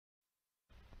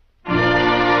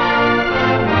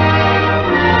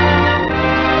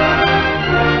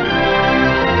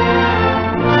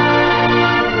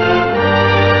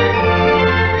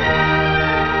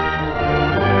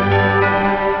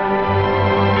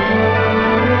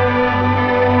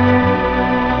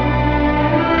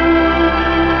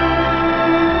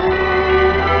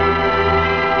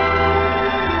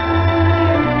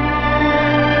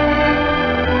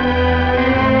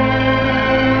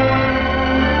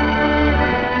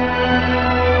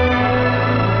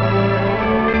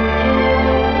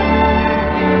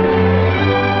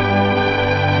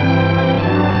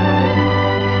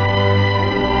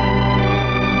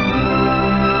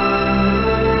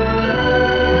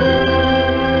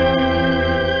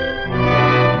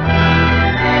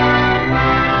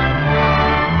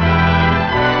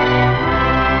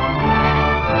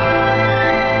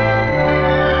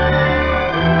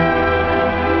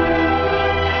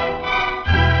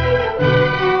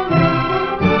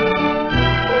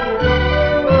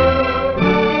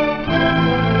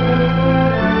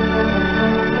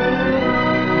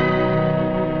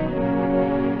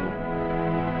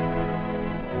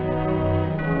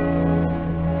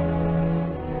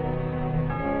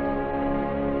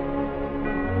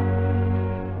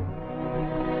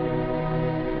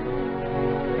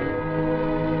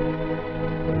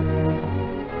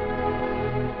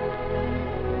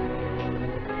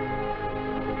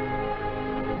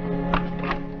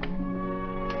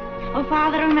Oh,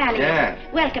 Father O'Malley. Yes.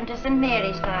 Welcome to St.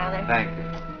 Mary's, Father. Thank you.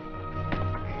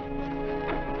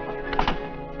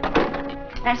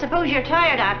 I suppose you're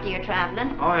tired after your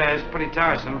traveling. Oh, yeah, it's pretty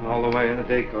tiresome all the way in the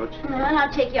day coach. Well,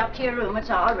 I'll take you up to your room. It's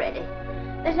all ready.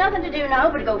 There's nothing to do now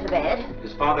but go to bed.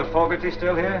 Is Father Fogarty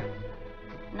still here?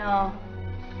 No.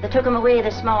 They took him away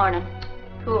this morning.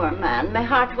 Poor man. My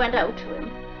heart went out to him.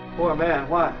 Poor man,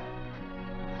 why?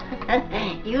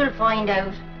 You'll find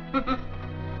out.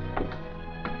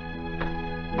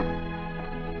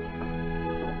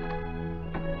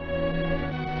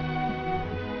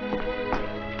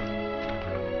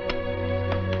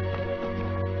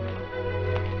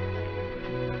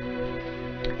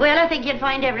 Well, I think you'll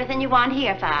find everything you want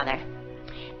here, Father.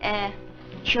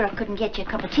 Sure I couldn't get you a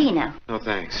cup of tea now. No,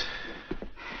 thanks.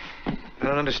 I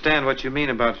don't understand what you mean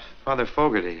about Father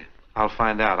Fogarty. I'll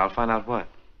find out. I'll find out what?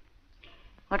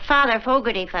 What Father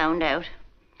Fogarty found out.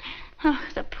 Oh,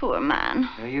 the poor man.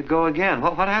 There you go again.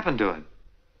 What happened to him?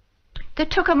 They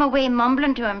took him away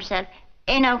mumbling to himself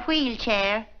in a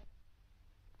wheelchair.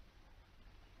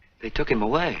 They took him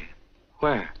away.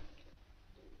 Where?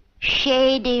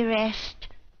 Shady Rest.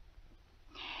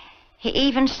 He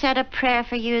even said a prayer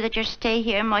for you that your stay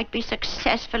here might be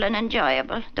successful and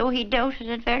enjoyable, though he doubted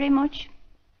it very much.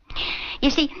 You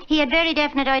see, he had very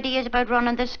definite ideas about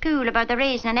running the school, about the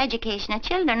raising and education of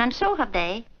children, and so have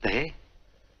they. They?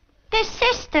 They're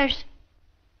sisters.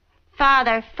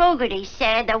 Father Fogarty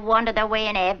said they wanted their way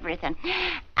in everything.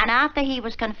 And after he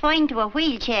was confined to a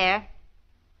wheelchair,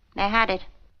 they had it.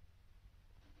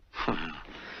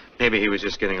 Maybe he was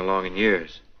just getting along in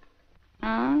years.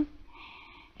 Oh?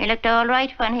 He looked all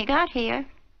right when he got here.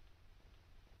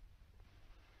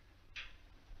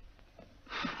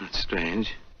 That's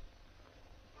strange.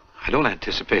 I don't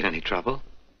anticipate any trouble.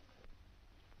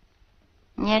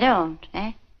 You don't,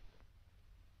 eh?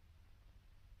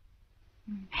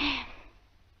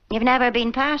 You've never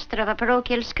been pastor of a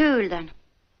parochial school, then?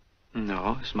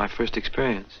 No, it's my first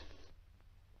experience.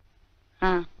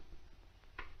 Oh.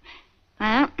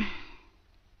 Well,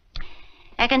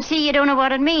 I can see you don't know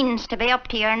what it means to be up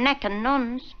to your neck in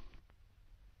nuns.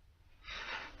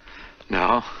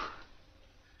 No.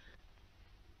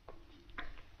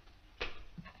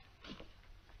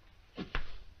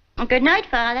 Well, good night,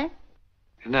 Father.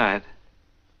 Good night.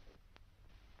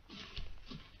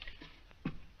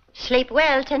 Sleep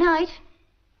well tonight.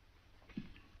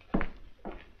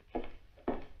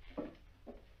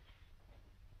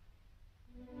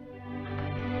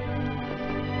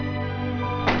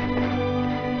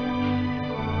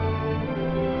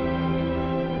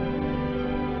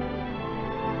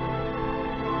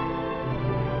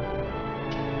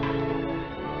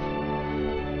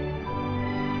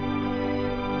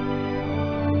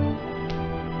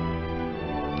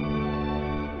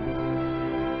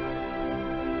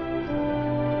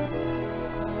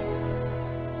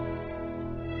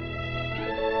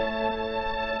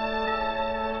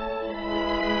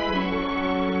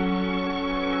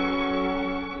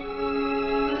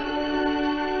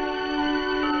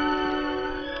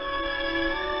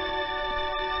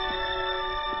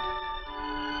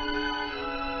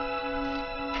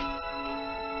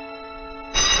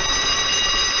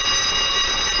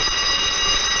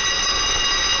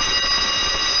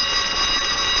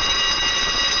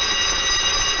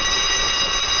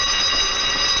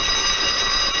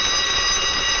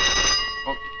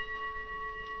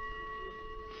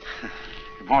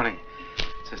 Morning.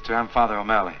 Sister, I'm Father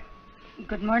O'Malley.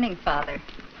 Good morning, Father.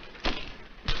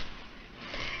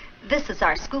 This is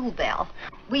our school bell.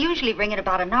 We usually ring it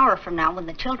about an hour from now when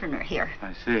the children are here.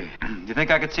 I see. Do you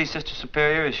think I could see Sister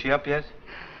Superior? Is she up yet?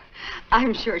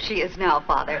 I'm sure she is now,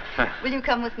 Father. Will you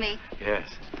come with me? Yes.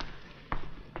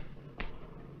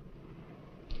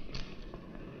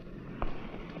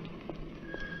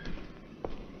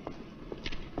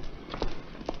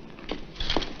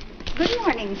 Good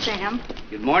morning, Sam.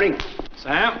 Good morning.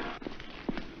 Sam?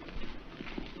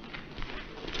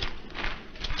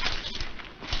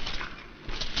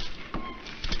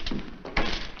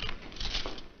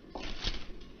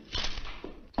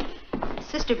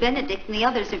 Sister Benedict and the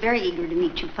others are very eager to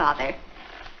meet you, Father.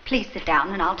 Please sit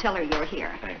down and I'll tell her you're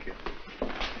here. Thank you.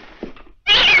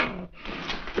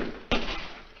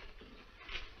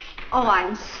 Oh,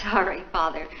 I'm sorry,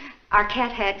 Father. Our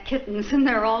cat had kittens and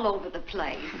they're all over the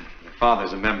place. Your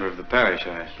father's a member of the parish,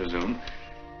 I presume.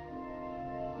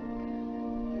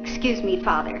 Excuse me,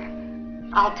 Father.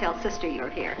 I'll tell Sister you're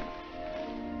here.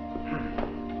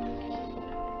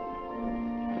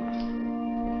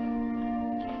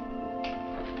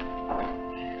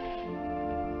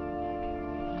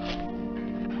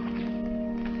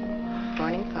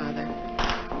 Morning, Father.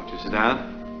 Won't you sit down?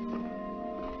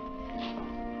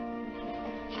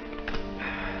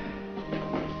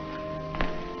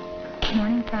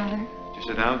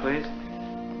 Sit down, please.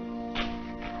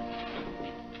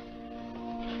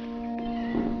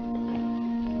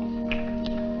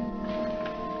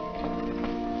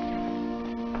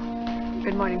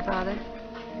 Good morning, Father.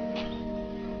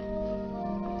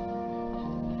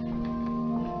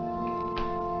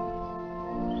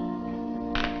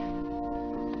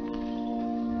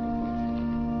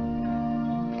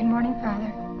 Good morning, Father.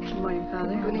 Good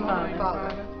morning, Father.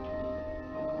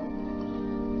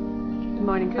 Good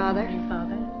morning, Father. Good morning,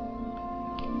 Father.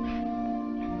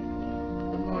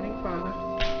 Good morning, Father.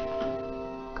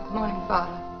 Good morning,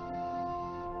 Father.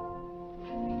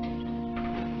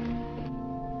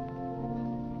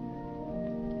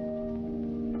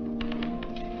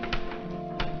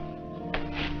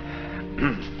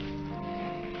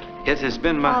 It has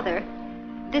been my... Father,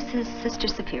 this is Sister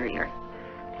Superior.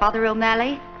 Father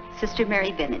O'Malley, Sister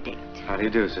Mary Benedict. How do you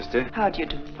do, sister? How do you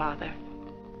do, Father?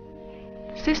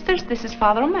 Sisters, this is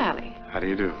Father O'Malley. How do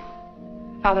you do?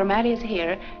 Father O'Malley is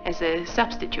here as a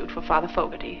substitute for Father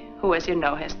Fogarty, who, as you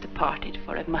know, has departed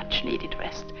for a much-needed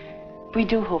rest. We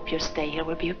do hope your stay here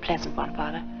will be a pleasant one,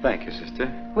 Father. Thank you,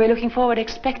 sister. We're looking forward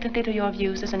expectantly to your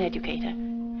views as an educator.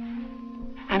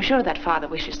 I'm sure that Father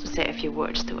wishes to say a few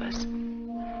words to us.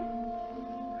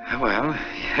 Well,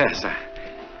 yes,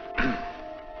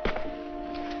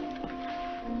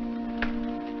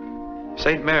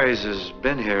 St. Mary's has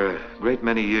been here a great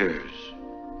many years.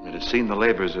 It has seen the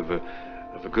labors of a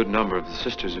good number of the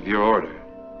sisters of your order.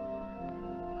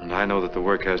 And I know that the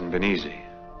work hasn't been easy.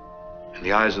 In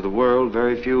the eyes of the world,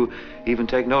 very few even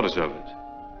take notice of it.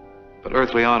 But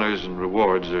earthly honors and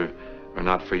rewards are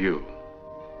not for you.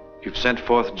 You've sent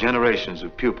forth generations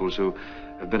of pupils who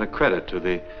have been a credit to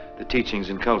the teachings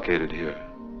inculcated here.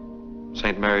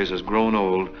 St. Mary's has grown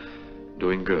old,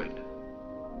 doing good.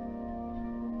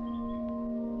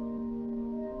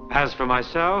 As for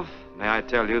myself, may I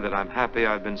tell you that I'm happy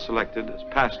I've been selected as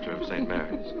pastor of St.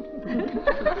 Mary's.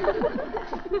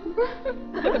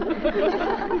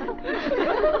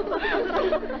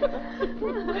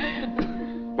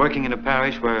 Working in a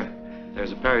parish where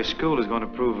there's a parish school is going to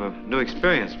prove a new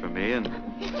experience for me, and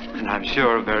I'm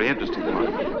sure a very interesting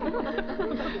one.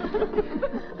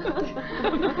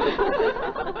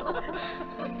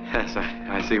 Yes,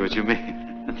 I see what you mean.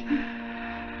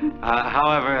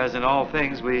 However, as in all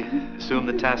things, we assume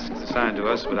the tasks assigned to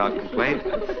us without complaint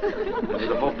and with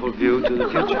a hopeful view to the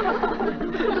future.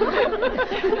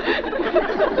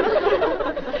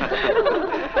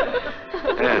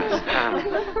 Yes.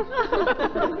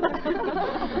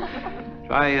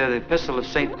 Try the Epistle of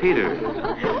St. Peter,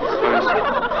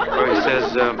 where he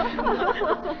says,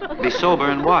 be sober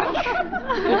and watch.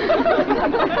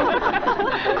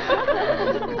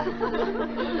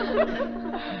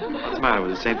 What's the matter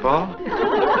with it, St. Paul?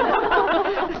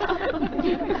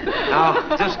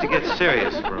 Now, just to get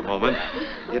serious for a moment,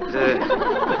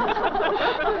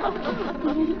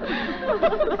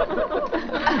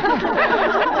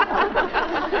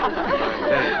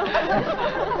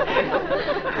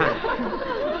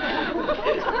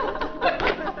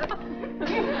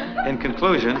 in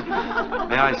conclusion,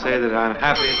 may I say that I'm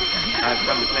happy I've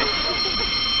come to take...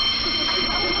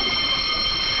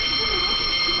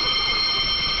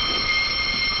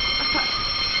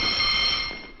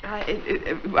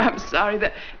 I'm sorry,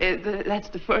 that's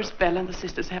the first bell and the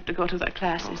sisters have to go to their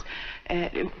classes.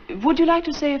 Would you like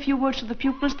to say a few words to the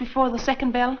pupils before the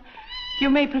second bell? You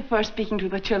may prefer speaking to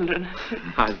the children.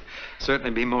 I'd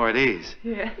certainly be more at ease.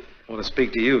 Yes. I want to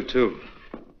speak to you, too.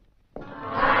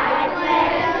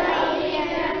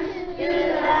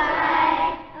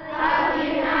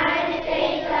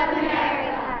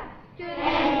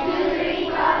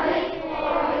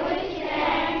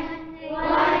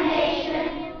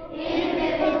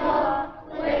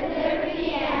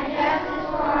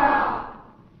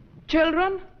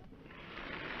 Children,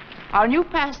 our new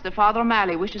pastor, Father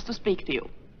O'Malley, wishes to speak to you.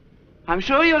 I'm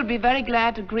sure you'll be very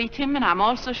glad to greet him, and I'm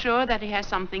also sure that he has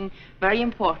something very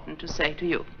important to say to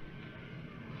you.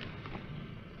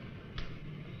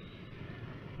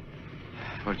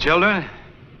 Well, children,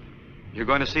 you're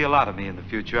going to see a lot of me in the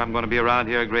future. I'm going to be around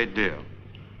here a great deal.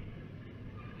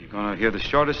 You're going to hear the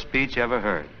shortest speech ever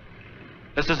heard.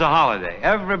 This is a holiday.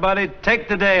 Everybody take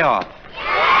the day off.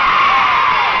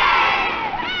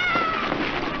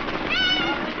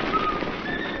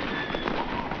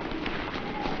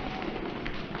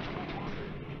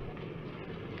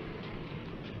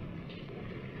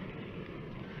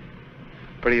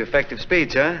 Pretty effective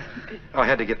speech, huh? Oh, I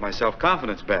had to get my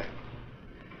self-confidence back.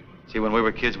 See, when we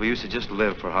were kids, we used to just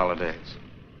live for holidays.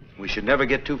 We should never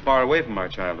get too far away from our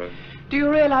childhood. Do you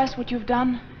realize what you've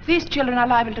done? These children are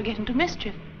liable to get into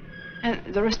mischief.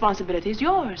 And the responsibility is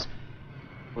yours.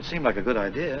 Well, it seemed like a good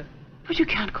idea. But you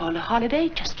can't call a holiday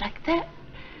just like that.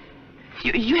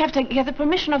 You have to get the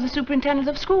permission of the superintendent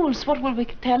of schools. What will we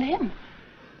tell him?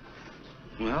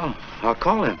 Well, I'll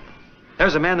call him.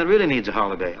 There's a man that really needs a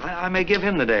holiday. I may give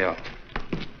him the day off.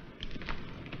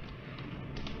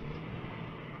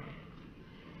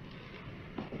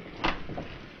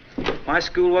 My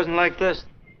school wasn't like this.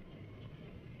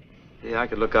 Yeah, I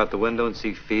could look out the window and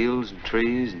see fields and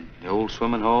trees and the old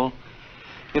swimming hole.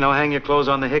 You know, hang your clothes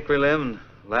on the hickory limb and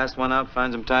last one out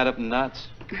finds them tied up in knots.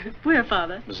 Where,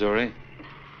 Father? Missouri.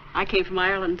 I came from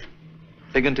Ireland.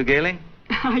 Thinking to Gaelic?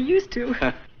 I used to.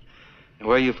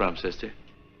 Where are you from, sister?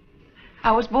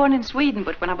 I was born in Sweden,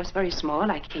 but when I was very small,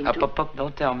 I came to... Up,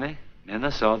 don't tell me.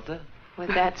 Minnesota. Well,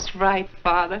 that's right,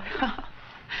 Father.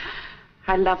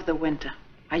 I love the winter.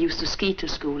 I used to ski to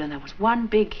school, and there was one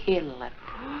big hill. And...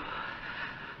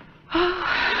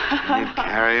 You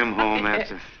carry him home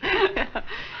after...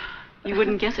 You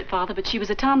wouldn't guess it, Father, but she was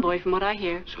a tomboy from what I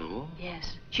hear. So?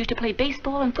 Yes. She used to play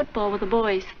baseball and football with the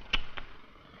boys.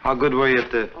 How good were you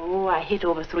at the... Oh, I hit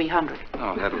over 300.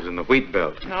 Oh, that was in the wheat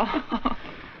belt. No.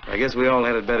 I guess we all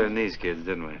had it better than these kids,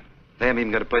 didn't we? They haven't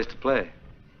even got a place to play.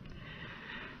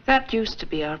 That used to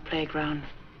be our playground.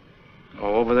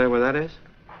 Oh, over there where that is?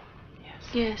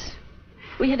 Yes.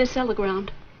 We had to sell the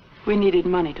ground. We needed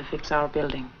money to fix our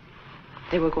building.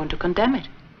 They were going to condemn it.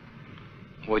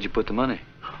 Where'd you put the money?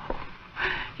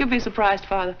 You'd be surprised,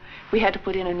 Father. We had to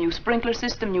put in a new sprinkler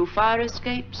system, new fire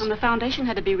escapes. And the foundation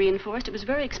had to be reinforced. It was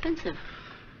very expensive.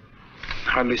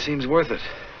 Hardly seems worth it.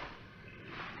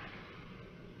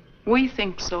 We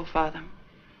think so, Father.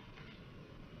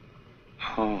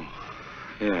 Oh,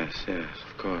 yes,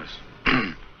 of course.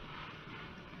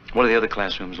 What are the other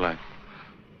classrooms like?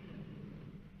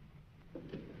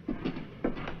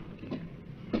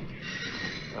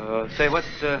 Say,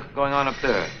 what's going on up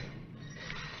there?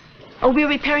 Oh, we're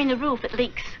repairing the roof. It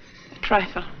leaks. A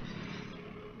trifle.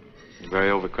 You're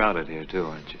very overcrowded here, too,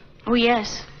 aren't you? Oh,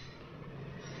 yes.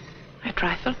 A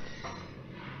trifle.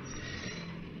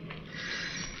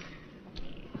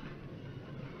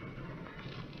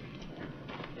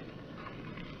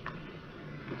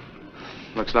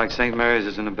 Looks like St. Mary's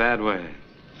is in a bad way.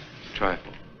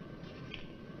 Trifle.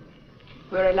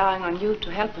 We're relying on you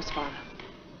to help us, Father.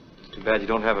 It's too bad you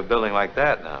don't have a building like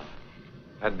that now.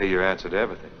 That'd be your answer to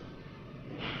everything.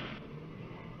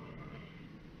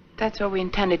 That's where we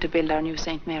intended to build our new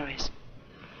St. Mary's.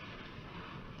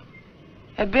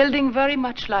 A building very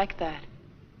much like that.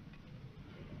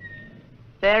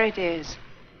 There it is.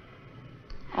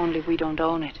 Only we don't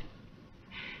own it.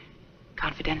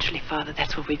 Confidentially, Father,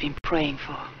 that's what we've been praying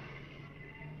for.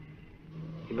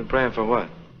 You've been praying for what?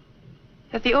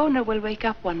 That the owner will wake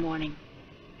up one morning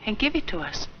and give it to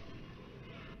us.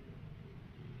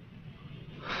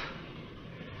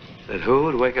 That who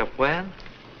would wake up when?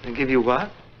 And give you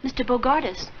what? Mr.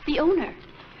 Bogardus, the owner.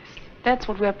 That's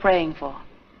what we're praying for.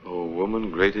 Oh,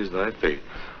 woman, great is thy faith.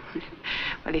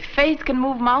 Well, if faith can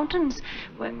move mountains,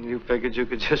 well... You figured you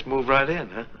could just move right in,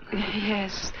 huh?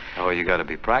 Yes. Oh, you gotta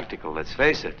be practical, let's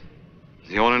face it.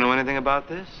 Does the owner know anything about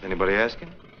this? Anybody ask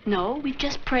him? No, we've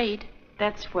just prayed.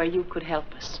 That's where you could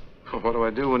help us. Well, what do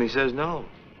I do when he says no?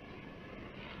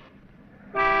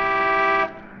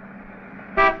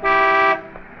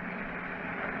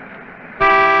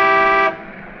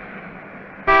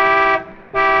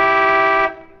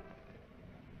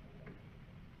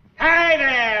 Hey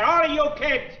there, all of you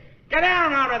kids, get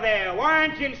down out of there. Why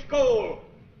aren't you in school?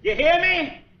 You hear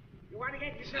me? You want to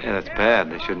get yourself... Yeah, that's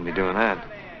bad. They shouldn't be doing that.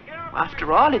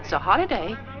 After all, it's a holiday.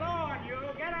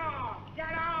 Get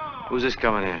off! Who's this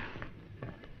coming here?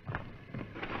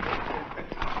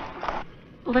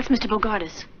 Well, that's Mr.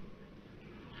 Bogardus.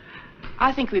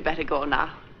 I think we better go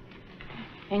now.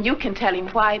 And you can tell him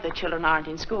why the children aren't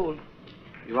in school.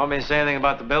 You want me to say anything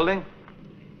about the building?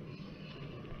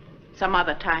 Some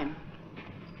other time.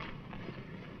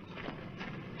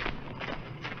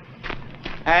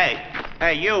 Hey,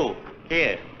 you,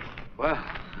 here. Well,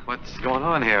 what's going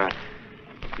on here?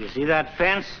 You see that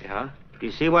fence? Yeah?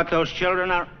 You see what those children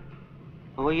are?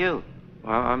 Who are you?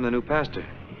 Well, I'm the new pastor.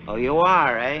 Oh, you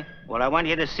are, eh? Well, I want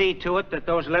you to see to it that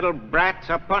those little brats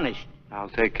are punished. I'll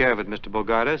take care of it, Mr.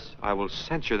 Bogardus. I will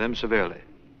censure them severely.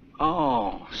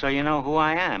 Oh, so you know who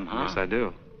I am, huh? Yes, I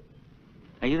do.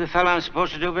 Are you the fellow I'm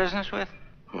supposed to do business with?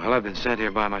 Well, I've been sent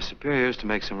here by my superiors to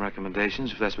make some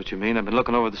recommendations, if that's what you mean. I've been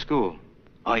looking over the school.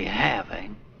 Oh, you have, eh?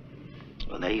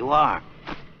 Well, there you are.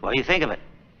 What do you think of it?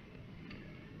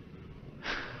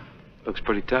 Looks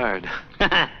pretty tired.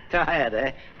 Tired,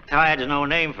 eh? Tired's no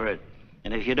name for it.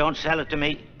 And if you don't sell it to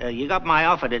me, you got my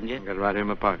offer, didn't you? I got it right here in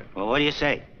my pocket. Well, what do you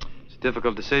say? It's a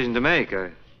difficult decision to make.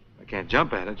 I I can't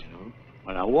jump at it, you know.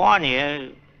 Well, I warn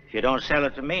you, if you don't sell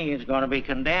it to me, it's going to be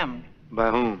condemned.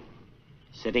 By whom?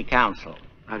 City Council.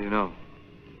 How do you know?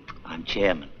 I'm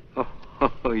chairman.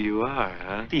 Oh, you are,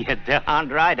 huh? You're darn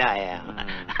right I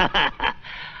am.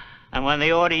 And when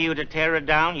they order you to tear it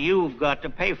down, you've got to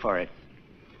pay for it.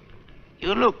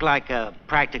 You look like a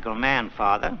practical man,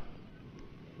 Father.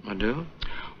 I do?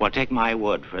 Well, take my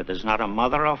word for it. There's not a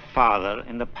mother or father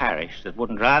in the parish that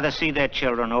wouldn't rather see their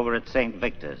children over at St.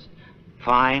 Victor's.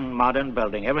 Fine, modern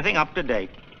building, everything up to date.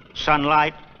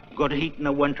 Sunlight, good heat in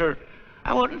the winter.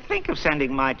 I wouldn't think of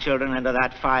sending my children into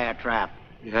that fire trap.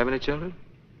 You have any children?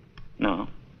 No.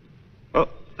 Well,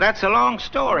 that's a long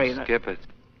story. Skip it.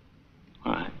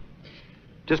 All right.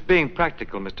 Just being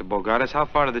practical, Mr. Bogardus, how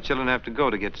far do the children have to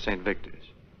go to get to St. Victor's?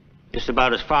 Just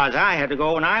about as far as I had to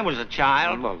go when I was a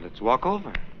child. Well, let's walk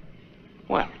over.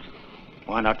 Well,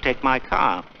 why not take my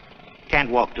car? Can't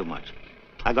walk too much.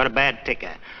 I got a bad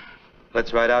ticker.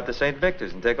 Let's ride out to St.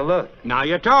 Victor's and take a look. Now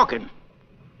you're talking.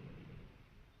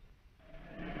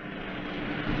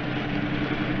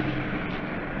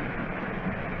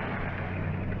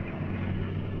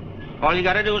 All you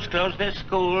gotta do is close this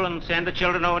school and send the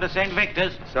children over to St.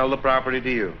 Victor's. Sell the property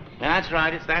to you. That's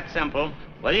right, it's that simple.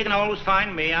 Well, you can always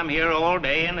find me. I'm here all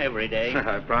day and every day.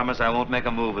 I promise I won't make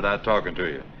a move without talking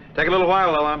to you. Take a little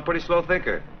while, though. I'm a pretty slow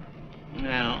thinker.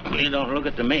 Well, you don't look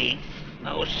it to me.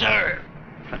 No, sir.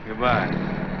 Goodbye.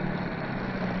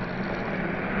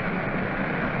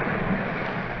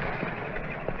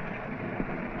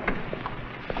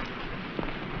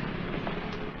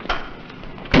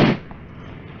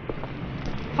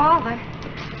 Father,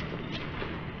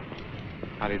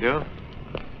 How do you do?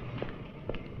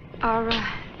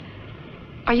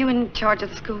 are you in charge of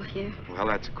the school here? Well,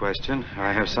 that's a question.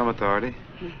 I have some authority.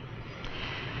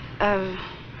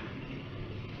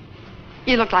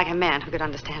 You look like a man who could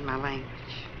understand my language.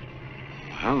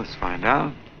 Well, let's find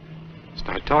out.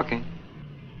 Start talking.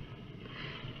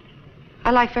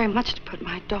 I'd like very much to put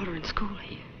my daughter in school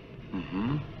here.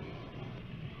 Mm-hmm.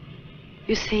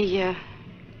 You see,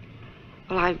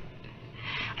 well, I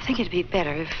think it'd be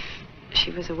better if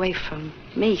she was away from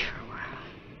me for a while.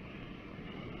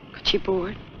 Could she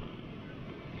board?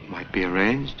 Might be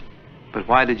arranged. But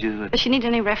why did you... Does she need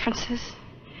any references?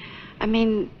 I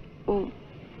mean, well,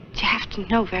 you have to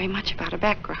know very much about her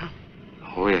background.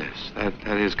 Oh, yes.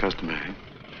 That is customary.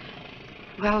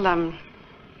 Well,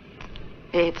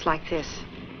 it's like this.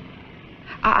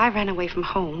 I ran away from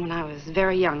home when I was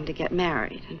very young to get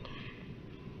married. And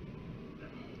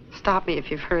stop me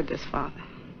if you've heard this, Father.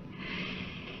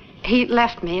 He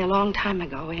left me a long time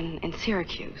ago in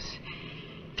Syracuse.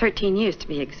 13 years to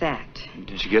be exact.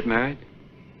 Did you get married?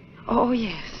 Oh,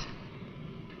 yes.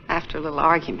 After a little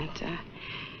argument.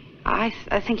 I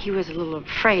think he was a little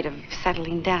afraid of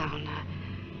settling down.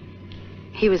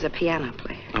 He was a piano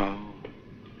player. Oh.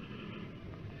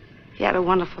 He had a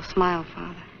wonderful smile,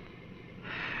 Father.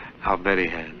 I'll bet he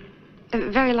had.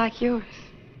 Very like yours.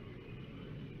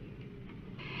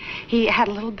 He had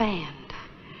a little band.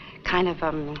 Kind of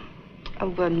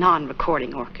a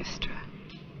non-recording orchestra.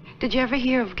 Did you ever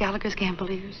hear of Gallagher's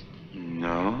Gambliers?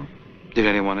 No. Did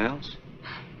anyone else?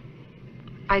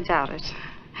 I doubt it.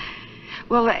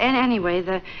 Well, anyway,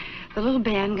 the little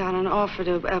band got an offer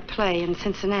to play in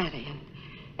Cincinnati.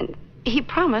 And he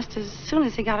promised as soon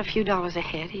as he got a few dollars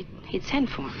ahead, he'd send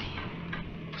for me.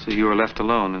 So you were left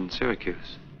alone in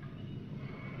Syracuse?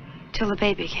 Till the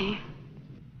baby came.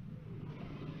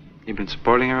 You've been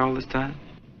supporting her all this time?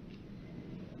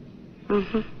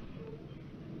 Mm-hmm.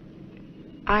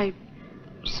 I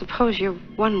suppose you're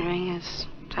wondering as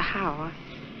to how.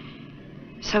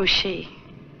 So's she.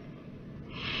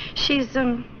 She's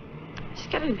getting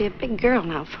to be a big girl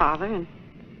now, Father, and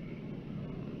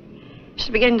she's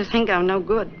beginning to think I'm no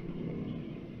good.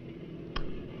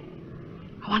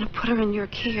 I want to put her in your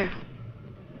care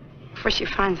before she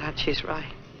finds out she's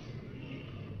right.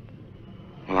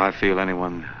 Well, I feel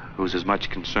anyone who's as much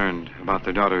concerned about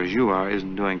their daughter as you are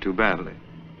isn't doing too badly.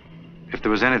 If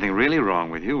there was anything really wrong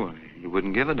with you, you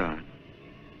wouldn't give a darn.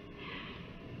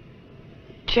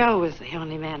 Joe was the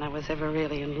only man I was ever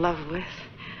really in love with.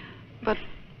 But...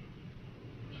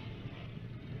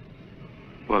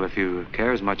 Well, if you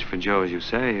care as much for Joe as you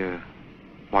say,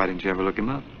 why didn't you ever look him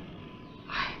up?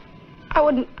 I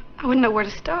wouldn't know where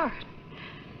to start.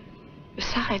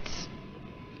 Besides,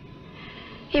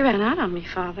 he ran out on me,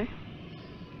 Father.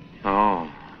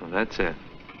 Oh, well, that's it.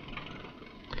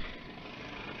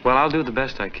 Well, I'll do the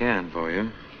best I can for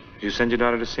you. You send your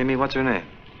daughter to see me. What's her name?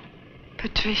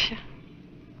 Patricia.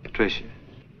 Patricia.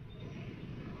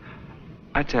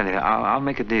 I tell you, I'll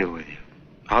make a deal with you.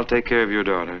 I'll take care of your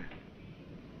daughter.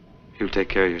 You take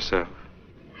care of yourself.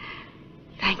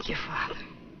 Thank you, Father.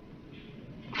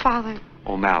 Father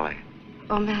O'Malley.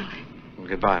 O'Malley. Well,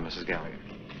 goodbye, Mrs. Gallagher.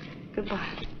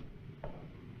 Goodbye.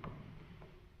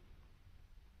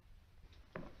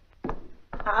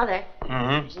 Father,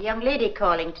 Mm-hmm. there's a young lady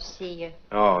calling to see you.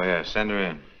 Oh, yeah, send her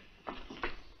in.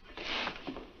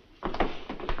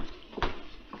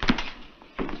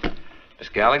 Miss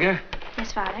Gallagher,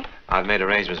 Yes, Father. I've made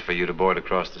arrangements for you to board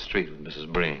across the street with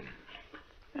Mrs. Breen.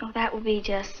 Oh, that would be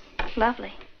just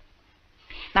lovely.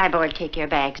 My boy, take your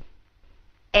bags.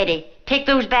 Eddie, take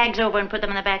those bags over and put them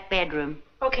in the back bedroom.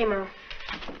 Okay, Mom.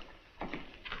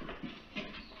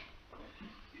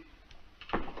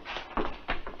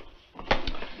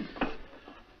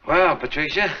 Well,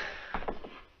 Patricia,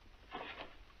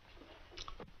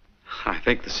 I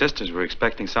think the sisters were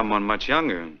expecting someone much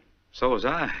younger, and so was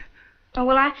I. Oh,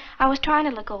 well, I was trying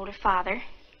to look older, Father.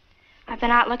 I've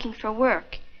been out looking for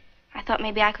work. I thought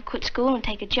maybe I could quit school and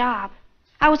take a job.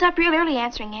 I was up real early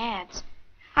answering ads.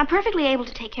 I'm perfectly able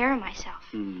to take care of myself.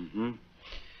 Mm-hmm.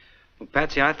 Well,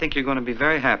 Patsy, I think you're going to be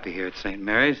very happy here at St.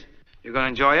 Mary's. You're going to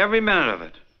enjoy every minute of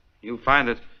it. You'll find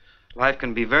that life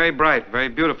can be very bright, very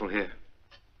beautiful here.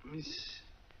 Let me see.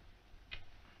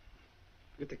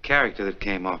 Look at the character that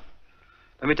came off.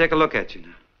 Let me take a look at you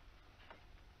now.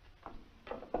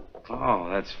 Oh,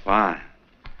 that's fine.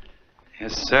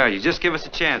 Yes, sir. You just give us a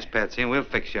chance, Patsy, and we'll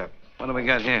fix you up. What do we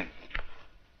got here?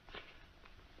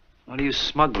 What are you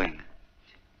smuggling?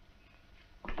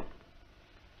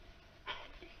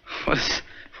 What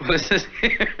is this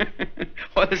here?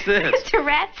 What is this? It's a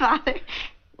rat, Father.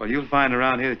 Well, you'll find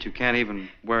around here that you can't even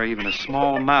wear even a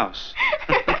small mouse.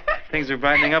 Things are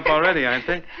brightening up already, aren't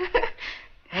they?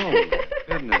 Oh,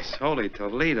 goodness. Holy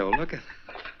Toledo. Look at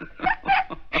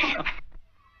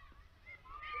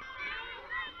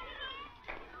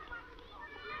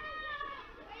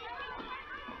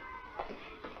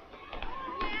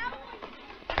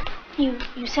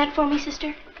You sent for me,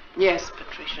 sister? Yes,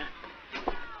 Patricia.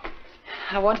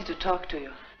 I wanted to talk to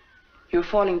you. You're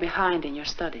falling behind in your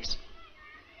studies.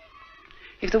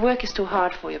 If the work is too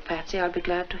hard for you, Patsy, I'll be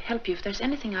glad to help you if there's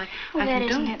anything I Well, can that do.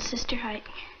 isn't it, sister.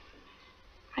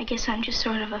 I guess I'm just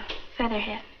sort of a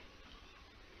featherhead.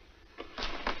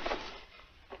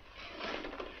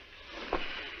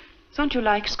 Don't you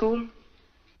like school?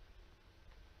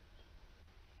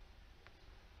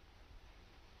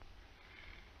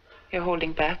 You're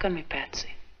holding back on me,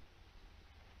 Patsy.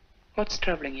 What's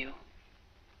troubling you?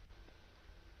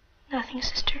 Nothing,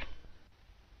 sister.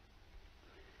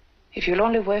 If you'll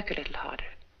only work a little harder,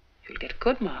 you'll get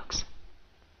good marks.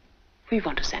 We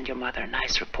want to send your mother a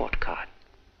nice report card.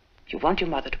 You want your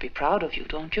mother to be proud of you,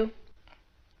 don't you?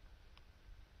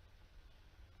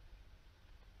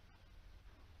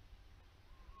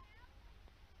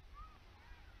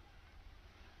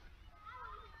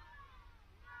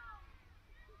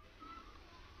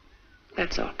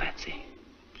 That's all, Patsy.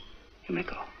 You may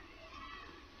go.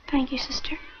 Thank you,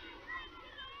 sister.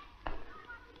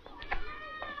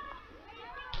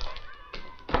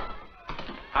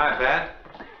 Hi, Pat.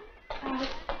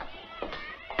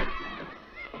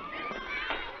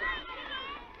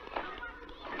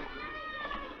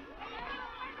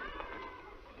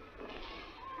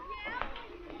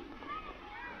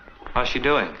 How's she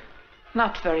doing?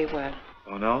 Not very well.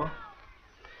 Oh, no?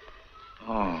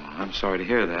 Oh, I'm sorry to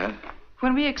hear that.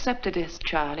 When we accepted this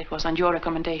child, it was on your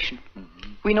recommendation.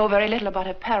 We know very little about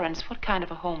her parents. What kind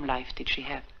of a home life did she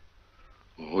have?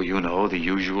 Oh, you know, the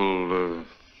usual,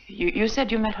 You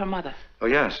said you met her mother. Oh,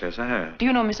 yes, I have. Do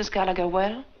you know Mrs. Gallagher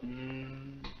well?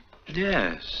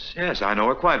 Yes, I know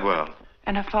her quite well.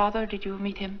 And her father, did you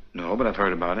meet him? No, but I've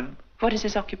heard about him. What is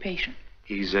his occupation?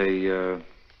 He's a,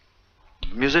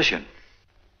 musician.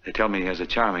 They tell me he has a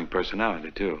charming personality,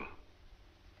 too.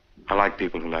 I like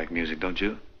people who like music, don't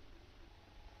you?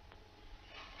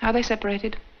 Are they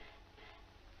separated?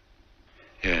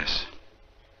 Yes.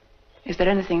 Is there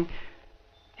anything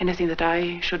that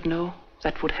I should know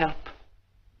that would help?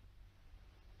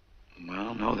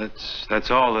 Well, no, that's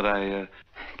all that I,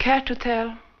 Care to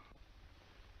tell?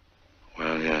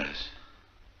 Well, yes.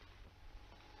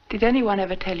 Did anyone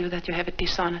ever tell you that you have a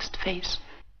dishonest face?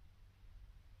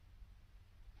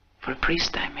 For a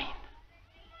priest, I mean.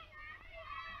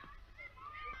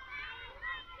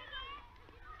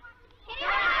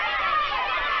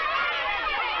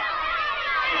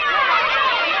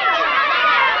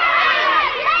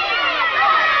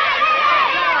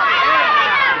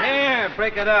 Here,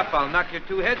 break it up. I'll knock your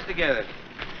two heads together.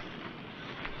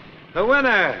 The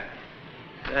winner.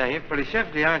 Yeah, you're pretty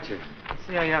shifty, aren't you? Let's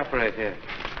see how you operate here.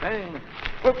 Hey,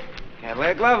 whoop. Can't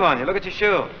lay a glove on you. Look at your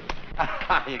shoe.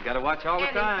 You gotta watch all the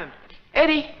time.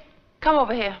 Eddie, Come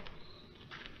over here.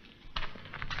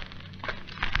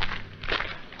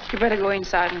 You better go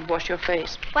inside and wash your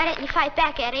face. Why didn't you fight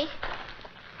back, Eddie?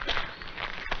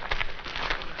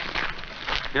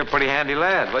 You're a pretty handy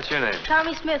lad. What's your name?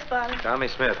 Tommy Smith, Father. Tommy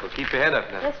Smith. Well, keep your head up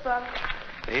now. Yes, Father.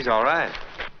 He's all right.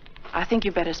 I think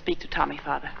you better speak to Tommy,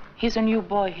 Father. He's a new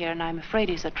boy here, and I'm afraid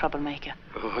he's a troublemaker.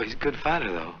 Oh, he's a good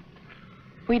fighter, though.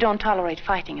 We don't tolerate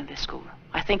fighting in this school.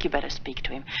 I think you better speak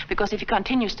to him, because if he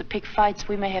continues to pick fights,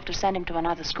 we may have to send him to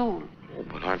another school. Oh,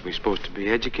 but aren't we supposed to be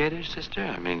educators, sister?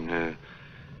 I mean,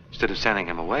 instead of sending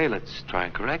him away, let's try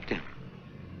and correct him.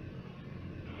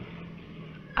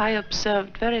 I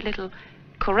observed very little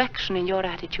correction in your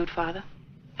attitude, Father.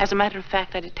 As a matter of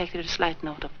fact, I detected a slight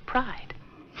note of pride.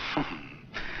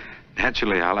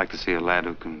 Naturally, I like to see a lad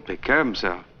who can take care of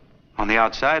himself. On the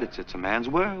outside, it's a man's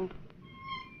world.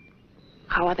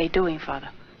 How are they doing, Father?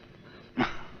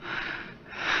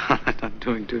 Not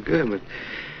doing too good,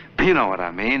 but you know what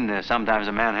I mean. Sometimes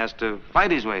a man has to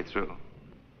fight his way through.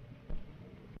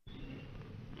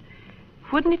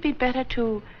 Wouldn't it be better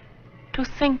to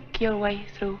think your way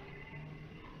through?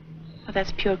 Well,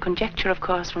 that's pure conjecture, of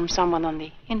course, from someone on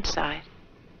the inside.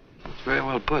 It's very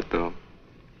well put, though.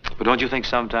 But don't you think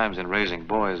sometimes in raising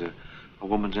boys, a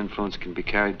woman's influence can be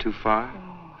carried too far?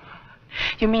 Oh.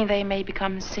 You mean they may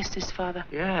become sisters, Father?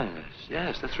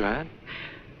 Yes, that's right.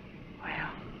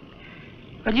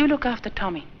 Well, you look after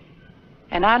Tommy,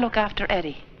 and I look after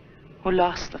Eddie, who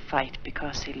lost the fight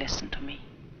because he listened to me.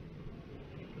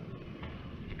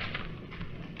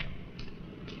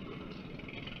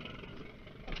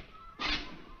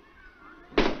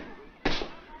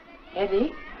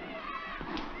 Eddie?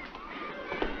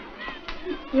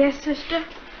 Yes, sister?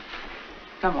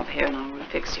 Come over here and I will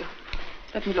fix you.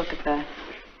 Let me look at that.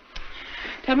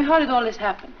 Tell me, how did all this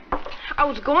happen? I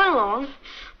was going along,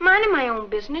 minding my own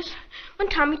business, when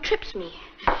Tommy trips me.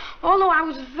 Although I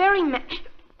was very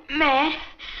mad,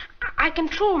 I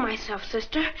control myself,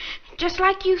 sister, just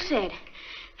like you said.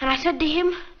 And I said to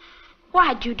him,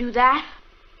 "Why'd you do that?"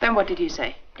 Then what did he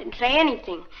say? Didn't say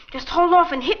anything. Just hauled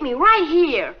off and hit me right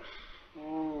here.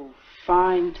 Oh,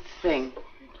 fine thing.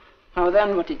 Now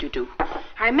then, what did you do?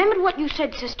 I remembered what you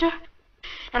said, sister,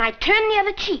 and I turned the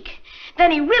other cheek.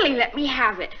 Then he really let me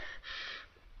have it.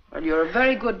 Well, you're a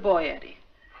very good boy, Eddie.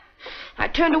 I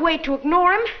turned away to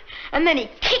ignore him, and then he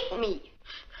kicked me.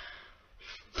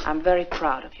 I'm very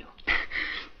proud of you.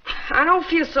 I don't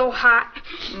feel so hot.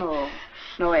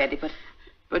 No, Eddie,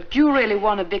 but you really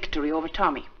won a victory over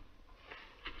Tommy.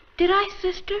 Did I,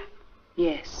 sister?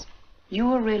 Yes. You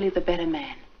were really the better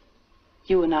man.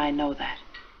 You and I know that.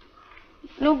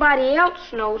 Nobody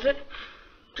else knows it.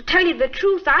 To tell you the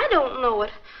truth, I don't know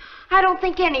it. I don't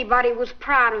think anybody was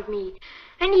proud of me.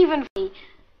 And even me.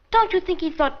 Don't you think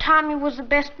he thought Tommy was the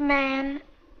best man?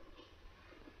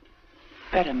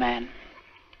 Better man.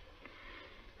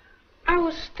 I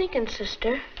was thinking,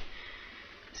 sister,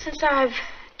 since I've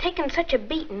taken such a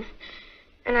beating,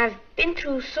 and I've been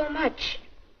through so much,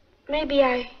 maybe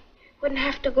I wouldn't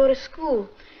have to go to school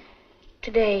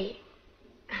today.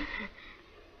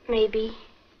 Maybe.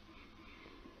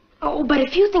 Oh, but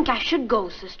if you think I should go,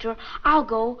 sister, I'll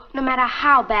go no matter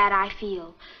how bad I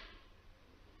feel.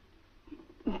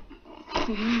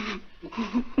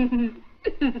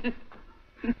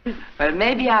 Well,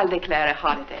 maybe I'll declare a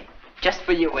holiday. Just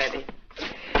for you, Eddie.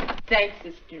 Thanks,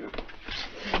 sister.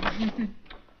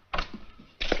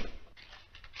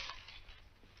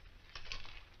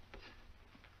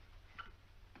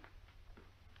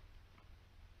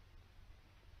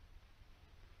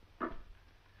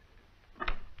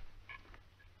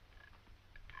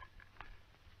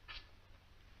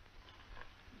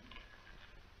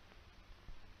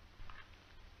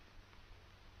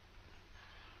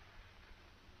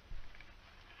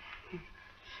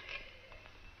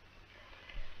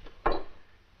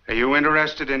 Are you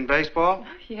interested in baseball?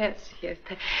 Yes.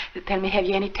 Tell me, have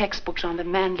you any textbooks on the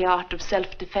manly art of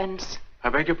self-defense? I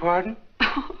beg your pardon?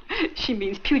 Oh, she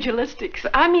means pugilistics.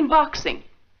 I mean boxing.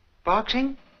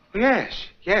 Boxing?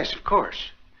 Yes, of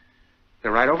course.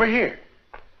 They're right over here.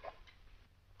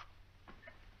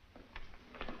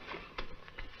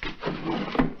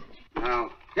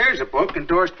 Now, here's a book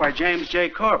endorsed by James J.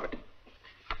 Corbett.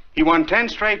 He won 10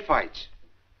 straight fights.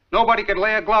 Nobody could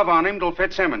lay a glove on him till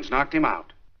Fitzsimmons knocked him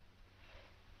out.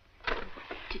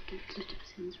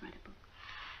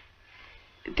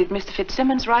 Did Mr.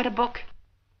 Fitzsimmons write a book?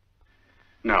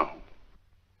 No.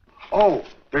 Oh,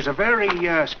 there's a very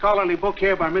scholarly book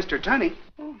here by Mr. Tunney.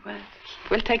 Oh, well,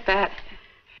 we'll take that.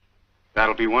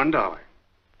 That'll be $1.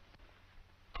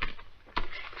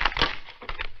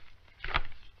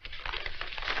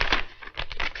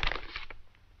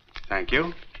 Thank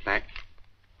you. Back.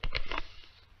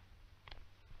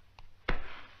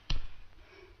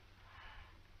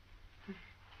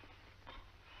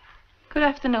 Good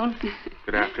afternoon.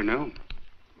 Good afternoon.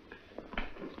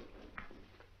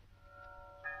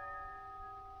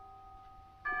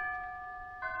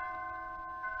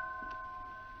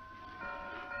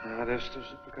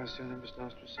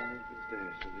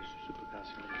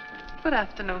 Good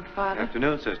afternoon, Father.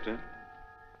 Afternoon, sister.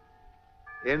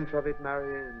 Intravit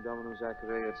Maria in Dominum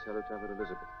Zachary et salutabat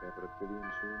Elizabeth, caput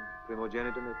filium sum,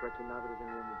 primogenitum et preternatus in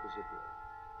regnum principio.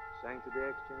 Sancta Dei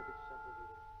ex genitus sancta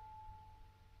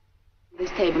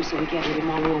This table so we get a little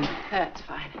more room. That's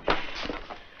fine.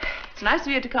 It's nice of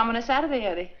you to come on a Saturday,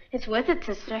 Eddie. It's worth it,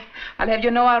 sister. I'll have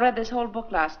you know I read this whole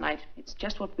book last night. It's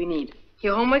just what we need.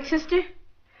 Your homework, sister?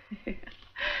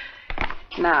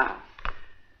 Now,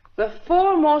 the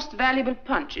 4 most valuable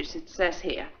punches, it says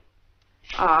here,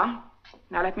 are,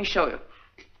 now let me show you,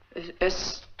 a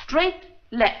straight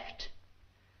left,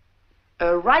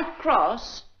 a right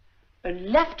cross, a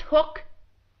left hook,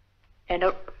 and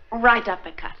a right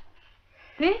uppercut.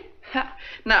 See?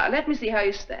 Now, let me see how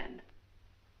you stand.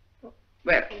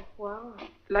 Well, Wow.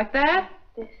 like that?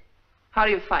 This. How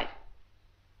do you fight?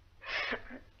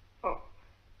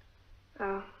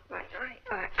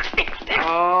 Right.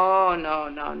 Oh,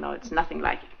 no, it's nothing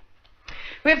like it.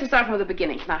 We have to start from the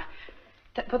beginning. Now,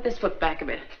 put this foot back a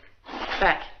bit.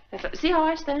 Back. See how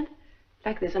I stand?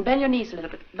 Like this. And bend your knees a little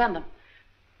bit. Bend them.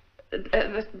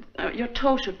 Your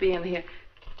toe should be in here.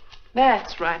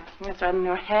 That's right. That's right. And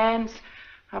your hands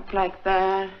up like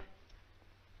that.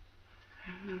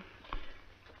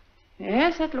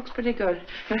 Yes, that looks pretty good.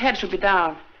 Your head should be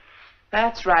down.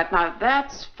 That's right. Now,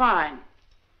 that's fine.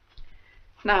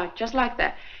 Now, just like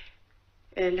that.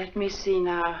 Let me see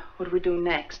now. What do we do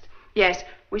next? Yes,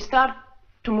 we start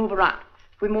to move around.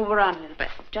 We move around a little bit,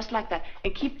 just like that,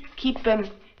 and keep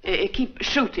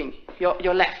shooting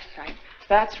your left side.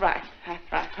 That's right.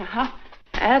 That's right.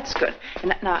 That's good.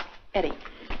 And now, Eddie,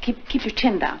 keep your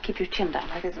chin down. Keep your chin down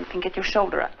like this, and get your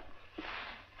shoulder up.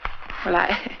 Well,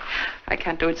 I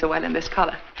can't do it so well in this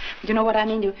color. But you know what I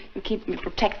mean? You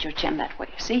protect your chin that way.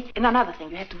 See? And another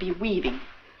thing, you have to be weaving.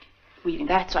 Weaving,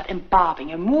 that's right, and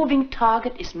bobbing. A moving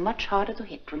target is much harder to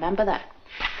hit. Remember that.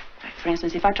 Like, for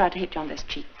instance, if I try to hit you on this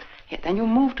cheek, here, then you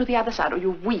move to the other side, or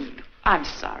you weave. I'm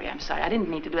sorry. I didn't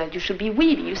mean to do that. You should be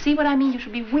weaving. You see what I mean? You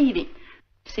should be weaving.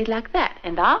 See, like that.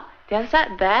 And now, the other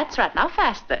side. That's right. Now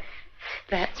faster.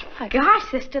 That's right. Gosh,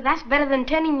 sister, that's better than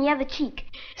turning the other cheek.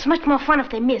 It's much more fun if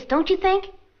they miss, don't you think?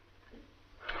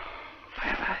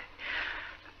 Well,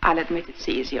 I'll admit it's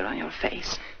easier on your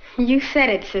face. You said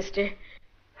it, sister.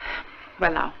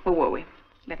 Well, now, where were we?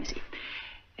 Let me see.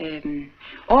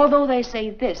 Although they say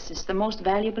this is the most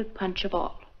valuable punch of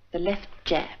all, the left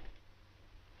jab,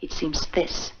 it seems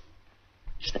this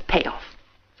is the payoff.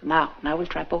 So now we'll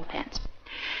try both hands.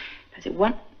 I say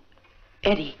 1.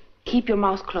 Eddie, keep your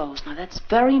mouth closed. Now, that's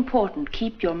very important.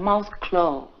 Keep your mouth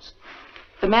closed.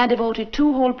 The man devoted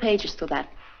 2 whole pages to that.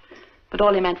 But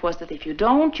all he meant was that if you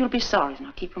don't, you'll be sorry.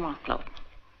 Now, keep your mouth closed.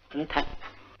 Really tight.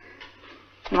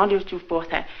 Now, you do both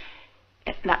hands.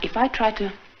 Now, if I try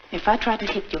to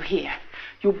hit you here,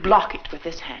 you block it with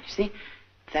this hand, you see?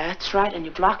 That's right, and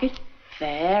you block it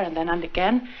there, and then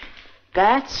again.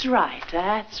 That's right,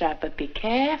 but be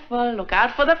careful, look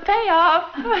out for the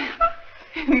payoff.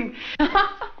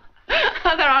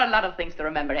 There are a lot of things to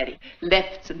remember, Eddie.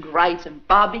 Lefts and rights and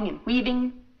bobbing and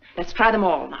weaving. Let's try them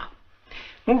all now.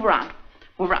 Move around.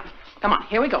 Come on,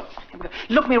 here we go.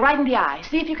 Look me right in the eye.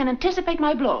 See if you can anticipate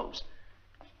my blows.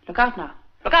 Look out now.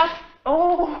 Look out.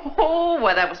 Oh,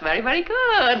 well, that was very, very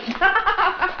good.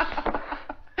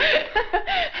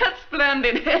 That's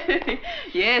splendid.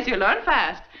 Yes, you learn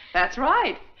fast. That's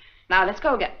right. Now, let's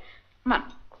go again. Come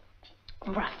on.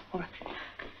 All right.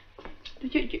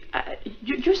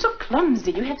 You're so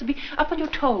clumsy. You have to be up on your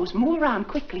toes. Move around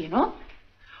quickly, you know?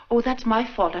 Oh, that's my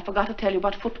fault. I forgot to tell you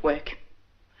about footwork.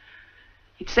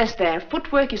 It says there,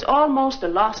 footwork is almost a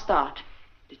lost art.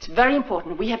 It's very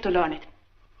important. We have to learn it.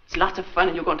 It's lots of fun,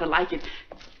 and you're going to like it.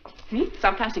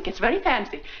 Sometimes it gets very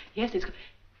fancy. Yes, it's...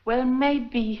 Well,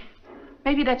 maybe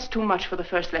that's too much for the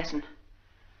first lesson.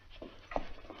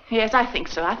 Yes, I think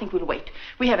so. I think we'll wait.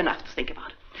 We have enough to think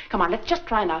about. Come on, let's just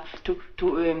try now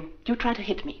you try to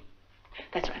hit me.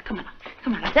 That's right. Come on,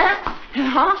 like that.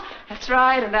 That's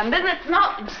right. And then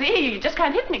no, see, you just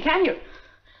can't hit me, can you?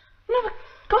 No, but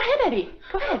go ahead, Eddie.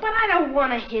 Go ahead. But I don't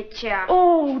want to hit you.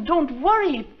 Oh, don't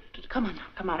worry. Come on.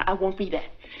 I won't be there.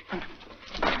 Come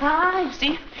on. You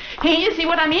see? Here, you see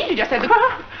what I mean? You just have to...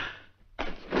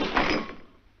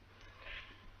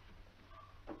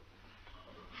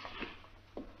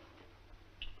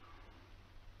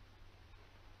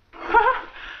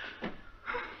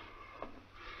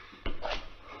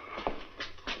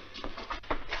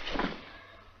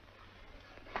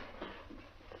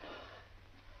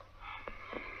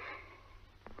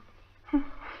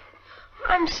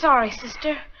 I'm sorry,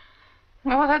 sister.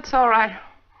 Oh, that's all right.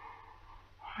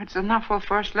 It's enough for the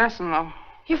first lesson, though.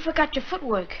 You forgot your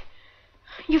footwork.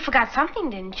 You forgot something,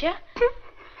 didn't you?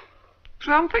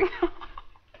 Something?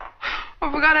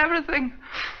 I forgot everything.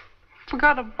 I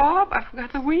forgot a bob. I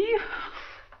forgot the weave.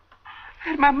 I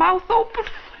had my mouth open.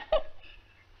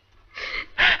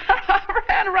 I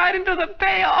ran right into the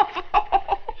payoff.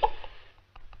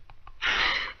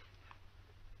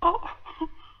 Oh.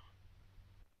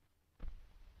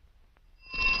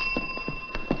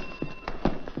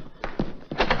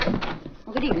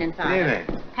 Well, good evening, Father. Good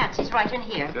evening. Patsy's right in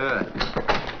here. Good.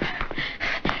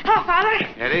 Hello, Father.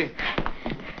 Eddie,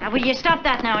 Now, will you stop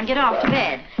that now and get off to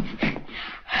bed?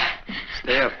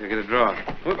 stay up. You'll get a draw.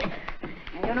 Whoop.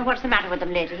 I don't know what's the matter with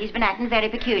him lately. He's been acting very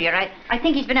peculiar. I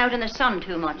think he's been out in the sun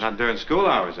too much. Not during school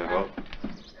hours, I hope.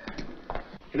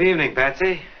 Good evening,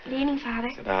 Patsy. Good evening, Father.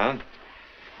 Sit down.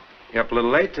 You're up a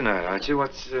little late tonight, aren't you?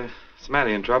 What's the matter?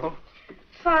 You in trouble?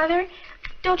 Father,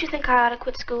 don't you think I ought to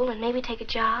quit school and maybe take a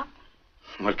job?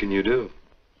 What can you do?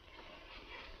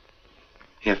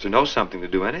 You have to know something to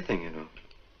do anything, you know.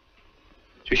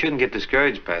 You shouldn't get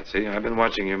discouraged, Patsy. I've been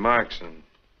watching your marks, and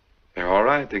they're all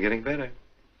right. They're getting better.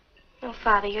 Oh,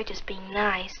 Father, you're just being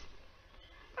nice.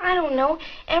 I don't know.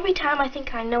 Every time I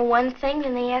think I know one thing,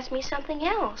 then they ask me something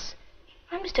else.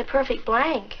 I'm just a perfect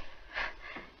blank.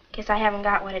 Guess I haven't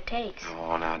got what it takes.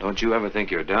 Oh, now, don't you ever think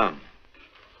you're dumb.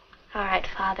 All right,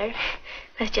 Father.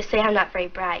 Let's just say I'm not very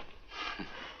bright.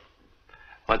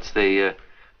 What's the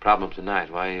problem tonight?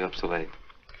 Why are you up so late?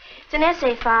 It's an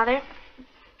essay, Father.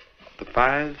 The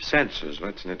five senses.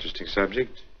 That's an interesting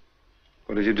subject.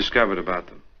 What have you discovered about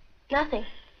them? Nothing.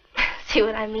 See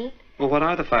what I mean? Well, what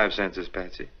are the five senses,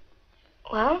 Patsy?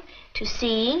 Well, to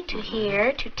see, to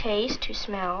hear, to taste, to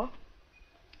smell,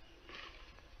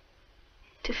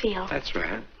 to feel. That's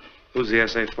right. Who's the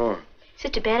essay for?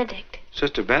 Sister Benedict.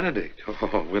 Sister Benedict.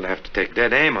 Oh, we'll have to take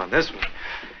dead aim on this one.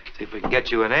 See if we can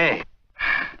get you an A.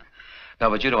 No,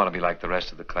 but you don't want to be like the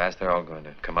rest of the class. They're all going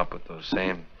to come up with those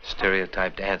same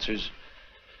stereotyped answers.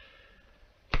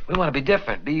 We want to be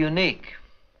different, be unique.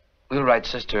 We'll write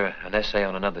Sister an essay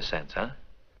on another sense, huh?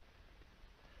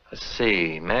 Let's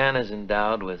see. Man is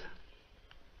endowed with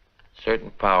certain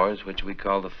powers which we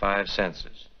call the five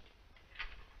senses.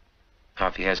 Now,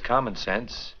 if he has common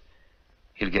sense,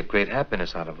 he'll get great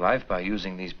happiness out of life by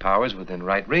using these powers within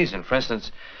right reason. For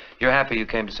instance, you're happy you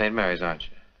came to St. Mary's, aren't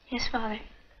you? Yes, Father.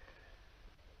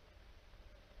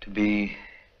 To be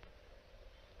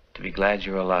glad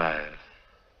you're alive.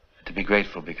 To be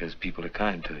grateful because people are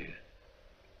kind to you.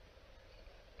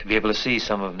 To be able to see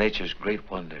some of nature's great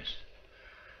wonders.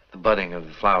 The budding of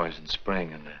the flowers in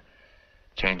spring and the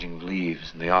changing of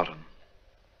leaves in the autumn.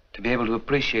 To be able to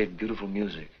appreciate beautiful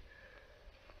music.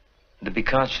 And to be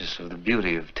conscious of the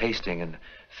beauty of tasting and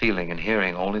feeling and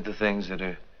hearing only the things that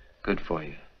are good for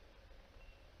you.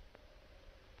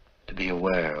 To be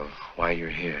aware of why you're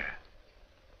here.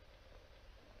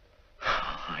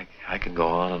 I can go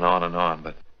on and on and on,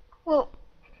 but... Well,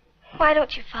 why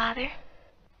don't you, Father?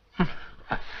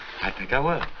 I think I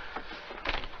will.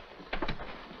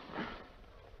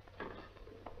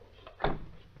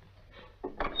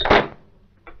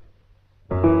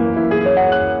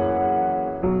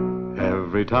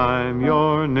 Every time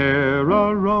you're near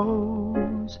a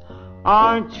rose,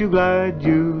 aren't you glad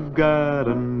you've got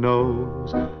a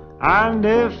nose? And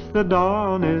if the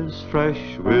dawn is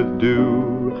fresh with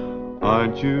dew,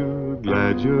 aren't you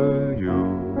glad you're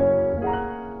you?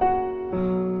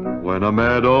 When a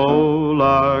meadow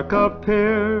lark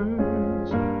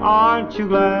appears, aren't you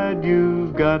glad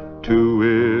you've got two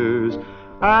ears?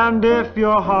 And if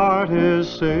your heart is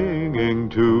singing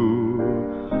too,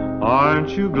 aren't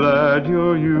you glad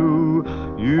you're you?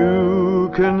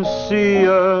 You can see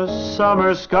a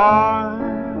summer sky,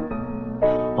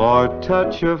 or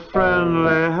touch a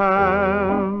friendly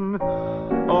hand,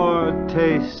 or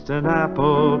taste an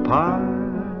apple pie.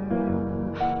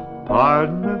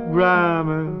 Pardon the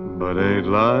grammar, but ain't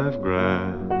life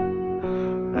grand?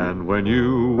 And when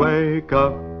you wake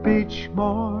up each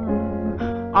morn,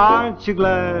 aren't you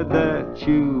glad that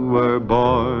you were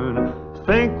born?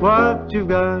 Think what you've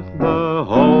got the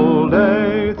whole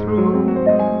day through.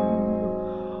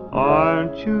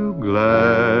 Aren't you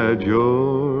glad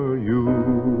you're you?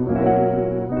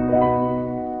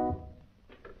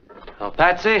 Well,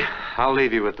 Patsy, I'll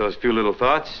leave you with those few little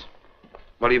thoughts.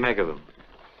 What do you make of them?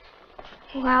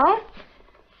 Well,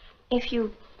 if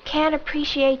you can't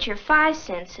appreciate your five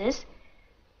senses,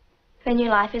 then your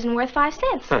life isn't worth 5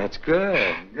 cents. That's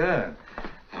good, good.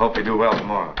 I hope you do well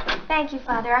tomorrow. Thank you,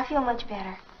 Father. I feel much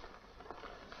better.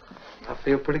 I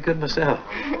feel pretty good myself.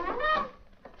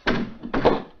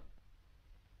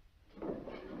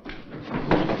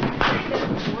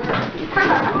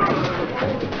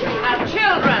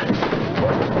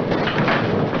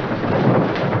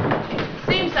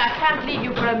 can't leave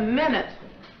you for a minute.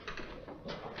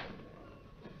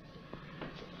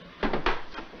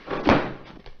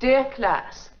 Dear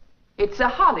class, it's a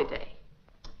holiday.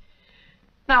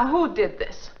 Now, who did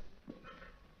this?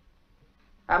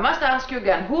 I must ask you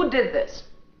again, who did this?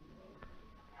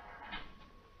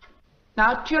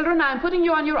 Now, children, I'm putting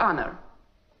you on your honor.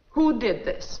 Who did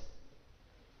this?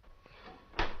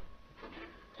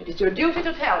 It is your duty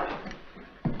to tell me.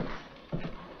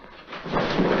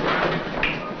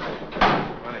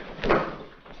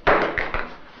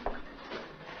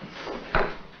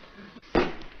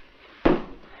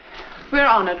 We're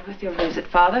honored with your visit,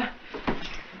 Father.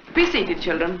 Be seated,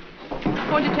 children.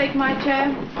 Won't you take my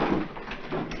chair?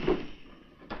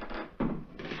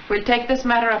 We'll take this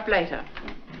matter up later.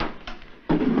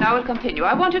 Now we'll continue.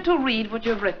 I want you to read what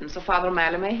you've written so Father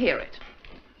O'Malley may hear it.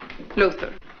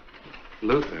 Luther.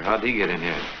 Luther, how'd he get in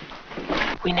here?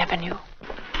 We never knew.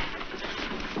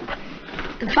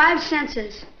 The Five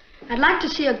Senses. I'd like to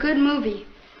see a good movie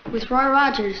with Roy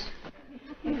Rogers.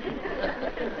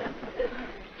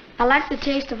 I like the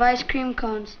taste of ice cream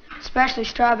cones, especially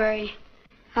strawberry.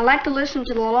 I like to listen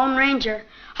to the Lone Ranger.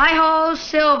 Hi-ho,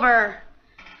 Silver!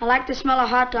 I like the smell of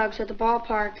hot dogs at the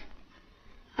ballpark.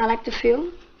 I like to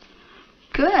feel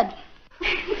good.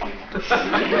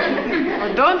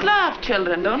 Oh, don't laugh,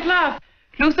 children, don't laugh.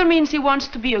 Luther means he wants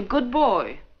to be a good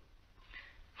boy.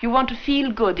 You want to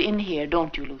feel good in here,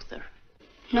 don't you, Luther?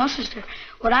 No, sister.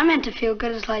 What I meant to feel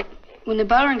good is like when the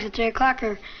bell rings at 3 o'clock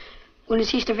or when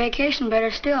it's Easter vacation,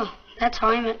 better still. That's how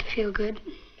I meant to feel good.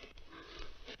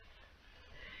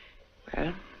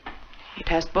 Well, it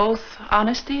has both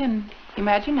honesty and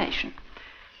imagination.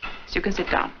 So you can sit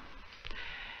down.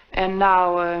 And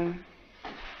now,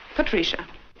 Patricia.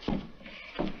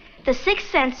 The six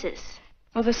senses.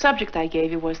 Well, the subject I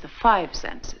gave you was the five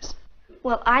senses.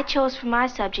 Well, I chose for my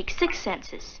subject six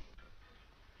senses.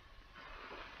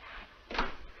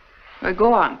 Well,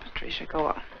 go on, Patricia, go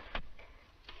on.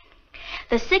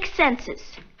 The six senses.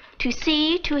 To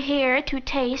see, to hear, to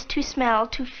taste, to smell,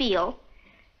 to feel,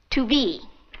 to be.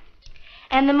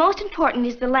 And the most important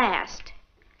is the last.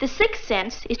 The sixth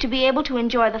sense is to be able to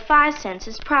enjoy the five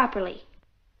senses properly.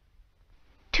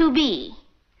 To be.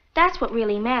 That's what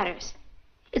really matters.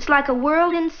 It's like a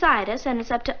world inside us, and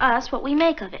it's up to us what we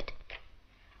make of it.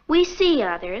 We see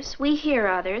others, we hear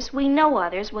others, we know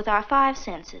others with our five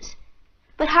senses.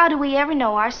 But how do we ever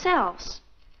know ourselves?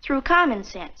 Through common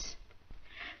sense.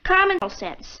 Common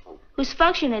sense, whose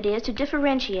function it is to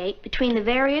differentiate between the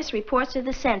various reports of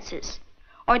the senses,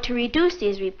 or to reduce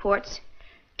these reports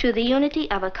to the unity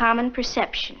of a common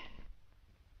perception.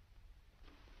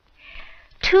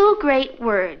 Two great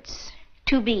words,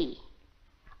 to be.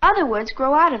 Other words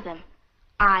grow out of them.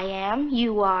 I am,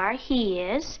 you are, he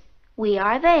is, we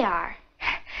are, they are.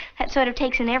 That sort of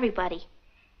takes in everybody.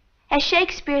 As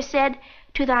Shakespeare said,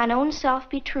 to thine own self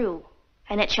be true,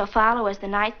 and it shall follow as the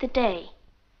night the day.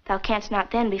 Thou canst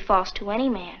not then be false to any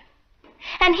man.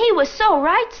 And he was so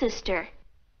right, sister.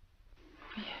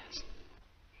 Yes.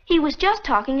 He was just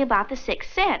talking about the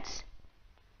sixth sense.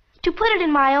 To put it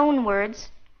in my own words,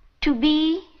 to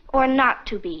be or not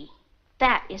to be,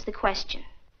 that is the question.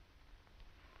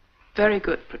 Very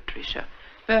good, Patricia.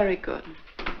 Very good.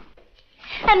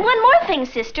 And one more thing,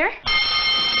 sister.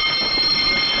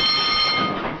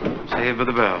 Save for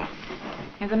the bell.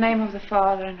 In the name of the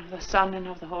Father, and of the Son, and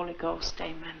of the Holy Ghost,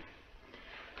 amen.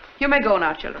 You may go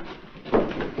now, children.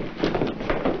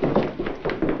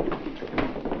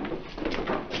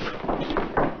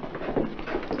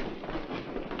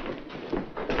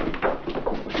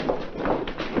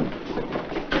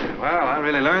 Well, I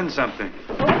really learned something.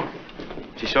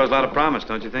 She shows a lot of promise,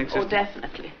 don't you think, sister? Oh,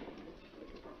 definitely.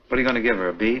 What are you going to give her,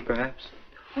 a B, perhaps?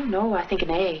 Oh, no, I think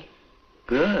an A.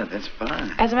 Good, that's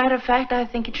fine. As a matter of fact, I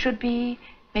think it should be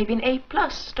maybe an A+,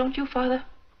 don't you, Father?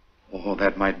 Oh,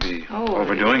 that might be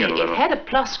overdoing it a little. It had a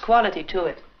plus quality to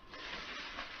it.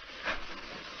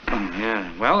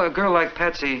 Yeah. Well, a girl like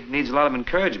Patsy needs a lot of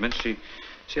encouragement. She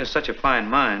has such a fine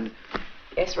mind.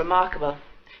 Yes, remarkable.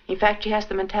 In fact, she has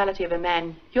the mentality of a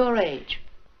man your age.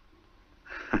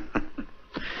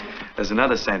 There's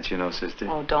another sense, you know, sister.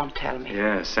 Oh, don't tell me.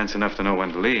 Yeah, sense enough to know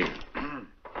when to leave.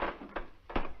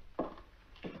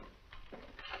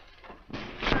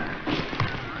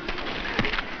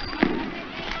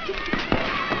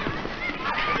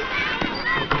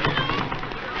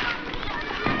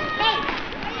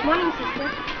 Morning, sister.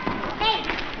 Hey.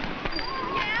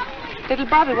 Little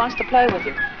Bobby wants to play with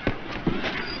you.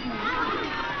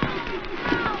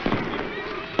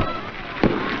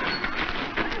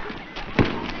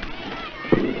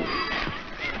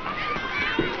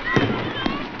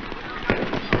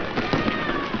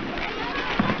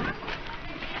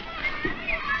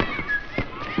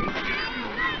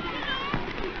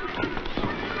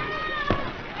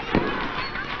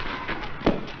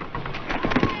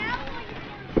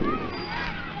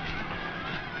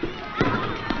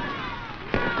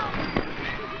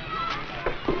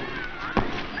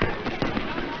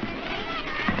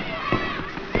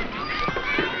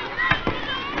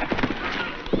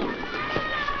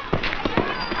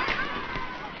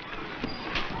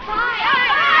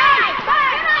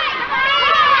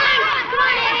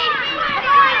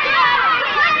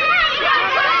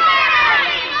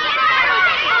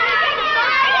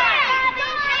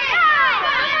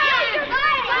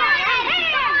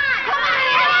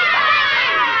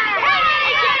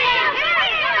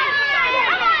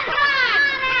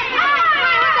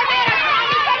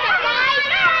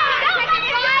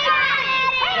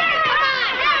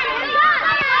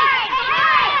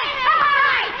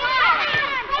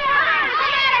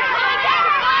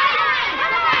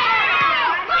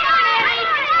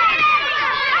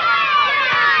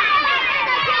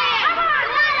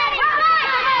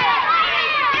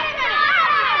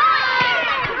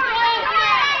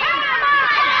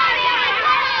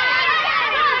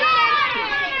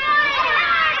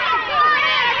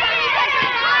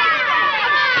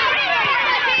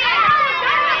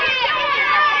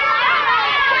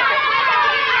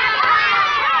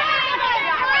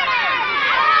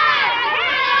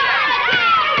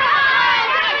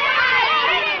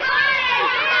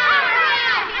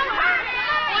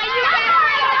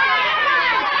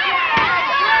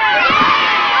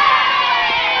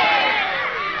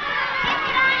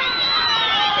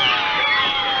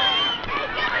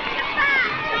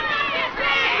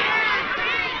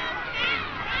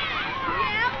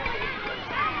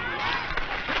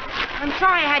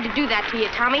 to do that to you,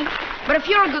 Tommy. But if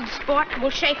you're a good sport, we'll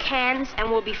shake hands and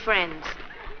we'll be friends.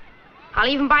 I'll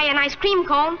even buy you an ice cream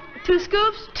cone. 2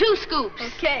 scoops? 2 scoops.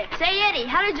 Okay. Say, Eddie,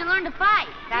 how did you learn to fight?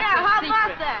 How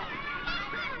about that?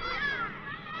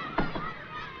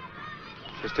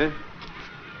 Sister,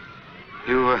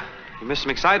 you missed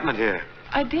some excitement here.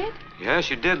 I did? Yes,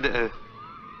 you did.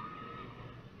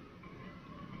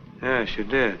 Yes, you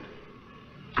did.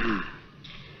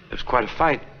 It was quite a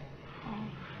fight.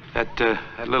 That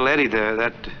little Eddie there,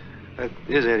 that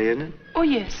is Eddie, isn't it? Oh,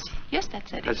 yes. Yes,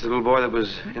 that's Eddie. That's the little boy that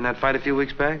was in that fight a few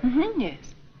weeks back? Mm-hmm,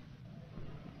 yes.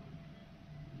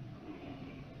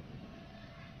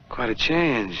 Quite a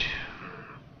change.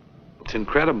 It's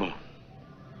incredible.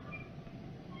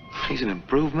 He's an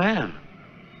improved man.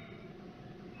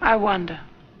 I wonder.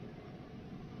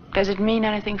 Does it mean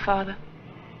anything, Father?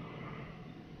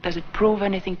 Does it prove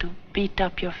anything to beat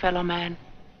up your fellow man?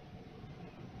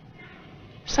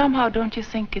 Somehow, don't you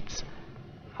think it's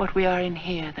what we are in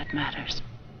here that matters?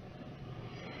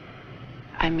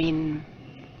 I mean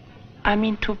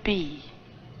to be.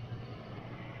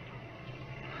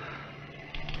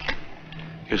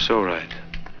 You're so right.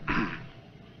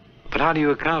 But how do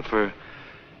you account for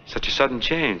such a sudden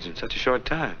change in such a short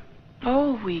time?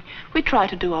 Oh, we try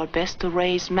to do our best to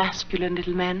raise masculine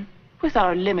little men with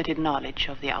our limited knowledge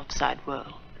of the outside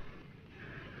world.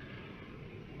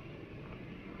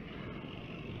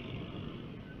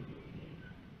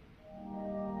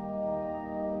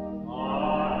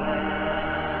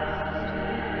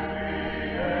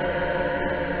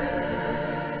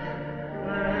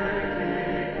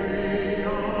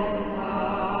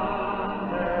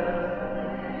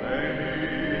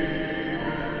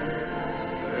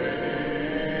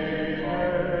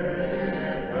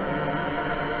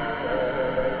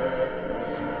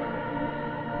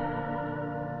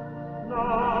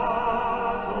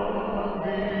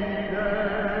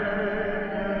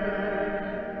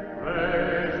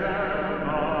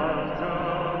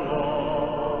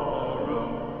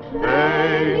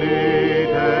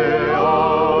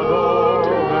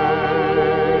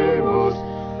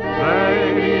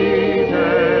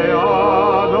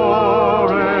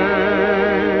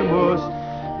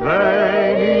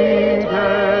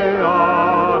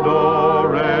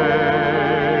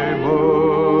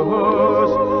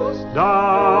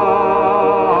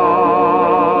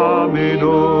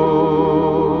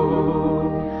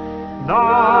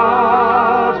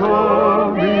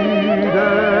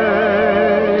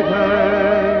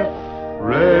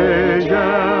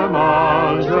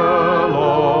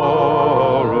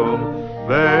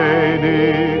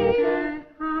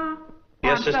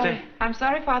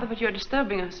 Father, but you're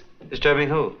disturbing us. Disturbing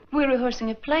who? We're rehearsing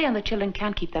a play and the children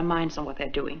can't keep their minds on what they're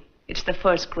doing. It's the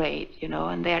first grade, you know,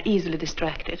 and they're easily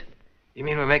distracted. You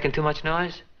mean we're making too much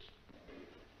noise?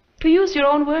 To use your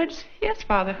own words, yes,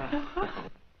 Father.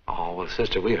 Oh, well,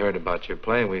 sister, we heard about your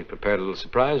play and we prepared a little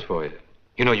surprise for you.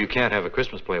 You know, you can't have a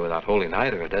Christmas play without Holy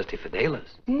Night or a Dusty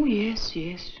Fidelis. Oh, yes,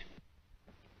 yes.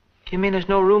 You mean there's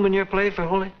no room in your play for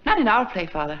Holy? Not in our play,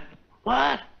 Father.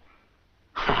 What?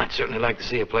 I'd certainly like to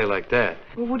see a play like that.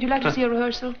 Well, would you like to see a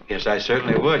rehearsal? Yes, I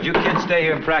certainly would. You kids stay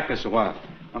here and practice a while.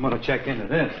 I'm going to check into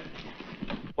this.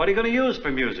 What are you going to use for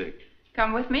music?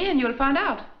 Come with me and you'll find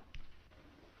out.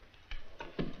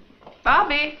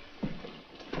 Bobby!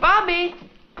 Bobby!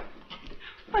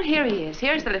 Well, here he is.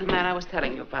 Here's the little man I was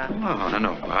telling you about. Oh, I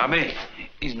know Bobby.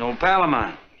 He's an old pal of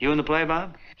mine. You in the play,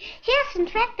 Bob? Yes, in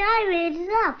fact, I made it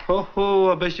up.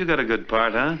 Oh, I bet you got a good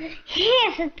part, huh?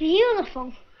 Yes, it's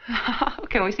beautiful.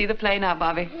 Can we see the play now,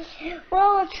 Bobby?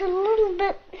 Well, it's a little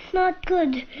bit not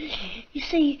good. You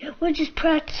see, we're just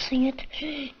practicing it.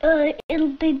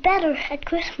 It'll be better at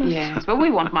Christmas. Yes, but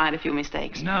we won't mind a few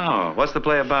mistakes. No. What's the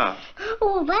play about?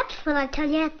 Oh, that's what I tell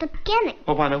you at the beginning.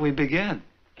 Well, why don't we begin?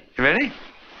 You ready?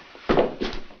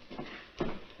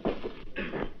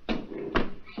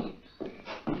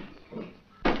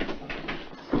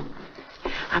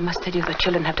 I must tell you, the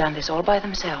children have done this all by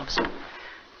themselves.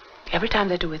 Every time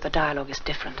they do it, the dialogue is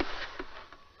different.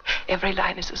 Every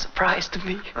line is a surprise to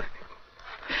me.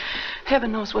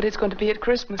 Heaven knows what it's going to be at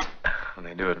Christmas. When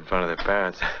they do it in front of their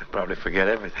parents, they'll probably forget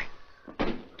everything.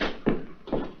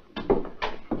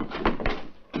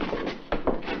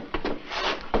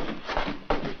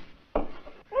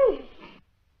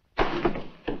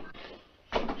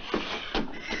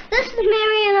 This is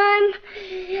Mary and I'm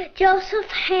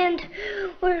Joseph, and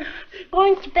we're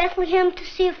going to Bethlehem to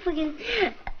see if we can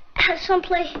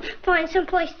find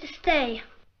someplace to stay.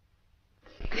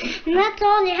 And that's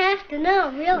all you have to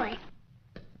know, really.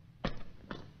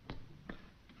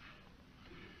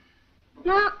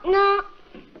 Knock, knock.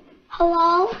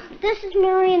 Hello, this is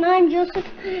Mary and I'm Joseph,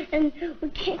 and we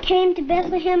came to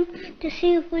Bethlehem to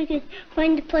see if we could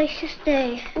find a place to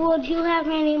stay. Well, do you have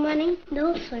any money?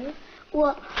 No, sir.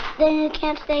 Well, then you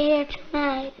can't stay here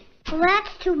tonight. Well,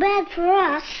 that's too bad for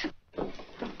us.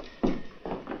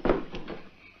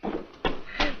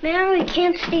 Mary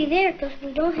can't stay there because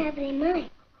we don't have any money.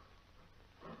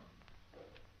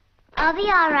 I'll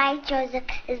be all right, Joseph,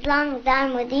 as long as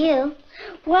I'm with you.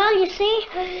 Well, you see,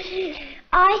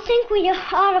 I think we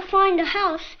ought to find a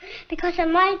house because it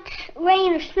might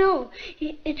rain or snow.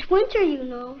 It's winter, you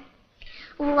know.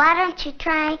 Well, why don't you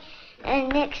try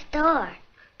next door?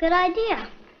 Good idea.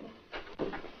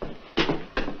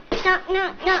 Knock,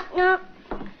 knock, knock, knock.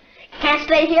 Can't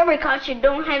stay here because you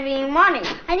don't have any money.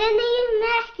 I didn't even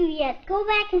ask you yet. Go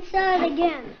back and start it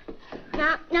again.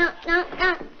 Knock, knock, knock,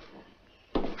 knock.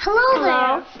 Hello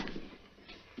there.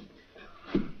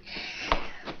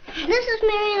 This is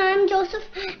Mary and I'm Joseph.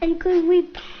 And could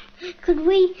we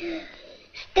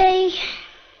stay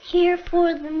here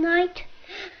for the night,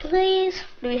 please?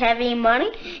 Do you have any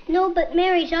money? No, but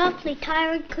Mary's awfully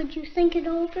tired. Could you think it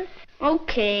over?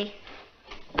 Okay.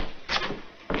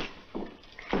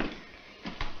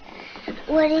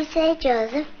 What did he say,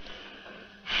 Joseph?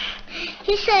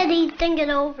 He said he'd think it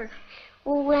over.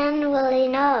 Well, when will he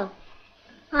know?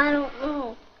 I don't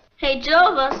know. Hey,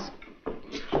 Joseph.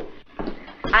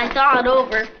 I thought it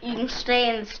over. You can stay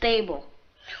in the stable.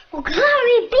 Well,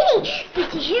 glory be!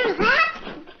 Did you hear that?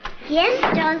 Yes,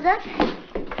 Joseph.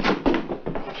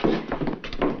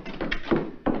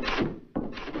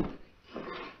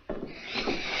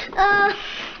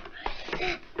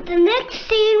 The next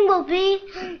scene will be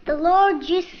the Lord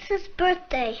Jesus'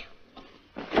 birthday.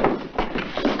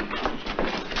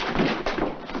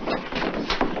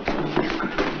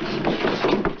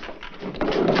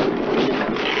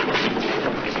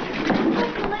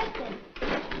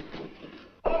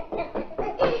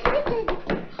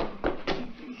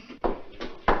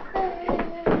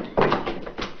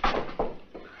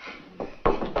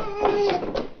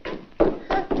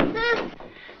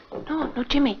 No,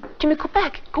 Jimmy, go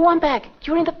back. Go on back.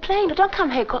 You're in the plane. No, don't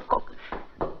come here. Go.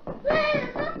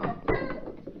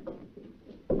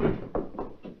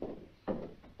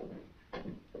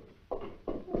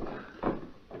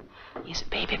 He's a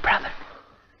baby brother.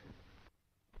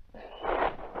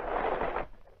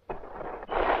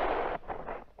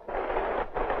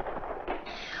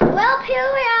 Well,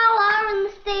 here we all are in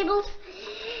the stables,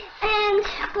 and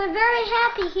we're very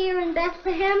happy here in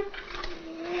Bethlehem.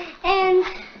 And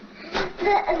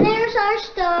there's our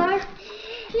star.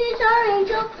 Here's our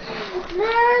angel. There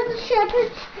are the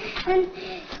shepherds. And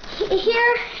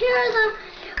here are the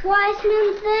wise men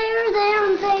there,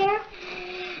 and there.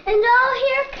 And all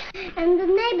here. And the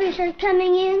neighbors are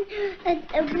coming in,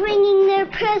 bringing their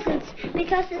presents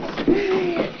because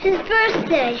it's his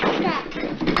birthday.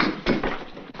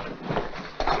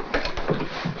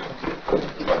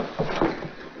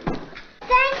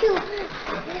 Thank you.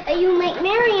 You make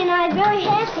Mary and I very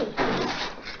happy.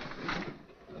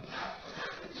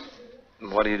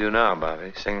 What do you do now,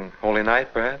 Bobby? Sing Holy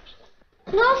Night, perhaps?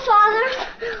 No, Father.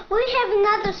 We have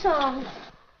another song.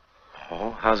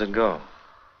 Oh, how's it go?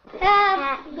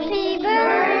 Happy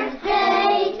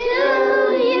birthday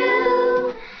to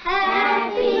you.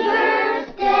 Happy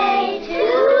birthday to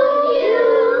you.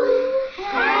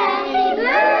 Happy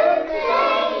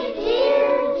birthday,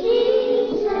 dear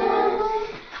Jesus.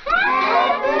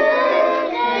 Happy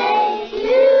birthday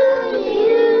to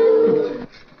you.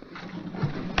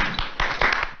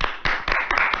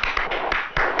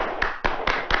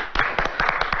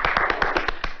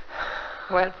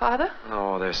 Well, Father?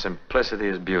 Oh, their simplicity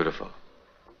is beautiful.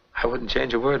 I wouldn't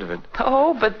change a word of it.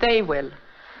 Oh, but they will.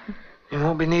 You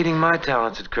won't be needing my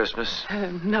talents at Christmas.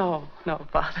 No,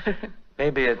 Father.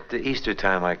 Maybe at the Easter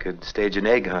time I could stage an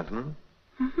egg hunt, hmm?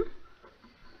 Mm-hmm.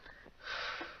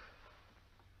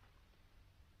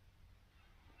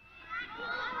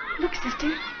 Look,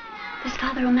 sister. There's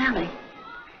Father O'Malley.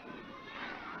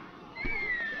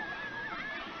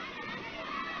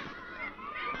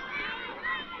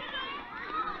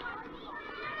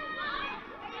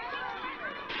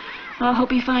 I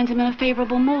hope he finds him in a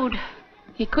favorable mood.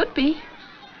 He could be.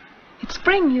 It's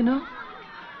spring, you know.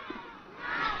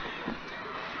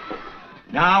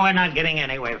 No, we're not getting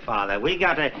anywhere, Father. We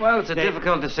got to... Well, it's a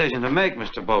difficult decision to make,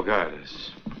 Mr. Bogartis.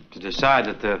 To decide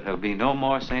that there'll be no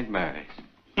more St. Mary's.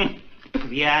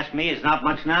 If you ask me, it's not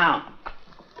much now.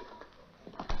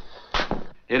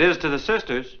 It is to the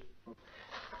sisters.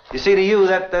 You see, to you,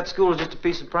 that school is just a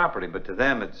piece of property, but to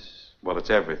them, it's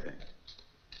everything.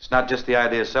 It's not just the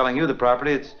idea of selling you the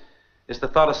property, it's the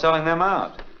thought of selling them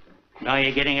out. Now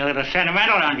you're getting a little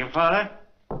sentimental, aren't you, Father?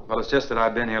 Well, it's just that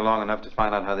I've been here long enough to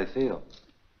find out how they feel.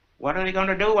 What are they going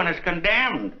to do when it's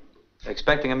condemned?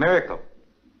 Expecting a miracle.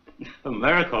 A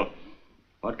miracle?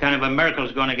 What kind of a miracle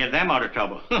is going to get them out of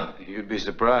trouble? You'd be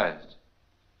surprised.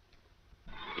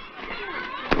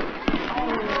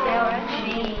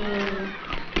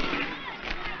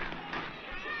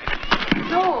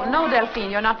 No, Delphine,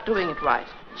 you're not doing it right.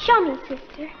 Show me,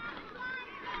 sister.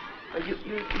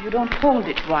 You don't hold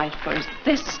it right first.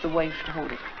 This is the way to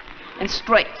hold it. And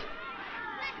straight.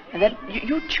 And then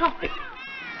you chop it.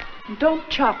 And don't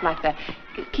chop like that.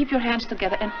 Keep your hands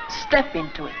together and step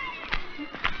into it.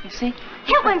 You see?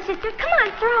 Hit one, sister. Come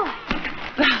on, throw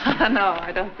it. No,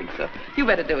 I don't think so. You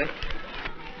better do it.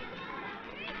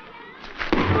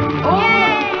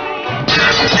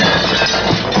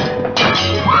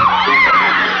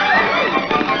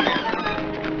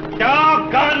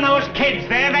 Doggone those kids.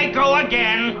 There they go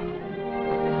again.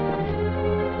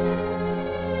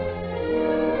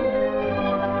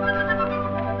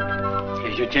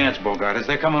 Here's your chance, Bogart.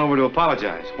 They're coming over to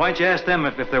apologize. Why don't you ask them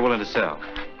if they're willing to sell?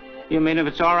 You mean if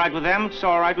it's all right with them, it's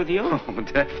all right with you? Oh,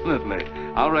 definitely.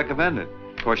 I'll recommend it.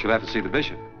 Of course, you'll have to see the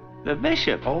bishop. The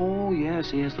bishop? Oh,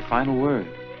 yes, he has the final word.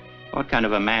 What kind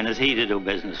of a man is he to do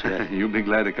business with? You'll be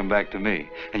glad to come back to me.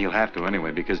 And you'll have to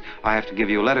anyway, because I have to give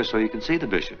you a letter so you can see the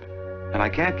bishop. And I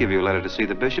can't give you a letter to see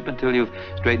the bishop until you've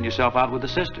straightened yourself out with the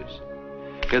sisters.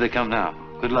 Here they come now.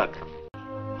 Good luck.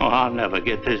 Oh, I'll never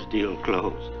get this deal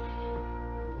closed.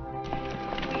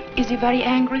 Is he very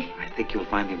angry? I think you'll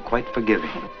find him quite forgiving.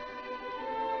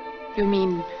 You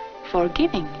mean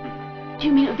forgiving? Do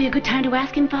you mean it would be a good time to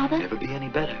ask him, Father? Never be any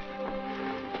better.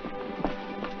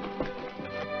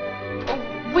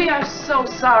 We are so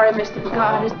sorry, Mr.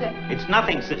 Bogart. It's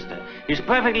nothing, sister. He's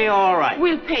perfectly all right.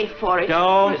 We'll pay for it.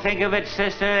 Don't think of it,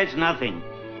 sister. It's nothing.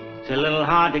 It's a little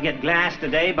hard to get glass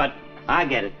today, but I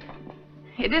get it.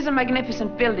 It is a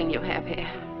magnificent building you have here.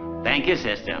 Thank you,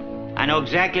 sister. I know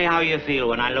exactly how you feel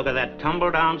when I look at that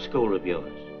tumble-down school of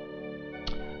yours.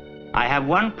 I have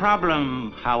one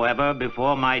problem, however,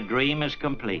 before my dream is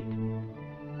complete.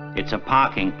 It's a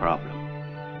parking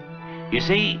problem. You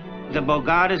see, the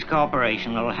Bogardus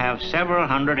Corporation will have several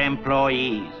hundred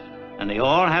employees, and they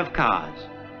all have cars.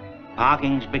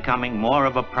 Parking's becoming more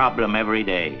of a problem every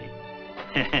day.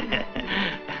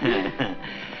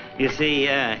 You see,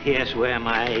 here's where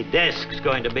my desk's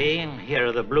going to be. Here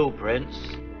are the blueprints.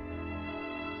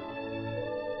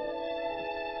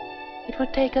 It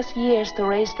would take us years to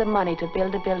raise the money to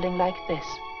build a building like this.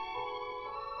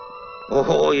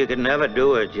 Oh, you could never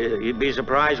do it. You'd be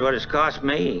surprised what it's cost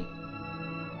me.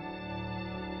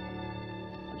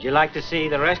 Would you like to see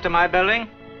the rest of my building?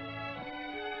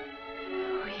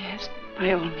 Oh, yes,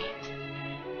 by all means.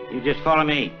 You just follow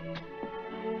me.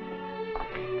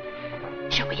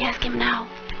 Shall we ask him now?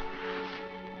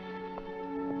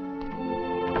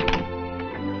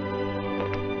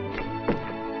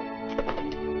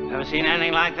 Ever seen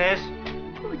anything like this?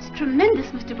 Oh, it's tremendous,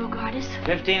 Mr. Bogardus.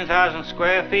 15,000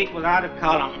 square feet without a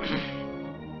column.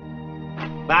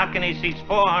 Balcony seats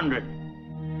 400.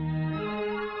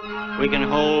 We can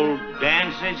hold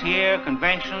dances here,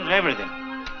 conventions, everything.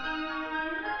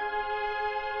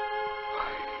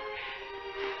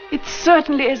 It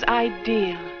certainly is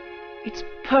ideal. It's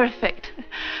perfect.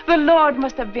 The Lord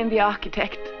must have been the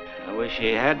architect. I wish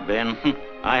he had been.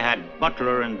 I had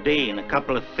Butler and Dean, a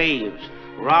couple of thieves.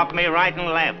 Robbed me right and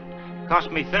left.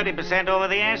 Cost me 30% over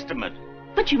the estimate.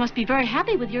 But you must be very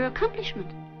happy with your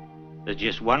accomplishment. There's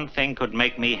just one thing could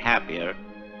make me happier,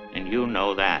 and you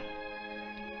know that.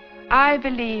 I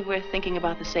believe we're thinking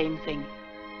about the same thing.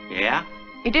 Yeah?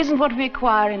 It isn't what we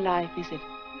acquire in life, is it?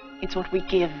 It's what we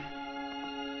give.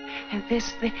 And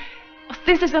this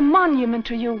is a monument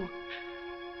to you.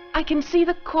 I can see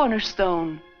the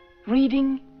cornerstone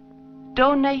reading,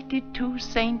 donated to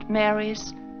St.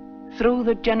 Mary's through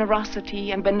the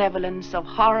generosity and benevolence of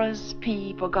Horace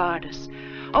P. Bogardus.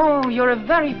 Oh, you're a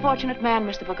very fortunate man,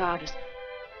 Mr. Bogardus.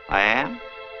 I am?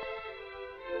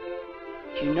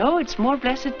 You know, it's more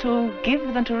blessed to give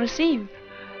than to receive.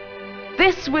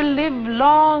 This will live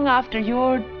long after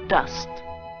you're dust.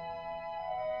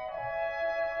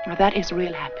 Now, that is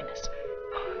real happiness.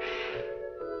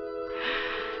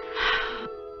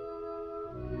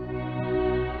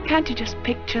 Can't you just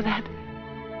picture that?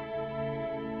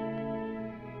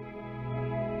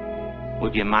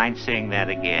 Would you mind saying that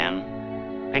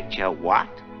again? Picture what?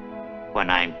 When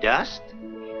I'm dust?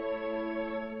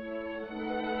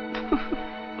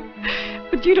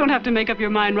 But you don't have to make up your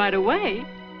mind right away.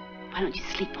 Why don't you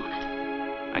sleep on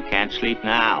it? I can't sleep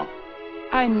now.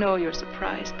 I know you're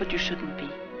surprised, but you shouldn't be.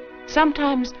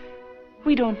 Sometimes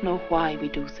We don't know why we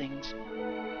do things.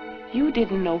 You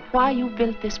didn't know why you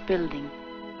built this building.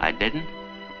 I didn't?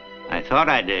 I thought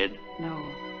I did. No.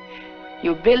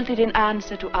 You built it in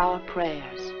answer to our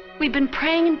prayers. We've been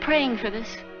praying and praying for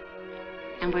this.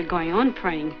 And we're going on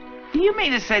praying. Do you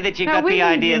mean to say that you Now, got we'll the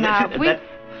leave idea you now. that...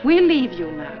 We'll leave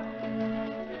you now.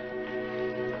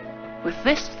 With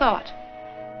this thought,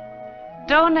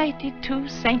 donated to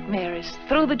St. Mary's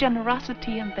through the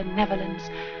generosity and benevolence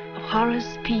of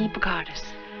Horace P. Bogardus.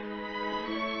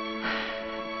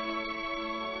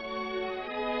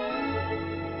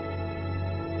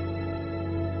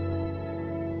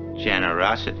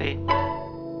 Generosity,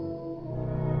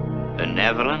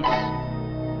 benevolence,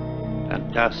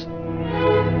 and dust.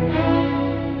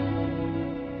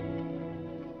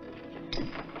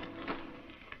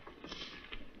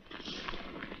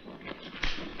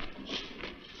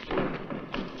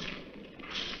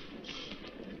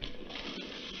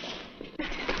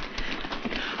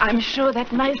 I'm sure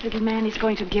that nice little man is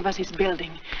going to give us his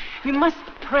building. We must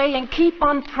pray and keep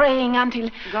on praying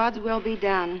until God's will be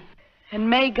done. And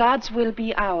may God's will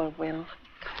be our will.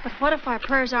 But what if our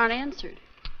prayers aren't answered?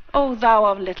 O thou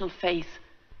of little faith,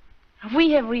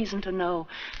 we have reason to know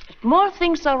that more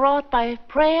things are wrought by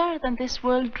prayer than this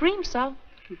world dreams of.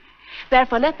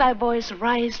 Therefore let thy voice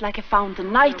rise like a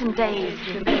fountain night and day.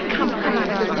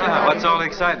 What's all the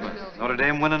excitement? Notre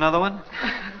Dame win another one?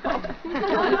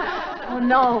 Oh,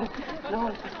 no.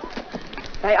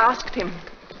 I asked him.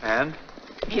 And?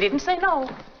 He didn't say no.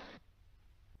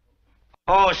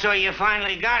 Oh, so you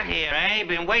finally got here, eh?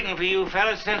 Been waiting for you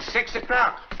fellas since 6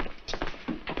 o'clock.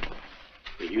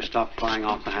 Will you stop flying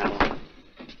off the handle?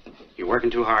 You're working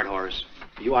too hard, Horace.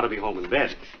 You ought to be home in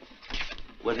bed.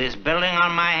 With this building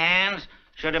on my hands,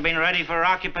 should have been ready for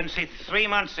occupancy 3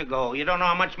 months ago. You don't know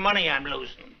how much money I'm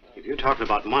losing. If you're talking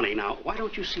about money, now, why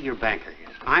don't you see your banker here?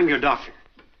 I'm your doctor.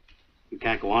 You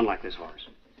can't go on like this, Horace.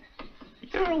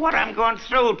 You know what I'm going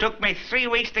through. Took me 3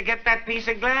 weeks to get that piece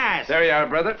of glass. There you are,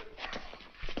 brother.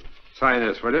 Sign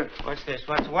this, will you? What's this?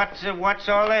 What's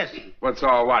all this? What's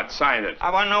all what? Sign it.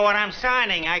 I want to know what I'm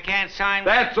signing. I can't sign...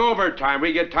 That's overtime.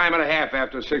 We get time and a half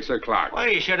after 6 o'clock. Well,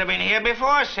 you should have been here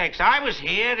before 6. I was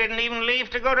here, didn't even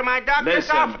leave to go to my doctor's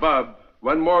Listen, office. Bub,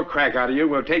 one more crack out of you,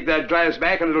 we'll take that glass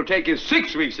back, and it'll take you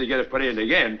 6 weeks to get it put in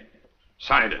again.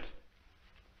 Sign it.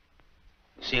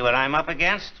 See what I'm up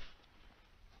against?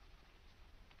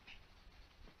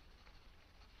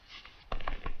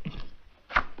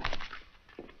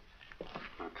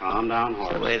 Calm down,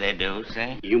 Horace. The way they do,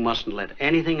 see? You mustn't let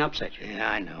anything upset you. Yeah,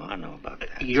 I know about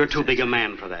that. You're too big a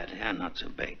man for that. Yeah, not so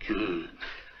big.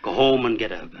 Go home and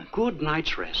get a good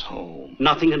night's rest. Home.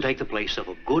 Nothing can take the place of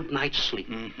a good night's sleep.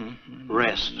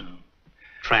 Rest.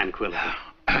 Tranquility.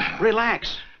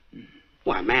 Relax.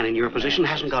 Why, a man in your position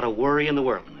hasn't got a worry in the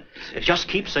world. Just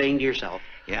keep saying to yourself...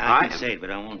 Yeah, I can say it,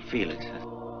 but I won't feel it.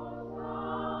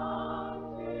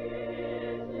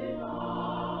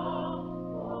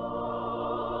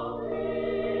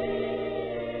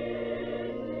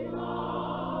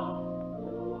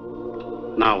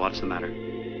 Now, what's the matter? You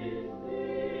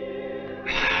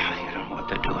don't know what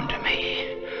they're doing to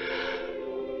me.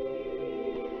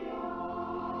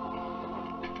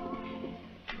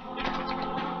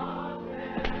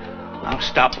 Now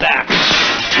stop that.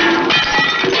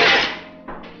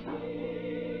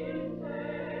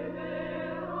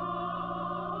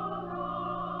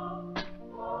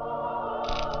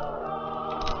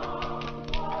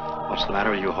 What's the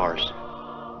matter with you, Horace?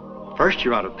 First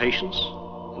you're out of patience,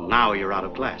 and now you're out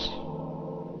of class.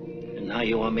 And now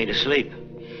you want me to sleep.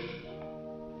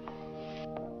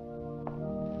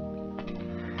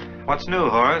 What's new,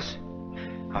 Horace?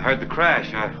 I heard the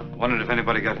crash. I wondered if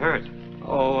anybody got hurt.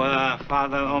 Oh,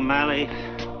 Father O'Malley,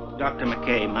 Dr.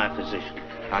 McKay, my physician.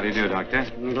 How do you do, Doctor?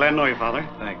 I'm glad to know you, Father.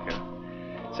 Thank you.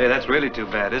 Say, that's really too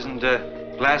bad. Isn't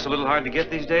glass a little hard to get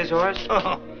these days, Horace?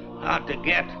 Oh, hard to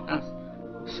get.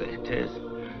 Say it is.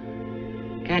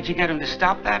 Can't you get him to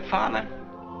stop that, Father?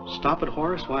 Stop it,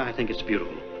 Horace? Why, I think it's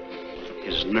beautiful.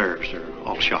 His nerves are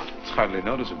all shot. It's hardly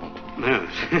noticeable. No.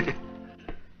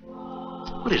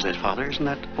 What is that, Father? Isn't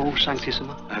that O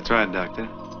Sanctissima? That's right, Doctor.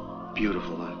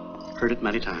 Beautiful. I've heard it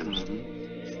many times.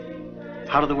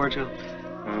 How do the words go?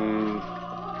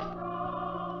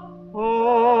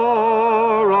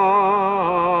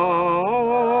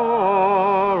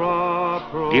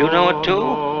 Do you know it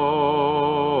too?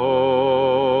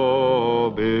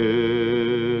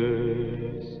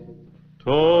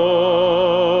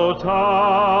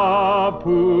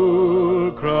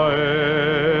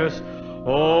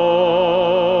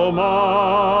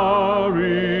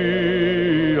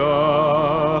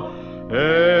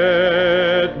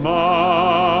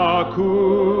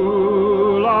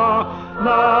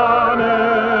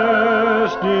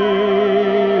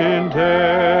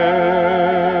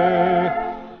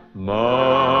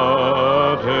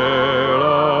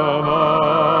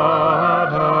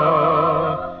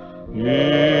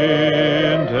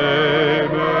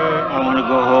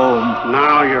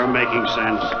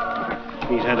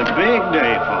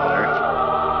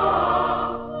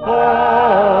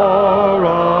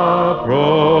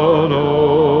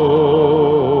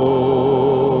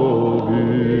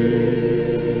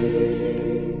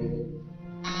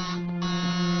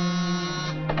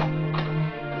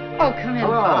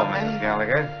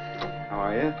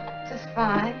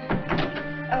 fine.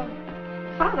 Oh,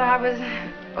 Father, I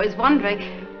was wondering,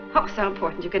 what was so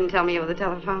important you couldn't tell me over the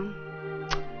telephone?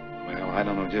 Well, I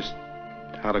don't know just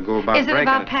how to go about Is it breaking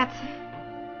about Patsy?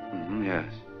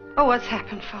 Yes. Oh, what's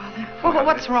happened, Father? Well,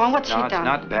 what's wrong? What's she No, it's done?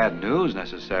 not bad news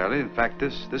necessarily. In fact,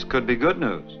 this could be good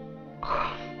news.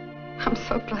 Oh, I'm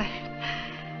so glad.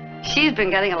 She's been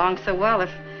getting along so well. If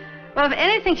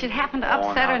anything should happen to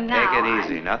upset her now. Take it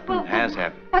easy. Nothing has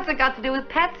happened. What's it got to do with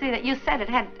Patsy? That you said it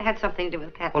had something to do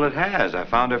with Patsy. Well, it has. I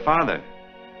found her father.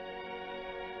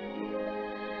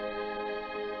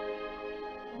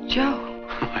 Joe.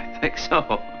 I think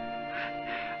so.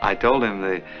 I told him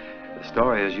the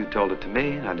story as you told it to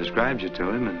me, and I described you to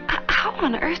him, and... How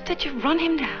on earth did you run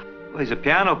him down? Well, he's a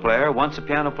piano player. Once a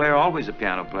piano player, always a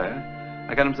piano player.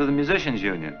 I got him through the Musicians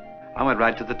Union. I went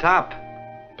right to the top.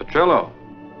 Petrillo.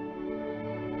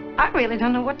 I really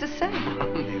don't know what to say.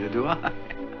 Neither do I.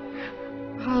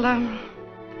 Well,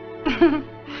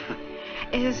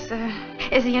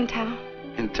 is he in town?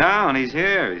 In town? He's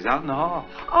here. He's out in the hall.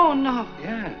 Oh, no.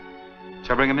 Yeah.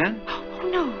 Shall I bring him in? Oh,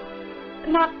 no.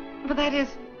 Not, but that is...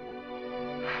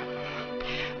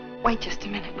 Wait just a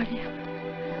minute, will you?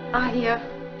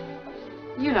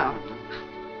 You know.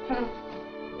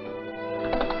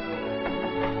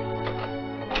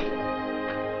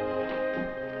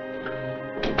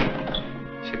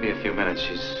 She'll be a few minutes.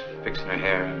 She's fixing her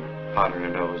hair and powdering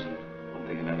her nose and one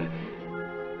thing and another.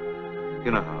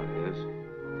 You know how it is.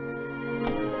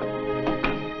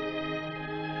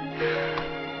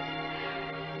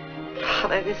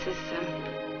 Father, this is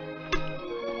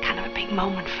kind of a big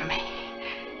moment for me.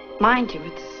 Mind you,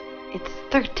 it's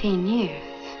 13 years.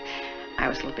 I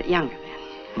was a little bit younger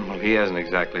then. Well, he hasn't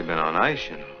exactly been on ice,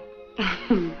 you know.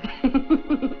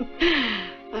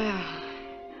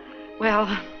 Well,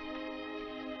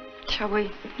 shall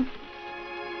we?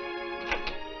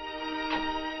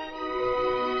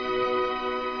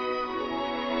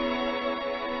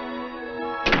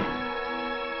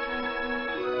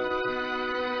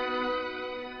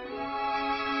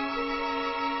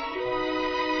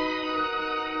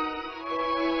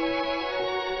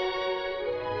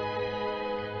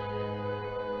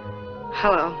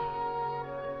 Hello.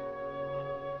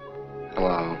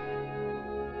 Hello.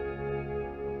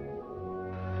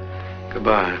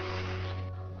 Goodbye.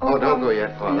 Oh, don't go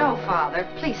yet, Father. No, Father.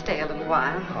 Please stay a little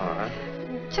while. All right.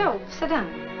 Joe, sit down.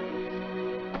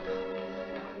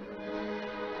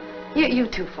 You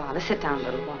too, Father. Sit down a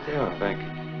little while. Yeah, thank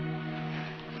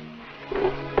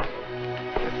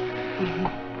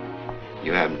you.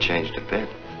 You haven't changed a bit.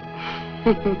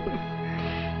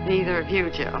 Neither of you,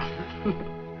 Joe.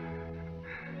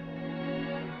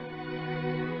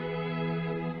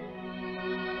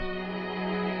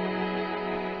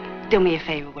 Do me a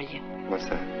favor, will you? What's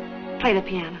that? Play the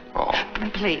piano. Oh.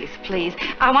 Please, please.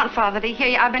 I want Father to hear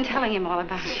you. I've been telling him all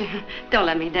about you. Don't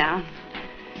let me down.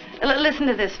 Listen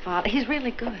to this, Father. He's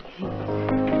really good.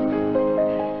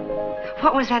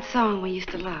 What was that song we used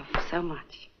to love so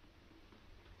much?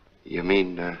 You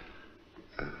mean,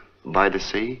 By the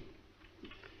Sea?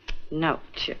 No,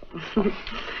 Joe.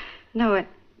 No,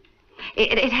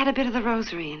 it had a bit of the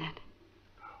Rosary in it.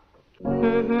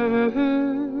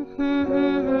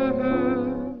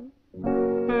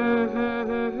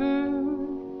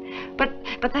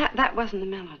 But that wasn't the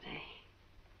melody.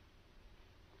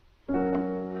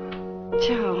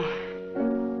 Joe,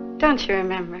 don't you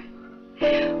remember?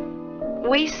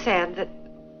 We said that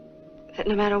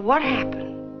no matter what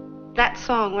happened, that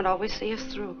song would always see us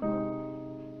through.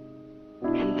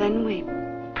 And then we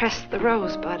pressed the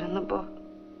rosebud in the book.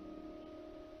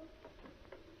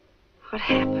 What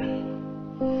happened?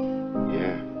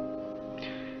 Yeah.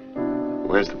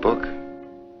 Where's the book?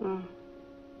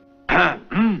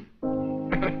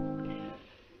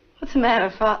 What's the matter,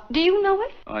 Father? Do you know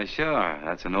it? Why, sure.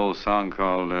 That's an old song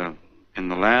called In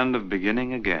the Land of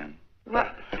Beginning Again.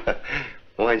 What?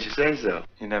 Why didn't you say so?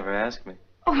 You never asked me.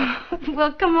 Oh,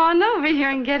 well, come on over here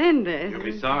and get in this. You'll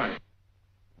be sorry.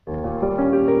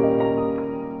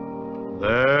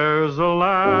 There's a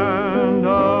land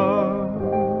of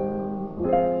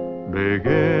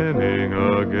beginning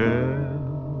again,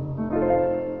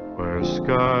 where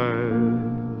skies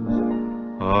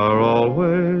are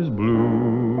always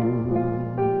blue.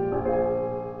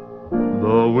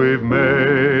 Though we've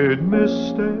made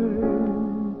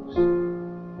mistakes,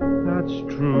 that's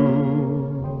true.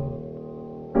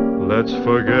 Let's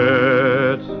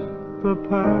forget the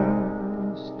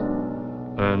past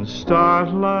and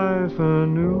start life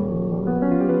anew.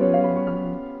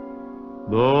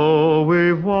 Though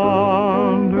we've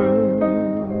wandered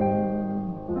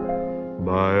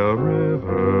by a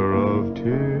river of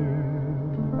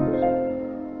tears,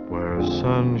 where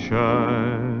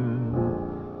sunshine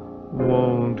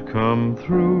won't come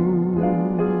through.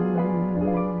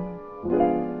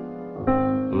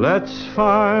 Let's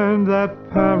find that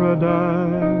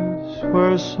paradise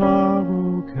where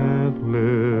sorrow can't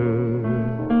live,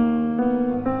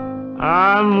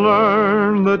 and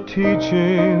learn the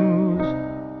teachings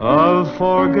of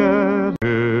forgetting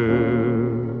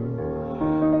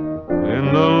in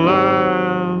the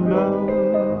land of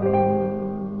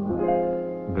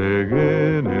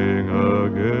beginning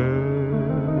again,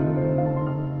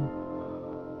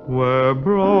 where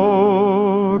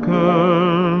broken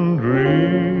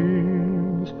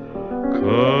dreams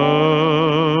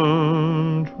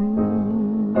come true.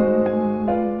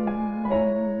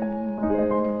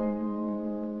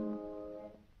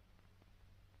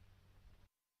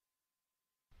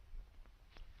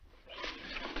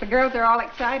 The girls are all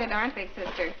excited, aren't they,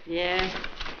 sister? Yes.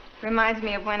 Reminds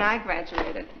me of when I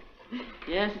graduated.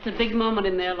 Yes, it's a big moment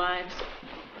in their lives.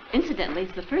 Incidentally,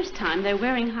 it's the first time they're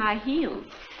wearing high heels.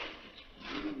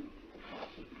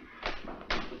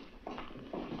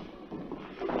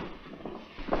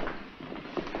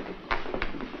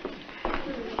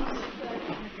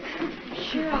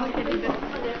 Sure, I'll get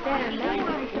it.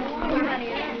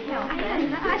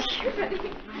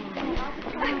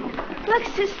 Look,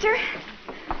 sister.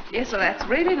 Yes, well, that's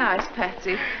really nice,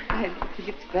 Patsy. I think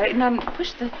it's very... Now,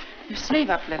 push your sleeve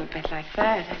up a little bit like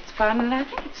that. That's fine, and I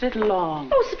think it's a little long.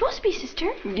 Oh, it's supposed to be,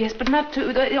 sister. Yes, but not too...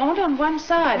 Only on one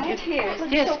side. Right here.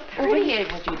 Yes, So over here.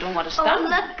 What, you don't want to Oh, stop?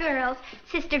 look, girls.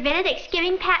 Sister Benedict's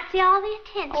giving Patsy all the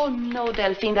attention. Oh, no,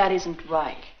 Delphine, that isn't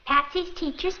right. Patsy's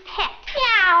teacher's pet.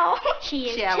 Meow. She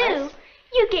is, Jealous. too.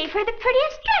 You gave her the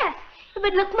prettiest dress. It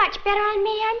would look much better on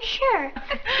me, I'm sure.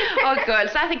 Oh,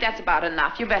 girls, I think that's about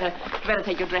enough. You better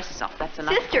take your dresses off. That's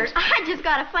enough. Sister, I just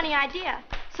got a funny idea.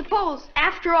 Suppose,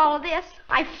 after all of this,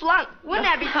 I flunk. Wouldn't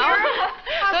that be terrible?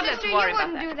 Don't let's Sister, worry you about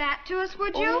wouldn't that. do that to us,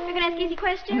 would you? You're going to ask easy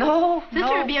questions? No, Sister,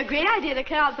 no. it'd be a great idea to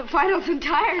cut out the finals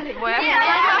entirely. Well,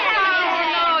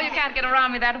 no, you can't get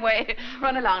around me that way.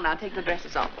 Run along now. Take the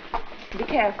dresses off. Be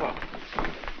careful.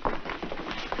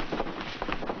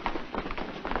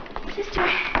 Sister.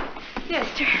 Yes.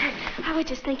 Sister, I was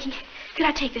just thinking, could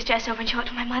I take this dress over and show it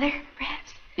to my mother,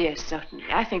 perhaps? Yes, certainly.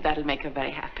 I think that'll make her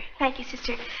very happy. Thank you,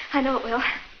 sister. I know it will.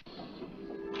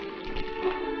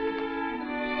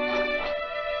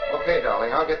 Okay,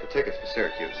 darling, I'll get the tickets for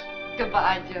Syracuse.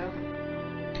 Goodbye, Joe.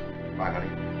 Bye, honey.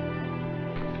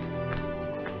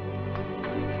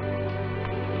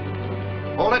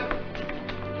 Hold it.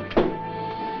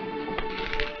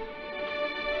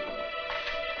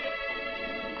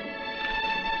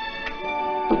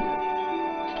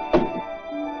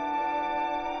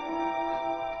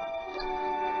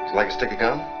 Would you like a stick of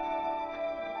gum?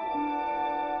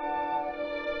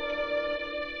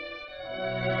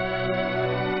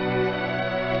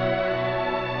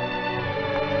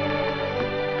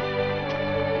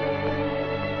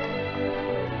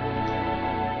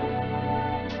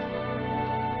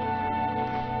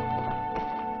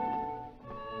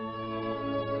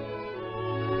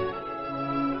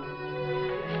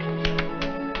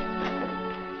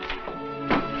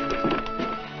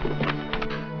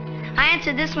 I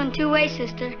answered this one two ways,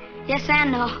 sister. Yes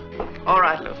and no. All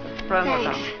right, Luther. Run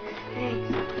Thanks. along.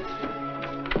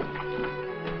 Thanks.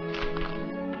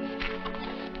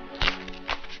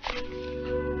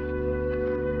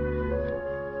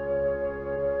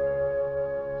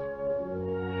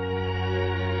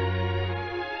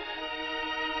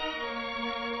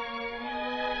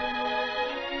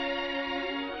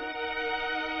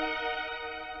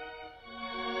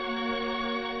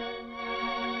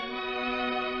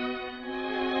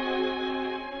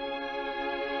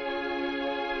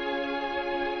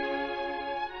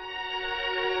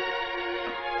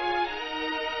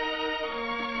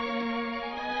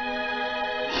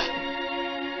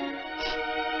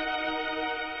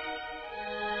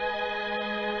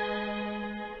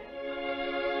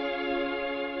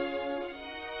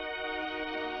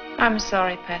 I'm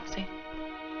sorry, Patsy.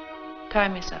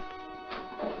 Time is up.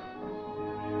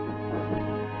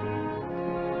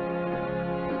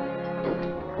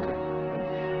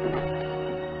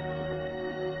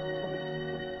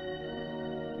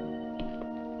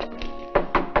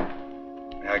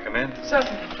 May I come in?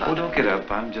 Certainly, Oh, Father. don't get up.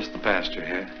 I'm just the pastor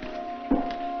here.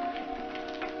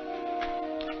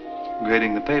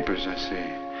 Grading the papers, I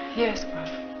see. Yes,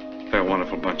 Father. They're a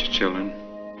wonderful bunch of children.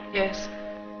 Yes,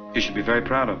 You should be very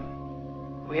proud of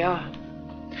them. we are.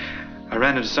 I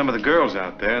ran into some of the girls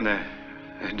out there, and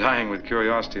they're dying with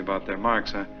curiosity about their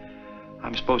marks.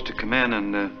 I'm supposed to come in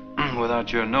and,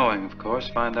 without your knowing, of course,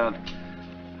 find out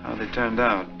how they turned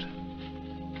out.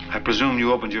 I presume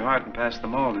you opened your heart and passed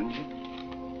them all, didn't you?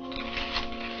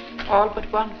 All but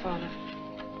one, Father.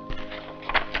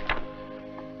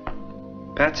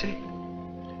 Patsy?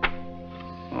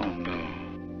 Oh, no.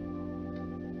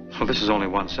 Well, this is only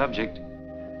one subject.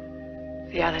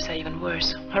 The others are even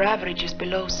worse. Her average is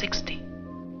below 60.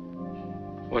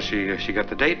 Well, she got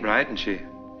the date right, and she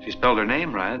spelled her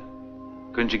name right.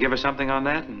 Couldn't you give her something on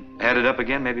that and add it up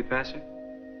again, maybe pass her?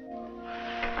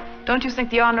 Don't you think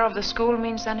the honor of the school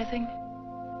means anything?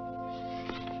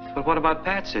 But what about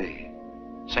Patsy?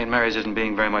 St. Mary's isn't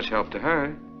being very much help to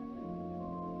her.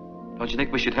 Don't you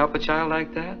think we should help a child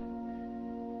like that?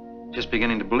 Just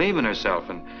beginning to believe in herself,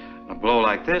 and a blow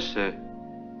like this, a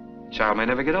child may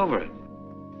never get over it.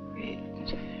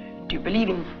 Do you believe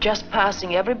in just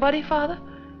passing everybody, Father?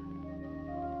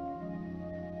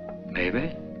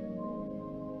 Maybe.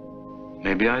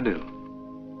 Maybe I do.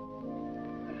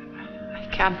 I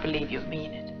can't believe you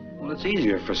mean it. Well, it's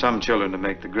easier for some children to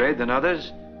make the grade than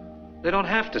others. They don't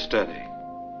have to study.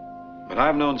 But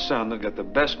I've known some that got the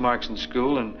best marks in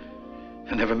school and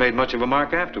never made much of a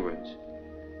mark afterwards.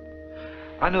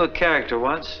 I knew a character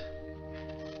once,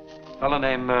 a fellow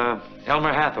named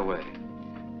Elmer Hathaway.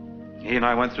 He and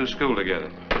I went through school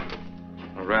together.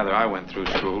 Or rather, I went through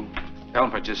school.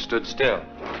 Elmer just stood still.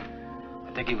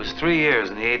 I think he was 3 years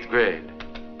in the 8th grade.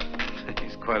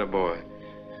 He's quite a boy.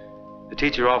 The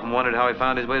teacher often wondered how he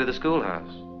found his way to the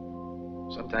schoolhouse.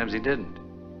 Sometimes he didn't.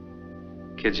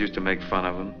 Kids used to make fun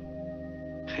of him.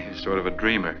 He was sort of a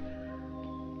dreamer.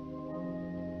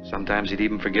 Sometimes he'd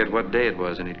even forget what day it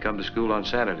was, and he'd come to school on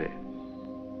Saturday.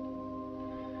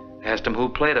 I asked him who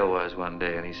Plato was one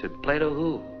day, and he said, Plato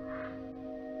who?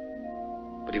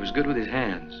 But he was good with his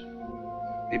hands.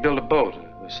 He built a boat,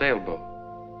 a sailboat.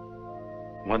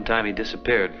 One time he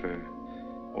disappeared for,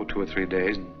 2 or 3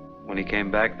 days, and when he came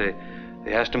back, they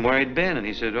asked him where he'd been, and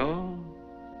he said, oh,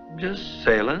 just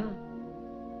sailing.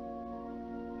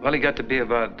 Well, he got to be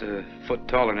about a foot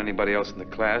taller than anybody else in the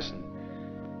class, and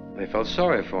they felt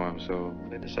sorry for him, so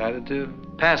they decided to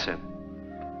pass him.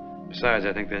 Besides,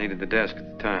 I think they needed the desk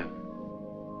at the time.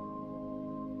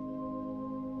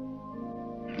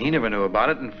 He never knew about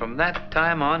it, and from that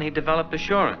time on, he developed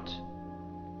assurance.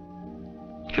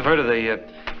 You've heard of the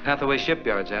Hathaway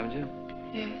shipyards, haven't you?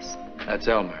 Yes. That's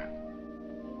Elmer.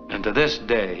 And to this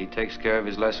day, he takes care of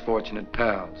his less fortunate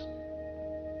pals.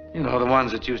 You know, the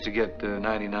ones that used to get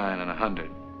 99 and 100.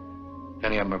 If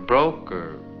any of them are broke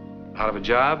or out of a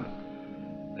job,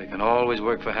 they can always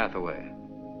work for Hathaway.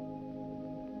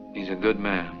 He's a good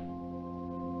man.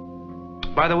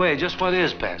 By the way, just what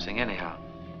is passing, anyhow?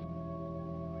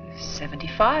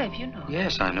 75, you know.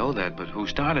 Yes, I know that, but who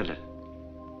started it?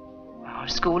 Our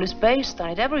school is based on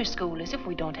it. Every school is if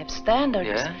we don't have standards.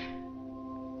 Yeah?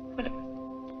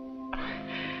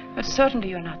 But certainly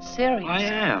you're not serious. I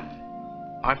am.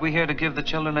 Aren't we here to give the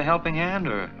children a helping hand,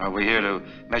 or are we here to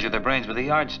measure their brains with a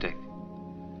yardstick?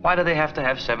 Why do they have to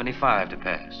have 75 to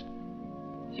pass?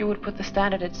 You would put the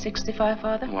standard at 65,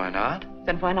 Father? Why not?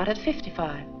 Then why not at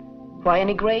 55? Why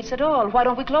any grades at all? Why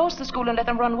don't we close the school and let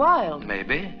them run wild?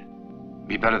 Maybe.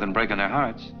 Be better than breaking their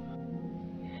hearts.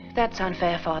 That's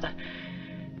unfair, Father.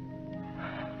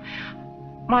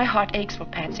 My heart aches for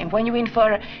Patsy, and when you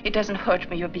infer it doesn't hurt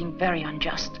me, you're being very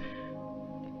unjust.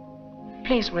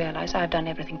 Please realize I've done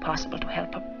everything possible to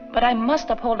help her, but I must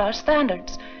uphold our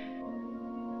standards.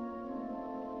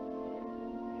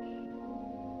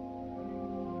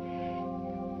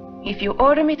 If you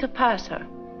order me to pass her,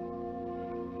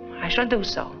 I shall do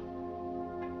so.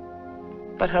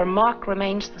 But her mark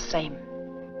remains the same.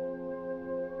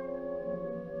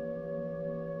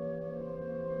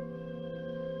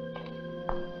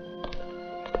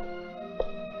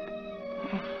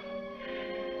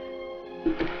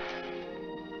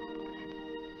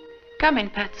 Come in,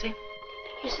 Patsy.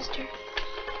 Your sister.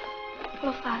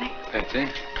 Hello, Father. Patsy?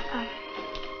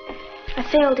 I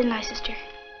failed, didn't I, sister?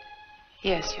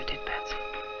 Yes, you did, Patsy.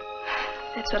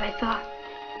 That's what I thought.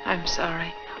 I'm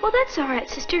sorry. Well, that's all right,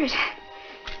 sister. It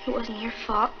wasn't your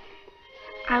fault.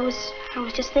 I was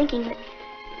just thinking that,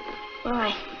 well,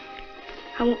 I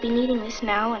won't be needing this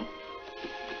now, and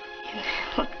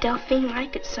look, Delphine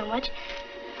liked it so much.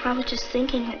 I was just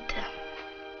thinking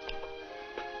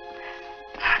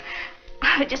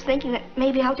that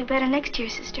maybe I'll do better next year,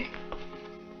 sister.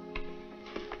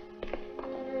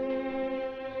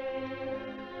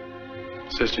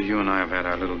 Sister, you and I have had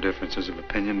our little differences of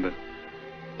opinion, but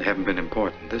they haven't been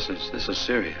important. This is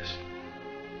serious.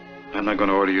 I'm not going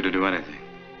to order you to do anything.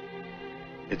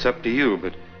 It's up to you,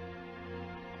 but...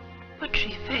 But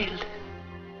she failed.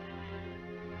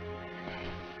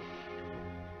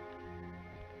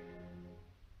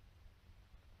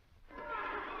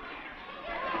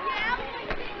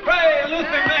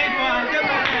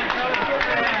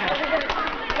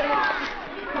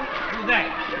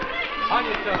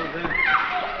 Dozer.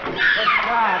 Good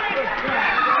job. Good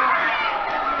job.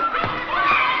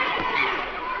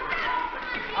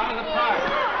 Out of the park.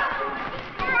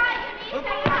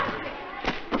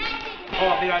 Oh,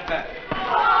 I'll be right back.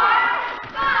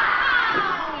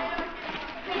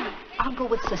 I'll go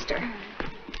with Sister.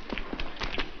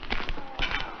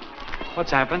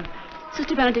 What's happened?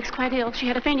 Sister Benedict's quite ill. She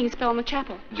had a fainting spell in the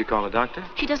chapel. Did you call a doctor?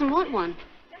 She doesn't want one.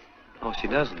 Oh, she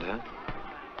doesn't, huh?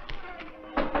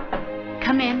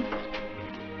 Come in.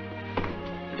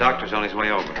 The doctor's on his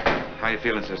way over. How you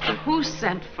feeling, sister? Who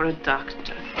sent for a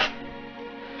doctor?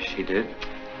 She did.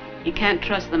 You can't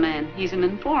trust the man. He's an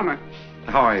informer.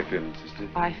 How are you feeling, sister?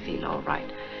 I feel all right.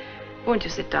 Won't you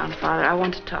sit down, Father? I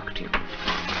want to talk to you.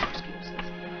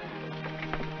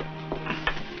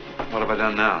 What have I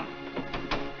done now?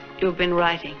 You've been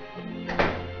writing.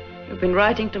 You've been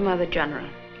writing to Mother General.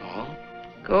 Oh?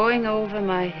 Going over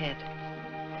my head.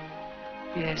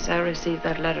 Yes, I received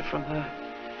that letter from her.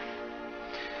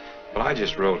 Well, I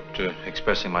just wrote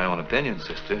expressing my own opinion,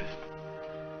 sister.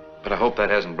 But I hope that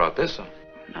hasn't brought this up.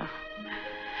 No.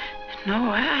 No,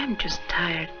 I'm just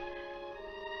tired.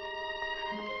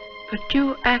 But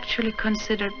you actually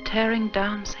considered tearing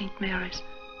down St. Mary's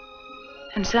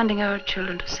and sending our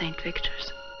children to St.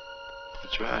 Victor's.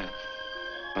 That's right.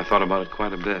 I thought about it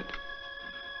quite a bit.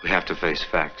 We have to face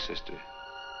facts, sister.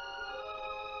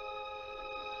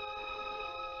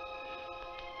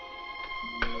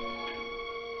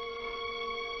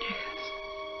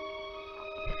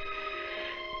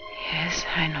 Yes,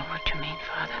 I know what you mean,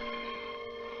 Father.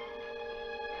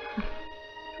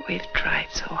 We've tried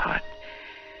so hard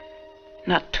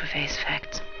not to face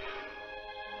facts.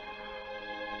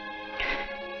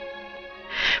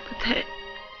 But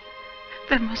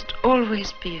there must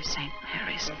always be a St.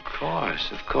 Mary's. Of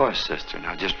course, sister.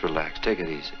 Now just relax. Take it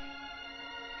easy.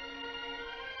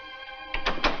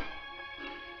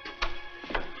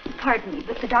 Pardon me,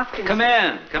 but the doctor... Come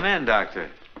in, Doctor.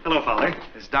 Hello, Father.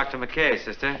 It's Dr. McKay,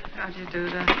 sister. How do you do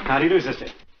that? How do you do, sister?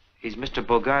 He's Mr.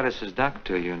 Bogardus'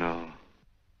 doctor, you know.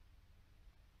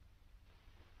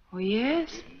 Oh,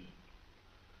 yes?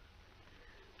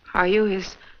 Are you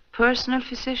his personal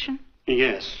physician?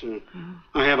 Yes.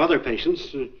 I have other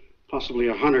patients, possibly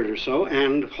 100 or so,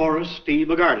 and Horace D.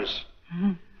 Bogardus.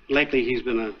 Lately, he's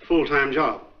been a full-time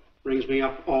job. Brings me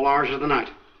up all hours of the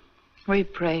night. We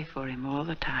pray for him all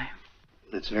the time.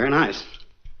 That's very nice.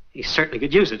 He certainly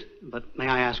could use it, but may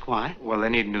I ask why? Well, they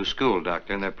need a new school,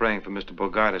 Doctor, and they're praying for Mr.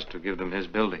 Bogardus to give them his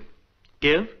building.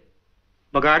 Give?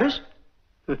 Bogardus?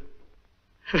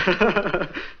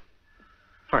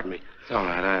 Pardon me. It's all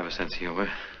right. I have a sense of humor.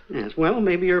 Yes, well,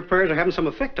 maybe your prayers are having some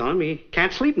effect on him. He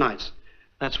can't sleep nights.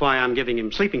 That's why I'm giving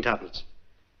him sleeping tablets.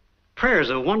 Prayer's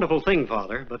a wonderful thing,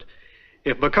 Father, but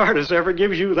if Bogardus ever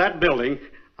gives you that building,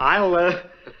 I'll,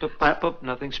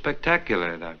 Nothing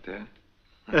spectacular, Doctor.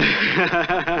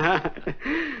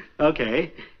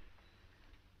 Okay.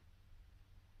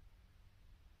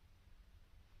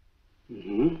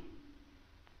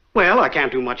 Well, I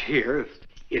can't do much here.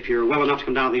 If you're well enough to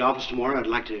come down to the office tomorrow, I'd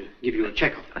like to give you a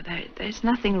checkup. There's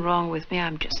nothing wrong with me.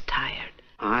 I'm just tired.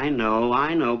 I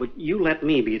know, but you let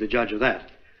me be the judge of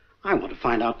that. I want to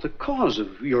find out the cause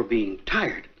of your being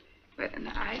tired.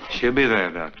 She'll be there,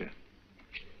 Doctor.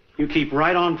 You keep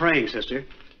right on praying, sister,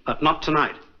 but not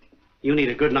tonight. You need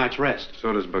a good night's rest.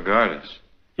 So does Bogardus.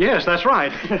 Yes, that's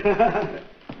right.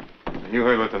 You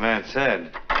heard what the man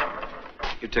said.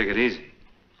 You take it easy.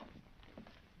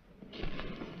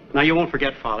 Now, you won't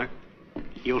forget, Father.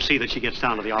 You'll see that she gets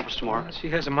down to the office tomorrow. She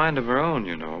has a mind of her own,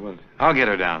 you know, but I'll get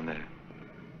her down there.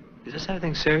 Is this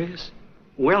anything serious?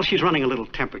 Well, she's running a little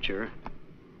temperature.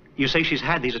 You say she's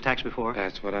had these attacks before?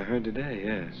 That's what I heard today,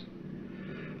 yes.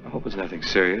 I hope it's nothing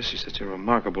serious. She's such a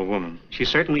remarkable woman. She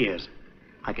certainly is.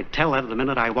 I could tell that the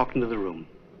minute I walked into the room.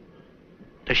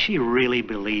 Does she really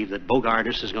believe that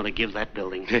Bogardus is going to give that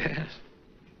building? Yes.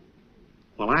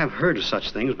 Well, I've heard of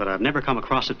such things, but I've never come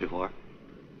across it before.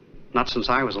 Not since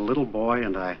I was a little boy,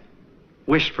 and I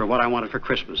wished for what I wanted for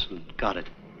Christmas and got it.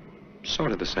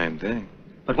 Sort of the same thing.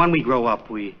 But when we grow up,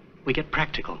 we get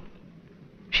practical.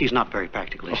 She's not very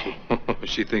practical, is she?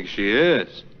 She thinks she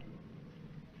is.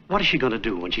 What is she going to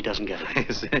do when she doesn't get it?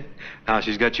 Is it? Now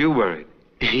she's got you worried.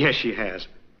 Yes, she has.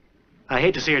 I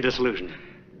hate to see her disillusioned.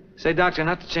 Say, Doctor,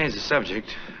 not to change the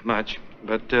subject much,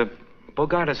 but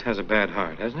Bogardus has a bad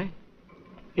heart, hasn't he?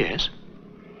 Yes.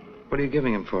 What are you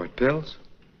giving him for it? Pills?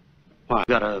 Why,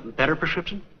 got a better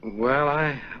prescription? Well,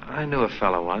 I knew a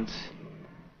fellow once.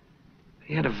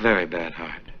 He had a very bad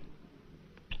heart.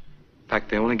 In fact,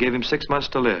 they only gave him 6 months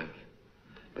to live.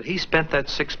 But he spent that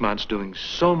 6 months doing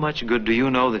so much good. Do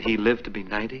you know that he lived to be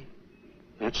 90?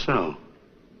 That's so.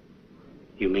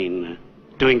 You mean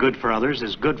doing good for others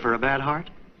is good for a bad heart?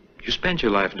 You spent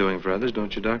your life doing for others,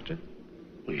 don't you, Doctor?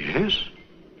 Yes.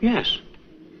 Yes.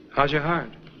 How's your heart?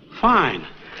 Fine.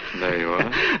 There you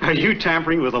are. Are you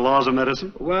tampering with the laws of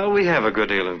medicine? Well, we have a good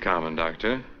deal in common,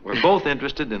 Doctor. We're both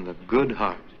interested in the good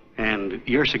heart. And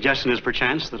your suggestion is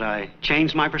perchance that I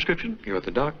change my prescription? You're the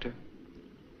doctor.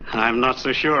 I'm not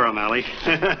so sure, O'Malley.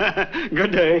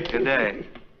 Good day. Good day.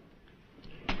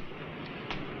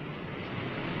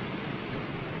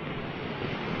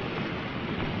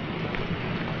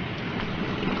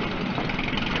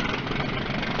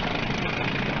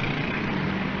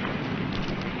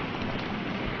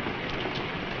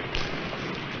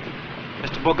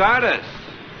 Mr. Bogardus.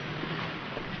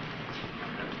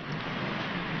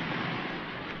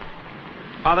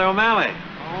 Father O'Malley.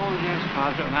 Oh, yes,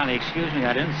 Father O'Malley. Excuse me,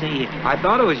 I didn't see you. I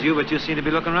thought it was you, but you seem to be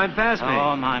looking right past me.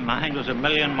 Oh, my mind was a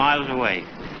million miles away.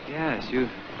 Yes, you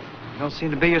don't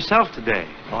seem to be yourself today.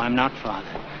 Oh, I'm not, Father.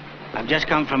 I've just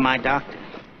come from my doctor.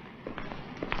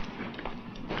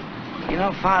 You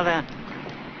know, Father,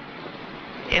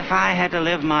 if I had to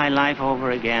live my life over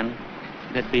again,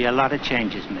 there'd be a lot of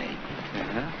changes made.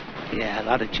 Yeah? Yeah, a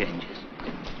lot of changes.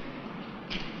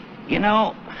 You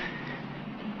know,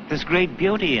 there's great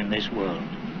beauty in this world.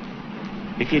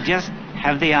 If you just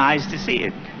have the eyes to see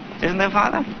it. Isn't there,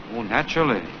 Father? Oh,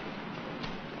 naturally.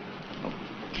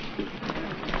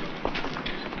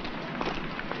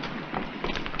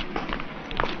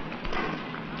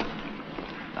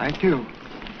 Thank you.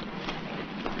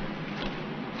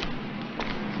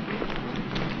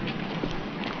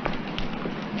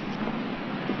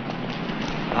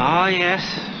 Oh, yes.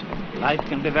 Life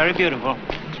can be very beautiful.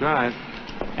 That's right.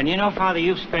 And you know, Father,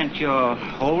 you've spent your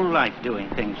whole life doing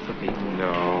things for people.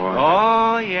 No.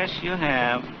 Oh, yes, you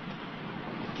have.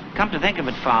 Come to think of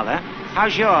it, Father,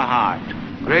 how's your heart?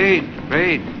 Great,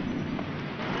 great.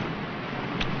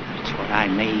 That's what I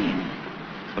mean.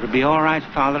 Would it be all right,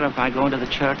 Father, if I go into the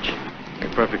church?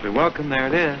 You're perfectly welcome. There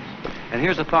it is. And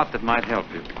here's a thought that might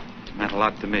help you. It meant a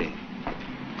lot to me.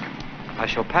 I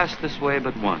shall pass this way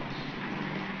but once.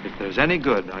 If there's any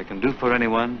good I can do for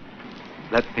anyone,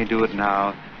 let me do it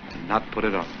now and not put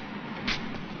it off.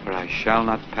 For I shall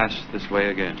not pass this way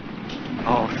again.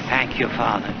 Oh, thank you,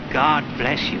 Father. God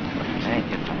bless you. Thank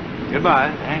you.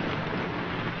 Goodbye. Thank you.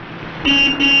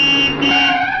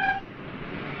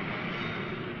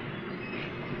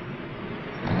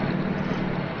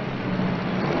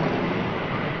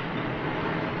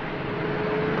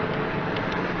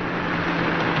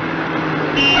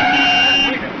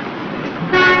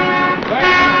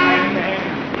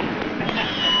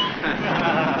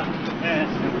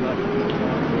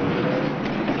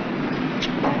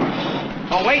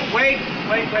 Oh, wait.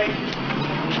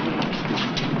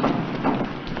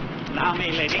 Allow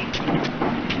me, lady.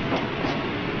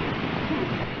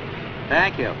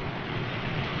 Thank you.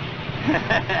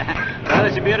 Well,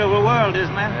 it's a beautiful world,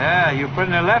 isn't it? Yeah, you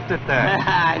pretty near left it there.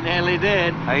 I nearly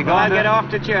did. How you Well, going I'll to... get off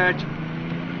to church.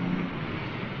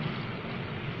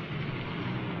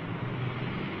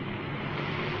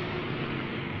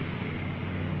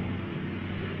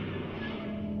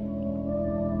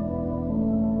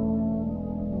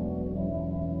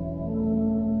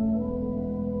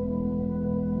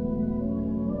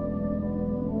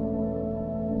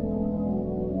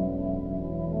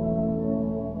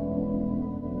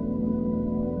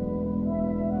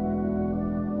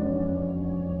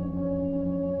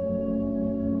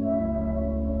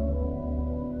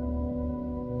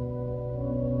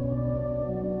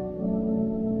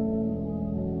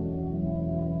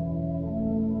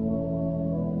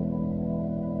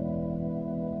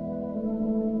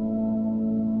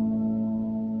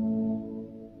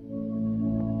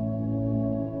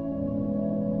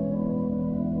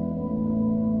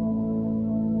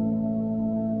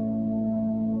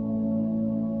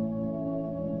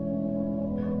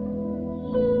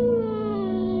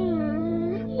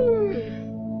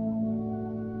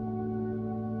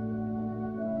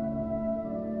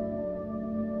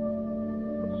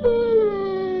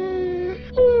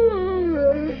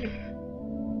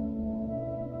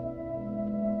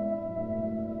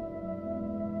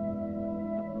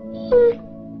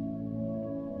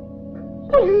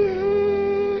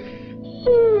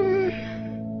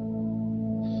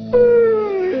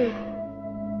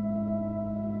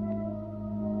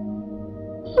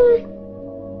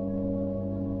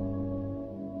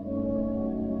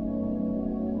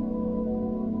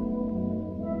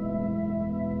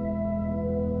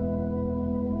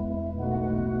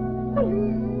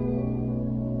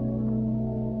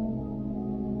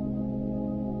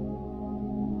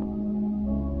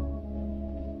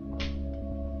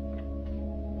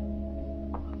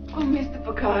 Mr.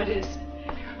 Bogardus.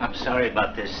 I'm sorry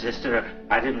about this, sister.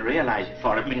 I didn't realize you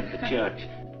followed me into church.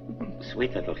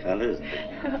 Sweet little fellow, isn't he?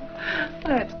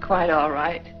 That's quite all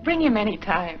right. Bring him any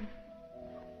time.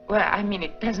 Well, I mean,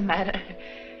 it doesn't matter.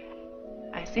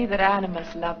 I see that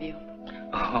animals love you.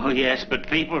 Oh, yes, but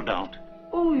people don't.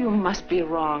 Oh, you must be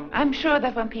wrong. I'm sure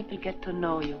that when people get to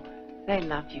know you, they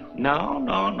love you. No,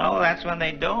 that's when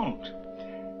they don't.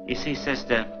 You see,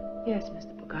 sister... Yes,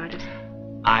 Mr. Bogardus.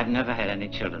 I've never had any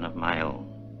children of my own.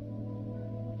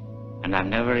 And I've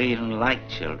never even liked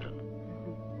children.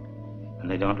 And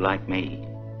they don't like me.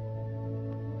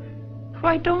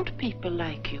 Why don't people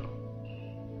like you?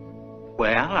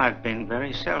 Well, I've been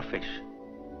very selfish.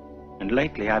 And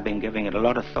lately I've been giving it a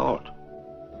lot of thought.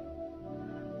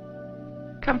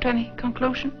 Come to any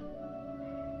conclusion?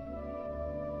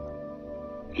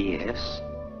 Yes.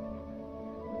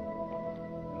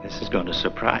 This is going to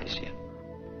surprise you.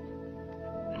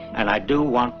 And I do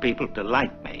want people to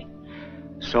like me.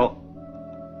 So,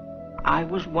 I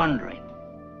was wondering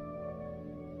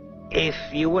if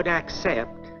you would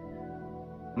accept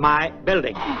my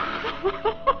building.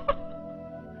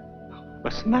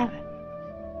 What's the matter?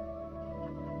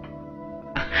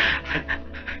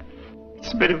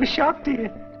 It's a bit of a shock to you.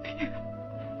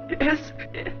 Yes.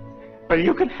 Well,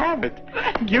 you can have it.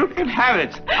 You can have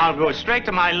it. I'll go straight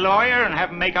to my lawyer and have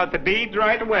him make out the deed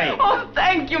right away. Oh,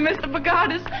 thank you, Mr.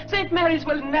 Bogardus. St. Mary's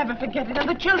will never forget it, and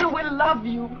the children will love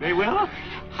you. They will?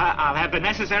 I'll have the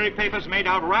necessary papers made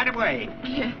out right away.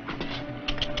 Yeah.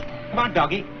 Come on,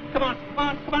 doggy. Come on.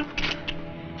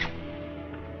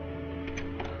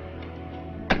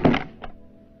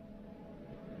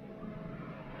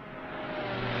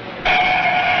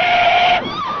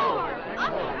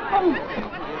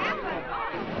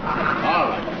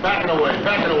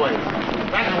 Back it away.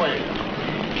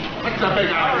 What's the big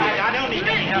idea? All right, I don't need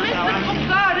any help now. Mr.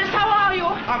 Bogardus, how are you?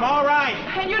 I'm all right.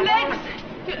 And your legs?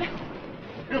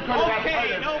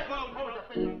 Okay, no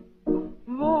problem.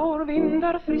 Vår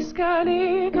vindar friska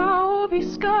leka och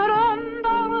viskar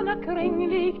andarna kring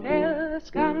likt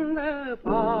älskande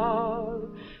par.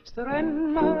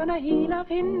 Strömmarna hila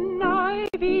finna i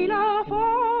vila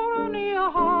från i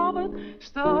havet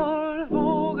stör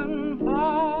vågen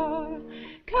far.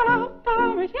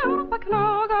 Klappa mitt hjärta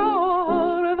klaga och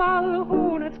hör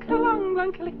vallhornets klang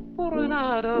bland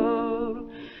klipporna dör.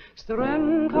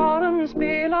 Strömkaren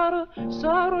spelar,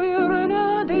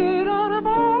 sörjorna dirrar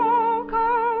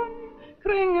bakom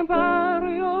kring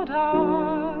berg och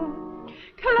dal.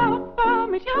 Klappa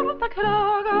mitt hjärta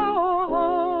klaga och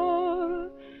hör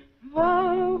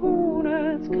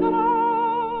vallhornets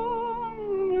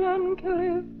klang bland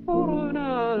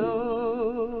klipporna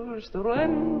dör.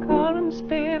 Strömkaren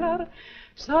spelar,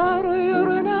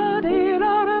 sörjorna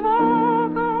dirrar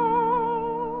bakom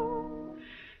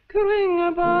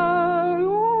kring berg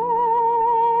och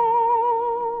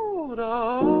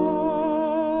dal.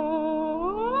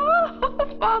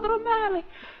 Father O'Malley.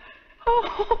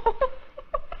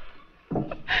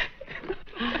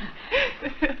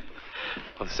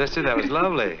 Well, sister, that was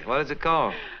lovely. What does it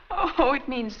call? Oh, it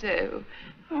means,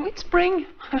 it's spring.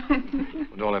 Well,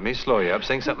 don't let me slow you up.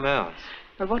 Sing something else.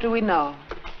 But what do we know?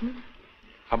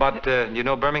 How about, you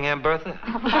know Birmingham Bertha?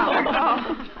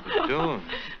 Oh. Tune.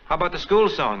 How about the school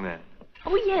song, then?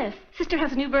 Oh, yes. Sister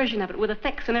has a new version of it with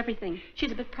effects and everything.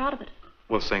 She's a bit proud of it.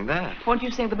 We'll sing that. Won't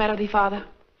you sing the melody, Father?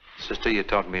 Sister, you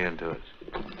talked me into it.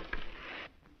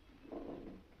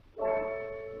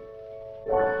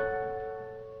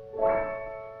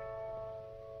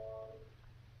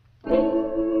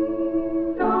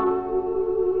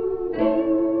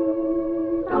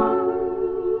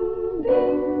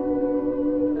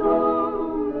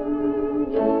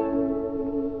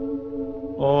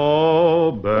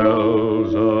 Oh,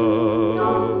 bells of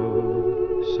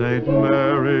St.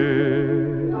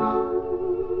 Mary,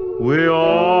 we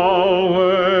always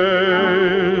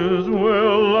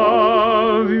will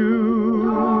love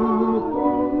you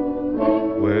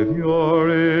with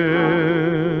your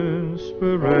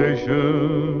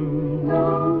inspiration.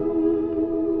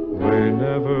 We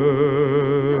never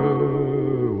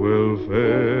will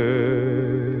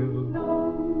fail.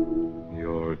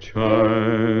 Your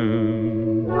chimes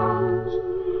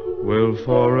will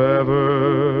forever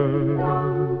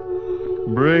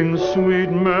bring sweet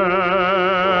memories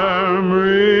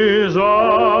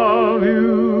of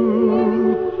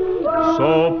you.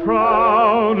 So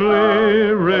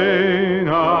proudly ring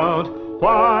out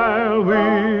while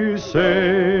we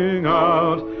sing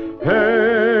out,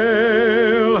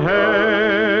 hail,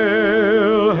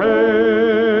 hail,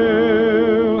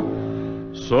 hail.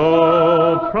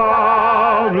 So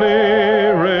proudly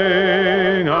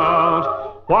ring out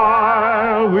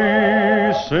while we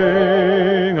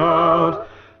sing out,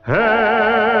 Hail,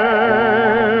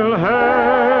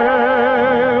 hail,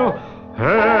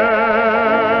 hail.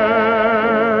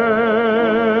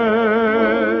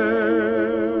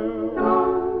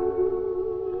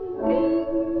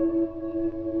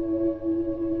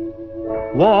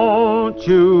 Won't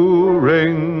you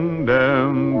ring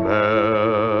them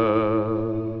bells?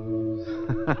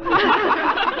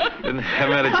 Haven't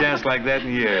had a chance like that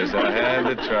in years. I had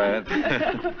to try it.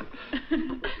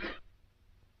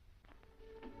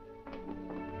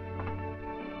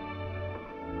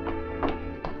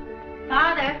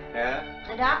 Father, Yeah?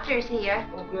 the doctor's here.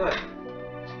 Oh, good.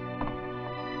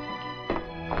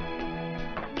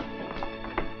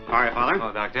 All right, Father.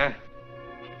 Oh, Doctor.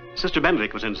 Sister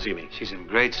Benedict was in to see me. She's in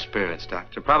great spirits,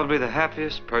 Doctor. Probably the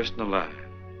happiest person alive.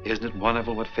 Isn't it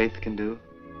wonderful what faith can do?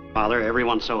 Father,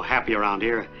 everyone's so happy around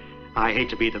here. I hate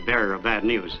to be the bearer of bad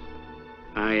news.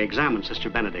 I examined Sister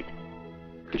Benedict.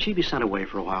 Could she be sent away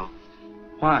for a while?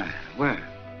 Why? Where?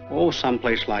 Oh,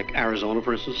 someplace like Arizona,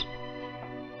 for instance.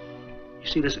 You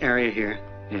see this area here?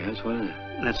 Yes, what is it?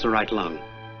 That's the right lung.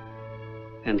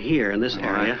 And here in this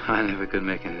area... I never could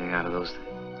make anything out of those things.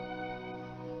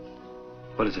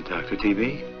 What is it, Doctor?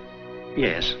 TB?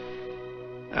 Yes.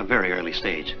 A very early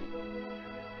stage.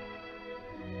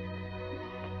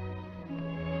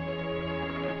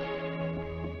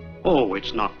 Oh,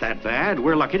 it's not that bad.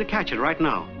 We're lucky to catch it right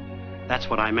now. That's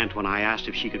what I meant when I asked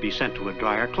if she could be sent to a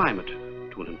drier climate,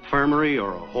 to an infirmary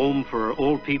or a home for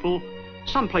old people,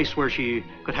 someplace where she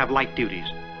could have light duties,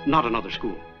 not another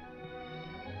school.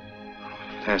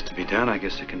 If it has to be done, I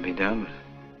guess it can be done, but...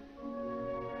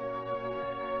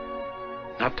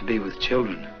 not to be with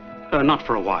children. Not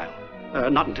for a while.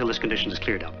 Not until this condition is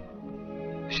cleared up.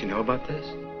 Does she know about this?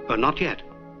 Not yet.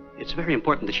 It's very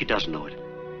important that she does know it.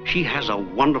 She has a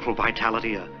wonderful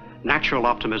vitality, a natural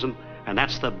optimism, and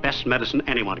that's the best medicine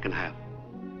anyone can have.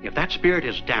 If that spirit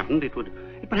is dampened, it would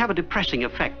have a depressing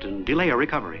effect and delay her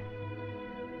recovery.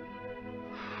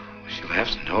 She'll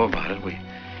have to know about it.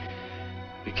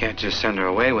 We can't just send her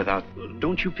away without...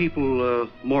 Don't you people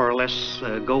more or less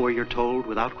go where you're told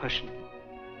without question?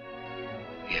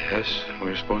 Yes,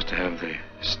 we're supposed to have the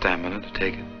stamina to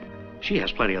take it. She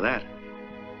has plenty of that.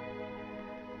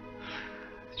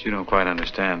 But you don't quite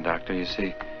understand, Doctor. You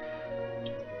see,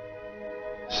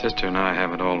 Sister and I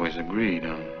haven't always agreed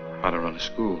on how to run a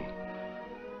school.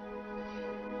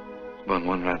 But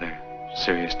one rather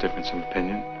serious difference of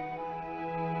opinion.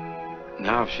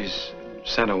 Now, if she's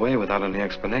sent away without any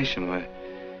explanation, why,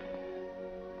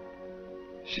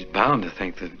 she's bound to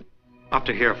think that... Up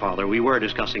to here, Father, we were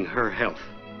discussing her health.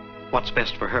 What's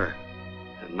best for her.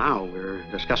 And now we're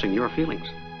discussing your feelings.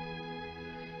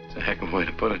 It's a heck of a way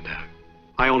to put it, Doc.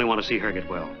 I only want to see her get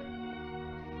well.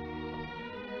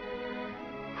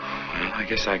 Well, I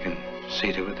guess I can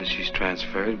see to it that she's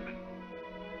transferred, but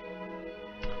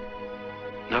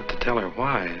not to tell her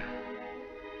why.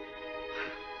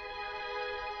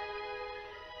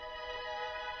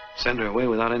 Send her away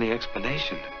without any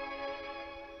explanation.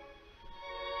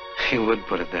 He would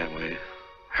put it that way.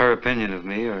 Her opinion of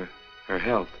me or her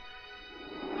health.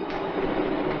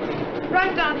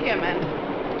 Right down here, man.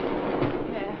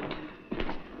 Yeah.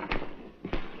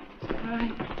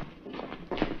 Right.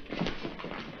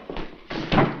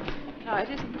 No, it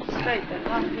isn't straight then.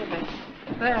 Down here, man.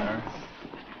 There.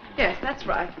 Yes, that's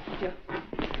right. Here.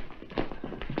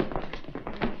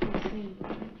 Let's see.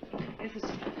 This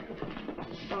is...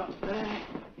 Oh, there.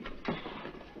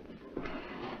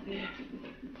 There.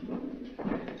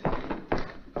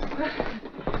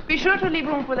 Be sure to leave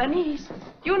room for their knees.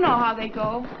 You know how they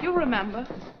go. You remember.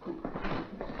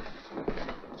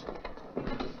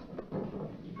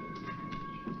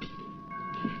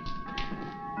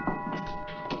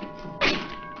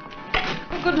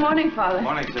 Good morning, Father.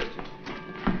 Morning, Sister.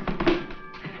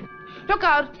 Look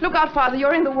out, Father.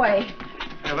 You're in the way.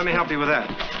 Here, let me help you with that.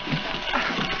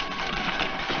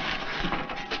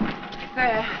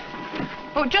 There.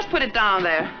 Oh, just put it down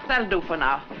there. That'll do for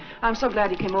now. I'm so glad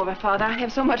you came over, Father. I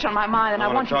have so much on my mind, and I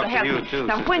want you to help me. Too,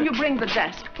 now, Sister. when you bring the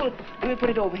desk, let me put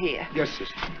it over here. Yes,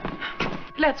 Sister.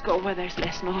 Let's go where there's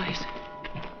less noise.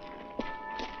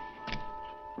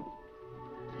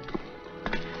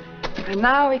 And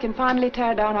now we can finally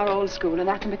tear down our old school, and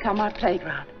that can become our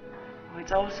playground. Oh,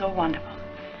 it's all so wonderful.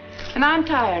 And I'm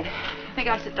tired. I think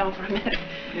I'll sit down for a minute.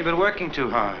 You've been working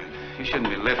too hard. You shouldn't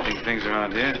be lifting things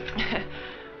around here.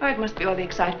 Oh, it must be all the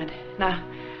excitement. Now,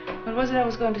 what was it I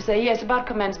was going to say? Yes, about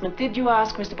commencement. Did you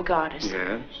ask Mr. Bogardus?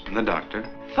 Yes, and the doctor.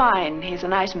 Fine. He's a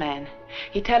nice man.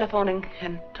 He telephoned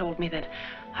and told me that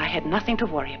I had nothing to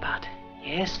worry about.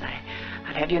 Yes,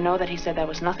 I'll have you know that he said there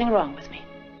was nothing wrong with me.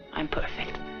 I'm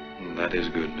perfect. That is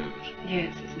good news.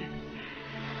 Yes, isn't it?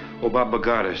 Oh, Bob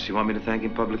Bogatis, you want me to thank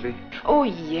him publicly? Oh,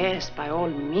 yes, by all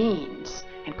means.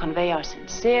 And convey our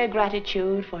sincere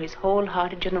gratitude for his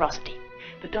wholehearted generosity.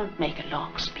 But don't make a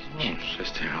long speech. Oh,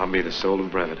 sister, I'll be the soul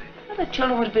of brevity. Well, the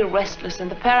children will be restless and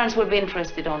the parents will be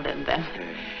interested only in them.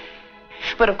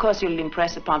 But of course you'll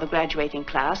impress upon the graduating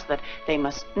class that they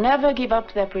must never give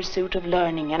up their pursuit of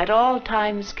learning and at all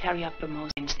times carry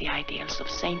uppermost the ideals of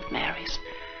St. Mary's.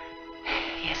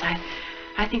 Yes,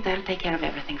 I think that'll take care of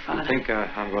everything, Father. I think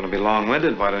I'm going to be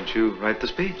long-winded. Why don't you write the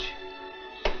speech?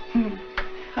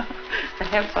 That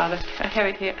help, Father. I have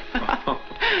it here.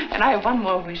 And I have one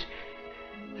more wish.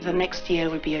 The next year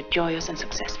will be a joyous and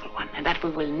successful one, and that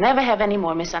we will never have any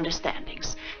more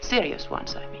misunderstandings. Serious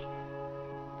ones, I mean.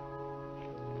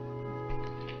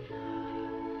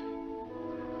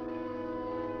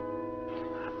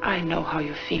 I know how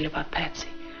you feel about Patsy.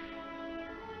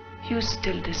 You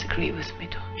still disagree with me,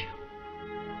 don't you?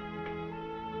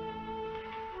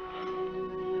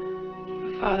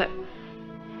 Father,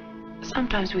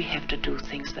 sometimes we have to do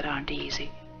things that aren't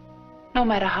easy. No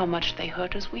matter how much they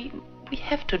hurt us, we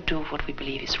have to do what we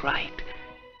believe is right.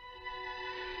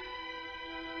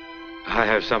 I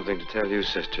have something to tell you,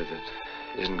 sister, that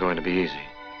isn't going to be easy.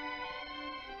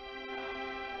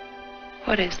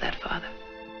 What is that, Father?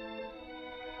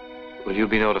 Will you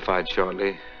be notified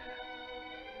shortly?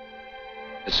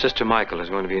 That Sister Michael is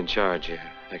going to be in charge here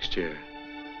next year.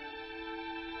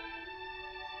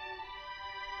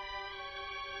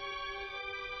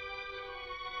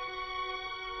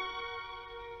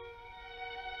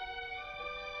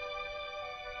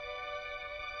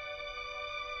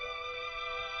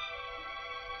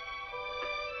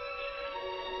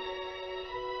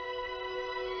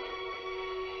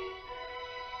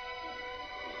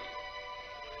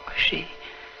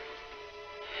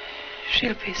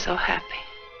 She'll be so happy.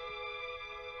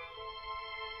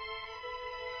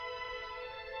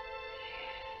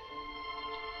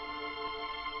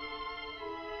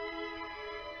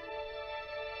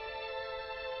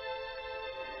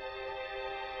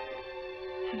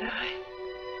 And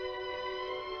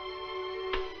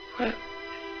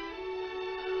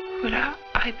will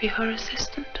I be her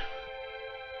assistant?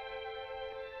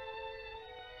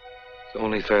 It's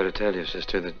only fair to tell you,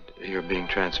 sister, that you're being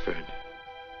transferred.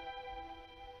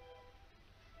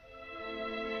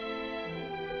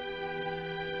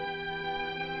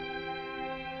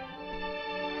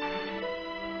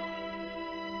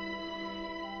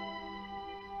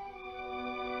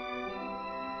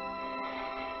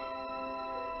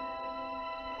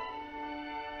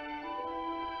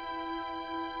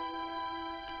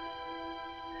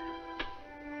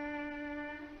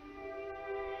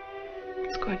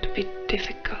 It's going to be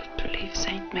difficult to leave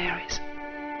St. Mary's.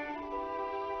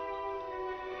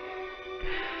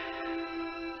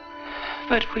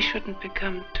 But we shouldn't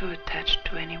become too attached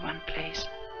to any one place.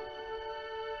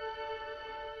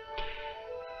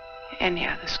 Any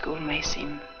other school may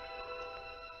seem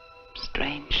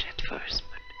strange at first,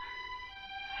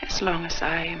 but as long as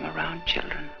I am around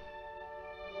children,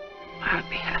 I'll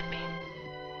be happy.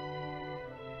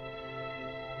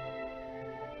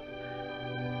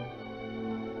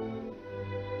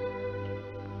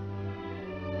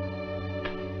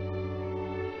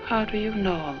 How do you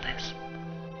know all this?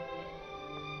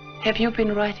 Have you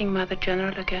been writing Mother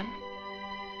General again?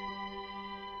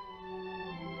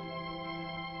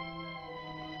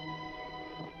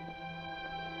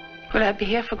 Will I be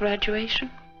here for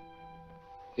graduation?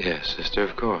 Yes, sister,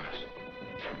 of course.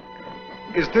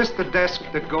 Is this the desk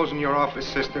that goes in your office,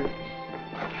 sister?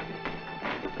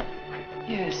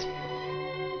 Yes.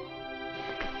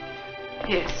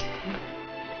 Yes.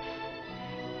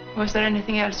 Was there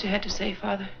anything else you had to say,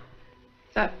 Father?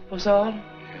 That was all?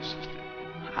 Yes, sister.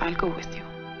 I'll go with you.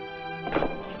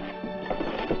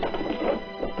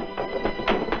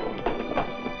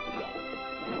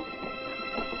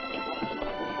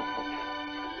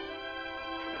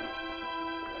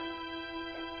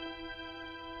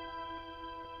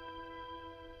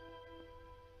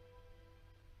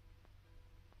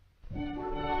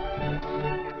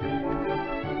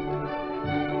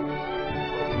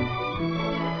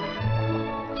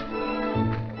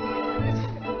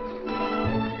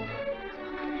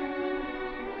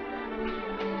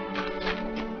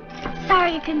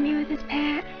 Sorry you couldn't be with us,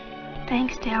 Pat.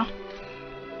 Thanks, Del.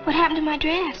 What happened to my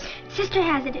dress? Sister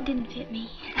has it. It didn't fit me.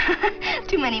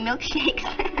 Too many milkshakes.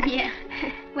 Yeah.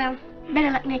 Well,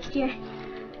 better luck next year.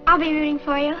 I'll be rooting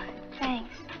for you. Thanks.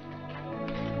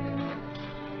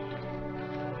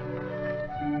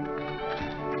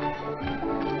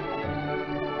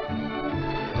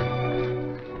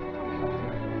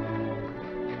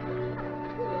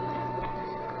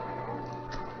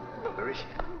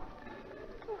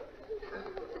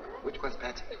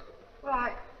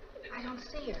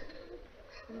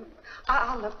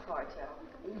 I'll look for it,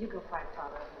 Joe. You go find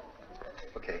Father.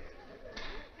 Okay.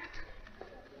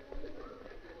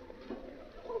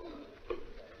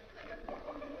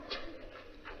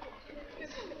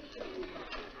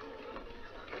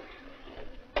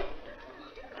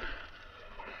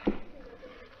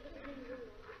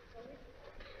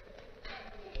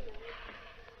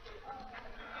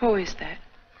 Who is that?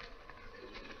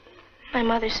 My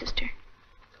mother's sister.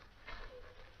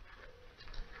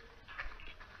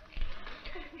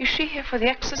 Is she here for the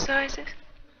exercises?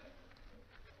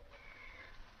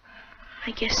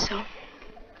 I guess so.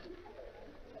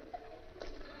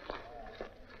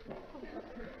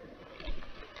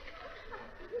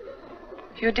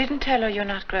 You didn't tell her you're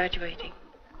not graduating.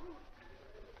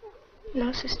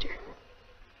 No, sister.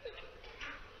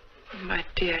 My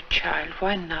dear child,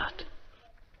 why not?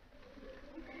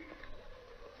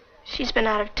 She's been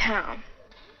out of town.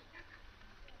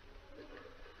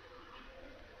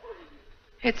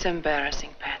 It's embarrassing,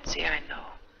 Patsy, I know.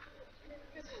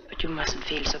 But you mustn't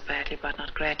feel so badly about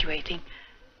not graduating.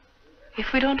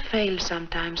 If we don't fail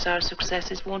sometimes, our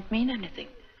successes won't mean anything.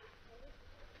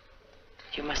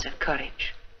 You must have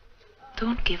courage.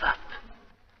 Don't give up.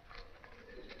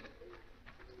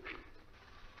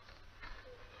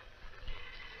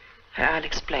 I'll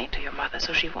explain to your mother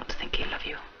so she won't think ill of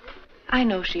you. I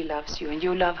know she loves you and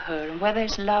you love her, and where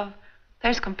there's love,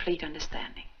 there's complete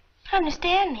understanding.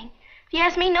 Understanding? If you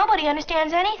ask me, nobody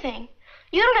understands anything.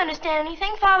 You don't understand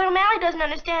anything. Father O'Malley doesn't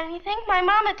understand anything. My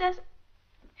mama doesn't.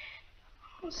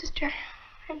 Oh, sister,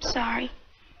 I'm sorry.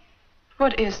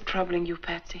 What is troubling you,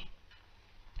 Patsy?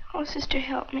 Oh, sister,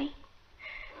 help me.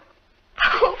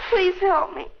 Oh, please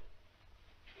help me.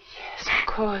 Yes, of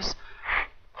course.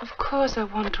 Of course I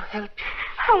want to help you.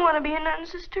 I want to be a nun,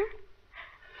 sister.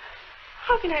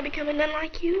 How can I become a nun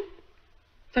like you?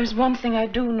 There's one thing I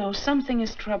do know. Something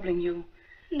is troubling you.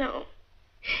 No.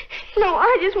 No,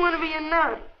 I just want to be a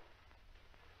nun.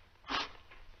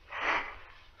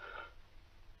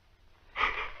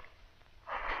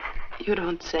 You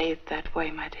don't say it that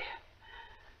way, my dear.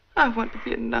 I want to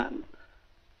be a nun.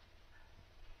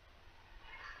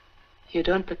 You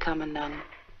don't become a nun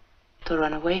to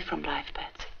run away from life,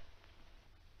 Patsy.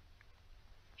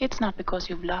 It's not because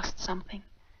you've lost something.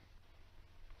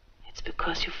 It's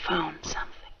because you found something.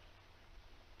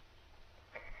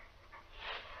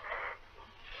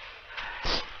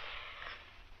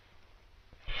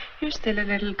 You're still a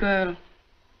little girl.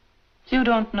 You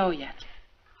don't know yet.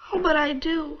 Oh, but I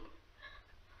do.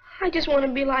 I just want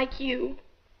to be like you.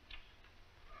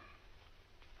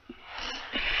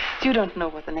 You don't know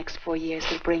what the next 4 years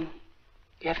will bring.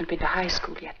 You haven't been to high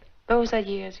school yet. Those are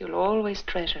years you'll always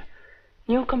treasure.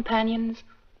 New companions,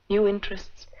 new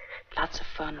interests, lots of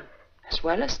fun, as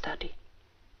well as study.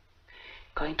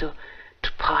 Going to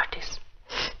parties,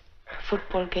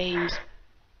 football games,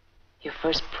 your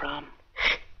first prom,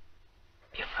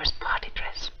 your first party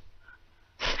dress,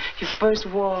 your first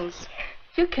waltz.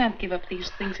 You can't give up these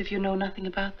things if you know nothing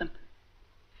about them.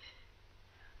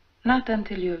 Not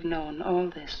until you have known all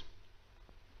this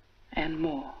and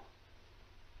more.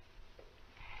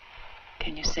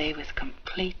 Can you say with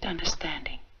complete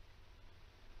understanding,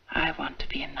 I want to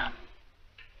be a nun?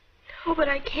 Oh, but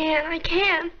I can't. I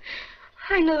can't.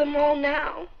 I know them all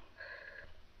now.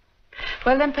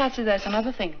 Well, then, Patsy, there's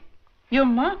another thing. Your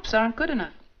marks aren't good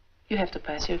enough. You have to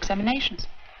pass your examinations.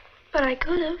 But I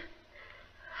could have.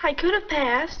 I could have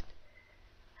passed.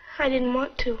 I didn't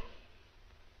want to.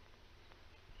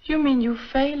 You mean you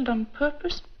failed on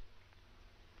purpose?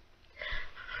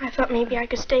 I thought maybe I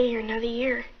could stay here another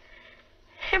year.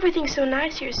 Everything's so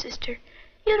nice here, sister.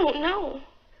 You don't know.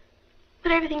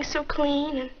 But everything's so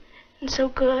clean and so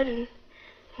good, and,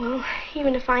 well,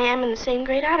 even if I am in the same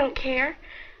grade, I don't care.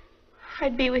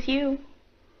 I'd be with you.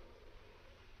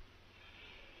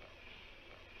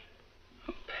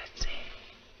 Oh, Patsy.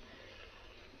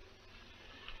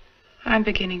 I'm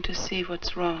beginning to see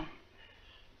what's wrong.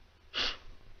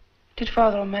 Did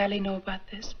Father O'Malley know about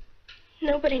this?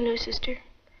 Nobody knew, sister.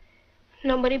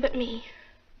 Nobody but me.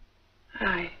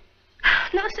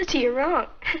 No, sister, you're wrong.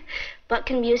 But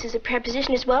can be used as a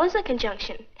preposition as well as a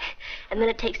conjunction. And then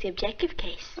it takes the objective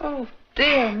case. Oh,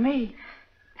 dear me.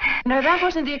 No, that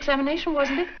wasn't the examination,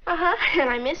 wasn't it? Uh-huh, and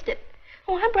I missed it.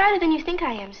 Oh, I'm brighter than you think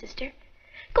I am, sister.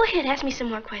 Go ahead, ask me some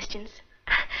more questions.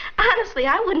 Honestly,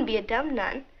 I wouldn't be a dumb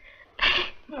nun.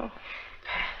 Oh,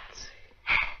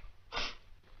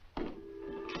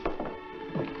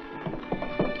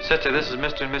 Sister, this is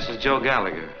Mr. and Mrs. Joe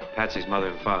Gallagher, Patsy's mother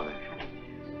and father.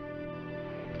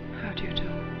 How do you do?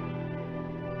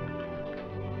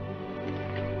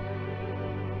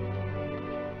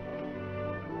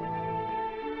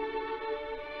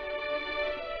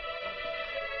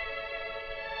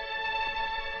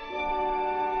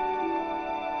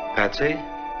 Patsy,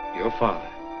 your father.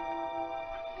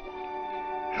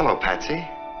 Hello, Patsy.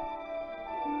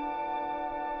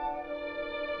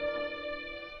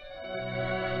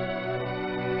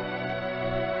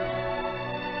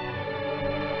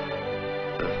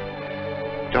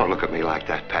 Don't look at me like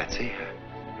that, Patsy.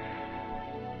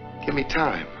 Give me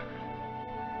time.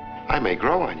 I may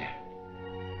grow on you.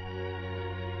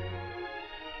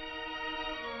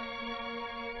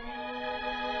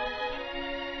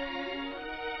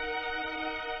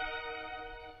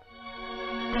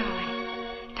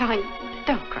 Darling,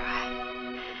 don't cry.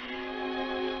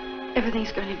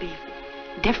 Everything's going to be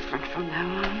different from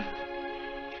now on.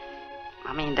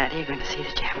 Mommy and Daddy are going to see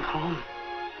that you have a home.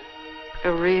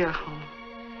 A real home.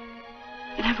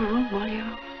 You can have a room all your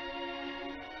own.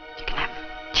 You can have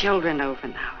children over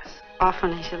now as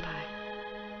often as you like.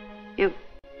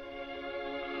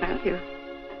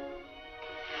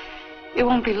 You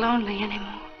won't be lonely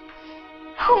anymore.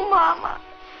 Oh, Mama.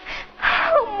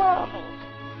 Oh, Mommy.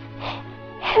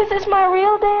 Is this my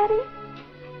real daddy?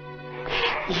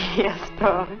 Yes,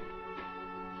 darling.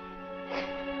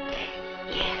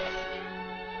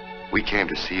 We came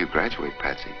to see you graduate,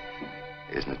 Patsy.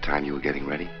 Isn't it time you were getting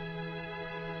ready?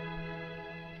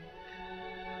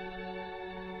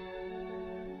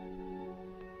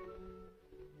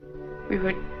 We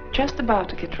were just about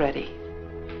to get ready.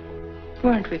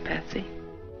 Weren't we, Patsy?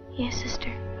 Yes,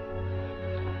 sister.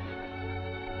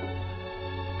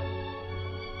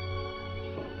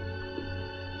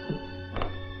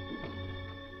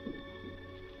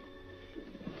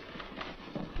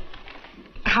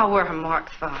 How were her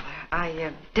marks, Father?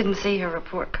 I didn't see her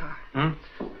report card.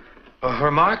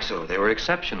 Her marks, oh, they were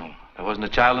exceptional. There wasn't a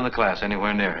child in the class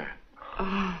anywhere near her.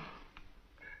 Oh.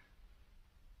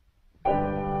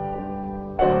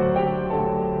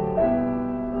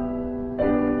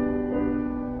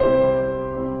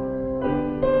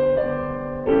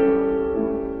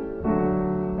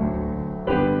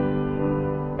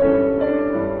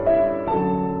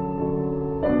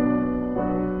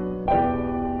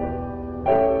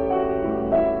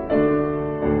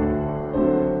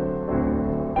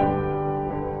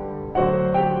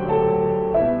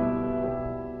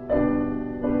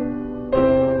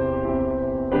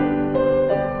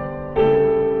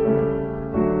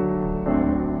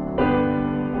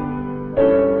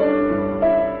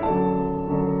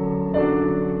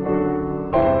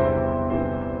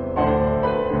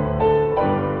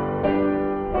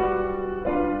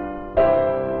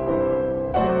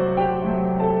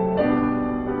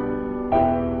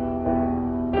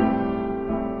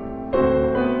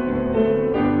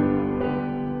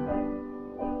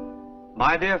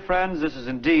 My dear friends, this is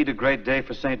indeed a great day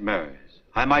for St. Mary's.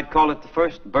 I might call it the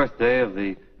first birthday of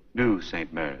the new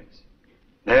St. Mary's.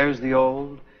 There's the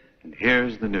old, and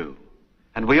here's the new.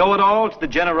 And we owe it all to the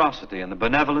generosity and the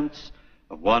benevolence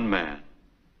of one man.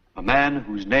 A man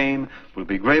whose name will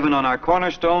be graven on our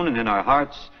cornerstone and in our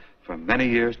hearts for many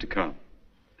years to come.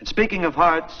 And speaking of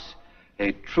hearts,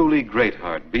 a truly great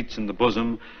heart beats in the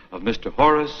bosom of Mr.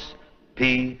 Horace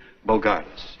P.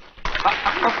 Bogardus.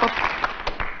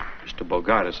 Mr.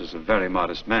 Bogardus is a very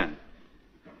modest man.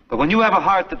 But when you have a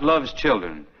heart that loves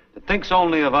children, that thinks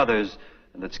only of others,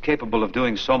 and that's capable of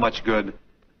doing so much good,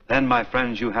 then, my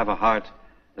friends, you have a heart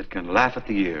that can laugh at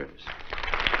the years.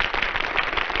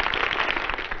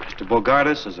 Mr.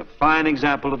 Bogardus is a fine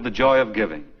example of the joy of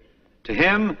giving. To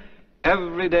him,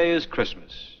 every day is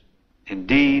Christmas.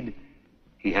 Indeed,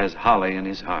 he has holly in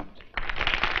his heart.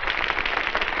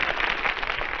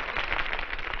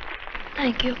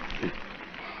 Thank you.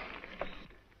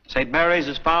 St. Mary's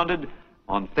is founded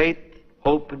on faith,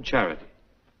 hope, and charity.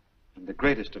 And the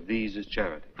greatest of these is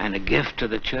charity. And a gift to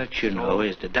the church, you know,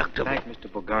 is deductible. Thank Mr.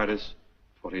 Bogardus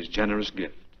for his generous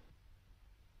gift.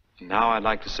 And now I'd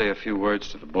like to say a few words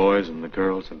to the boys and the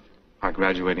girls of our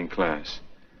graduating class.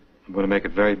 I'm going to make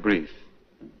it very brief.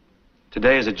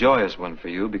 Today is a joyous one for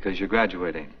you because you're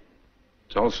graduating.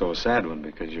 It's also a sad one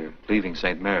because you're leaving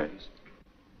St. Mary's.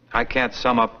 I can't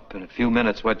sum up in a few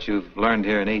minutes what you've learned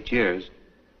here in 8 years.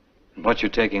 And what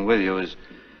you're taking with you is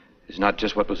not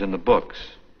just what was in the books.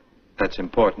 That's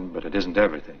important, but it isn't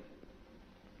everything.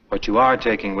 What you are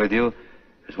taking with you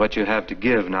is what you have to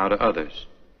give now to others.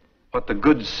 What the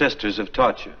good sisters have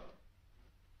taught you.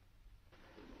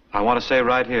 I want to say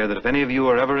right here that if any of you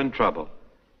are ever in trouble,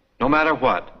 no matter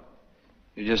what,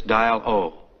 you just dial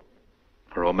O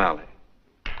for O'Malley.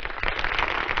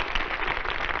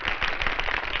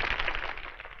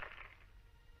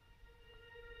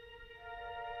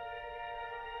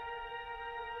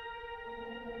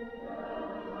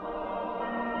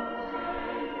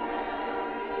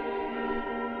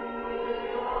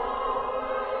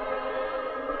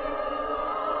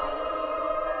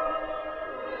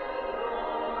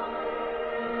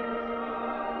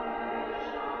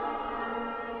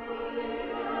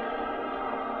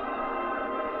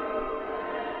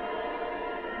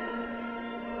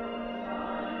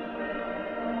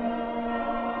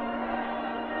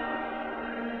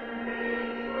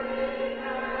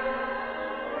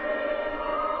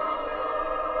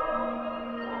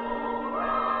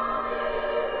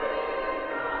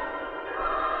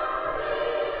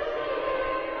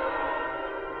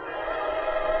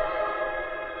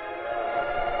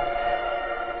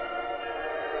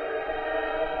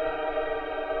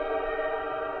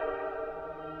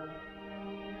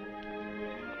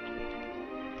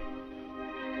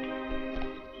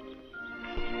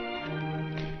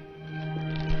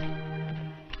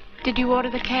 Did you order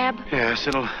the cab? Yes,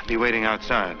 it'll be waiting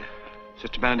outside.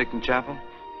 Sister Benedict in chapel?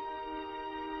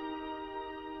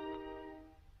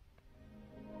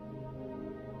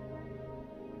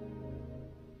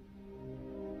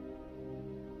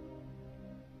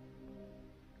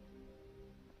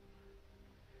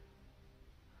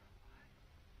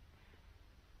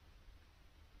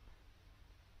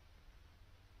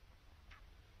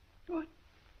 What?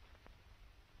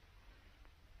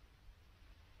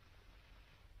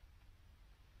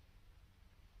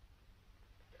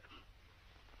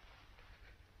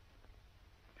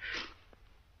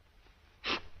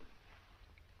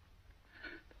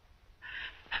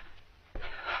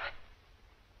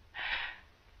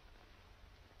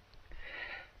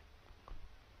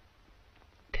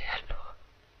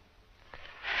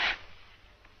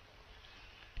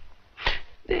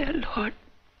 Dear Lord,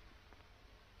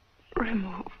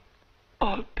 remove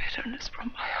all bitterness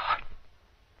from my heart.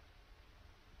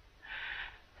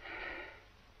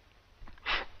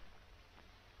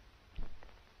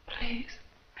 Please,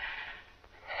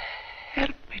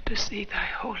 help me to see thy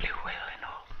holy will in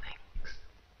all things.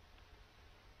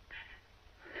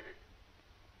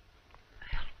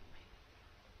 Help me.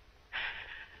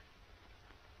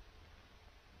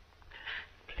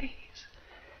 Please.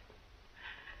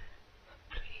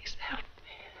 Please help me.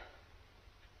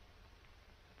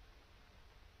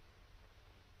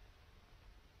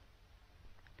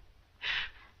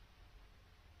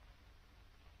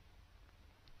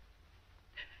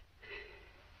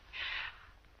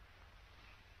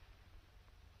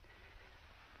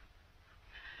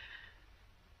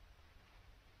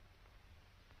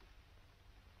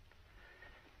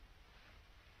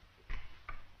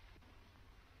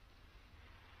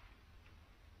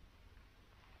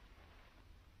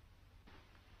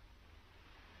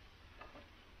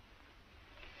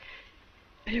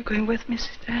 Are you going with me,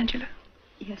 Sister Angela?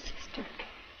 Yes, sister.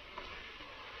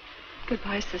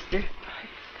 Goodbye, sister.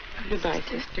 Goodbye,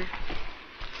 sister.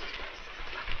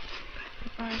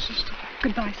 Goodbye, Sister.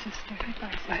 Goodbye, sister.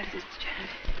 Goodbye, Sister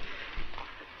Janet.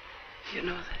 You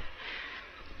know that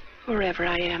wherever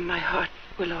I am, my heart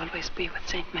will always be with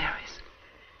St. Mary's.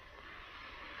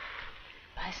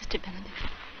 Bye, Sister Benedict.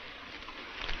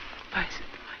 Bye, Sister.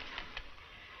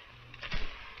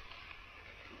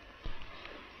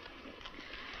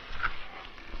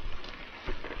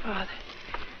 Father.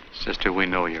 Sister, we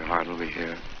know your heart will be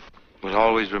here. We'll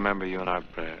always remember you in our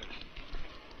prayers.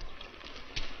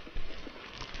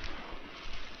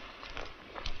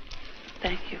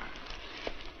 Thank you.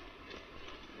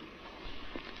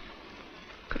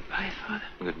 Goodbye, Father.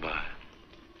 Goodbye.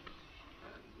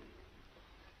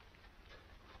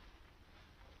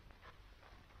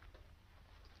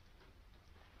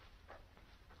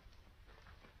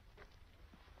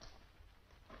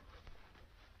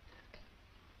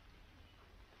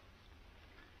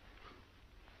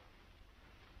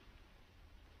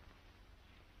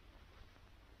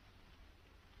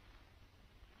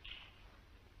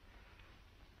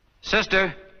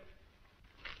 Sister.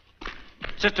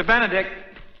 Sister Benedict.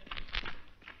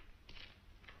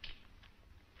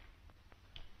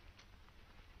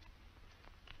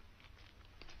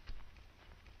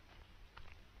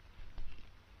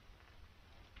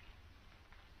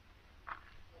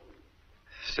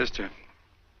 Sister,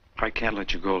 I can't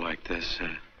let you go like this.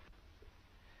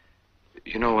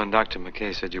 You know, when Dr.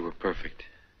 McKay said you were perfect,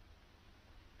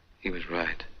 he was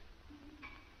right.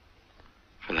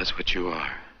 For that's what you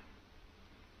are.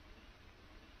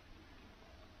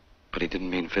 But he didn't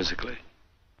mean physically.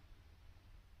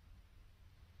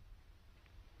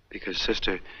 Because,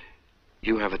 sister,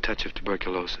 you have a touch of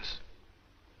tuberculosis.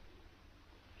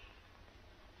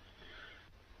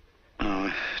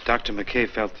 Dr. McKay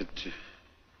felt that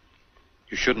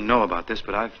you shouldn't know about this,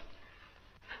 but I've...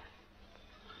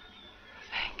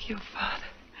 Thank you, Father.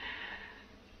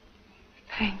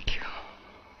 Thank you.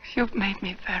 You've made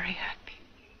me very happy.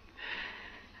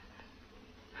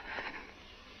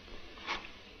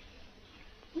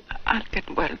 I'll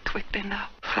get well quickly now.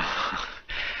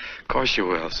 Of course you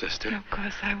will, sister. Of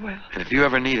course I will. And if you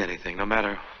ever need anything, no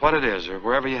matter what it is or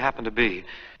wherever you happen to be...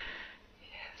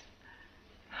 Yes,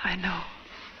 I know.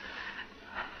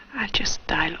 I'll just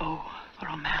dial O for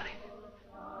O'Malley.